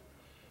դպրոց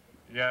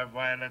և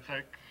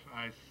վայելեցեք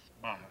այս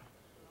բահը։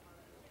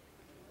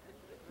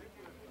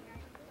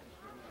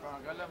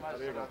 Շնորհակալ եմ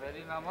այս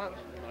հրավերին համար,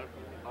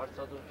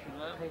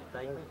 հարցադրությունը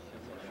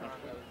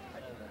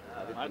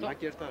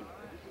Մակերտան։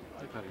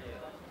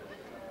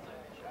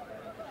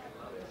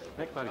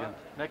 Մեկ բարգան։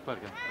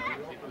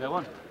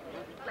 Լևոն։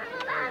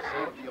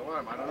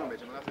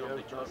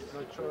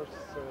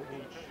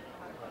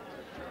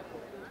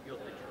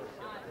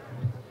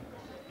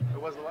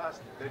 It was the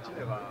last, de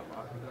cineva?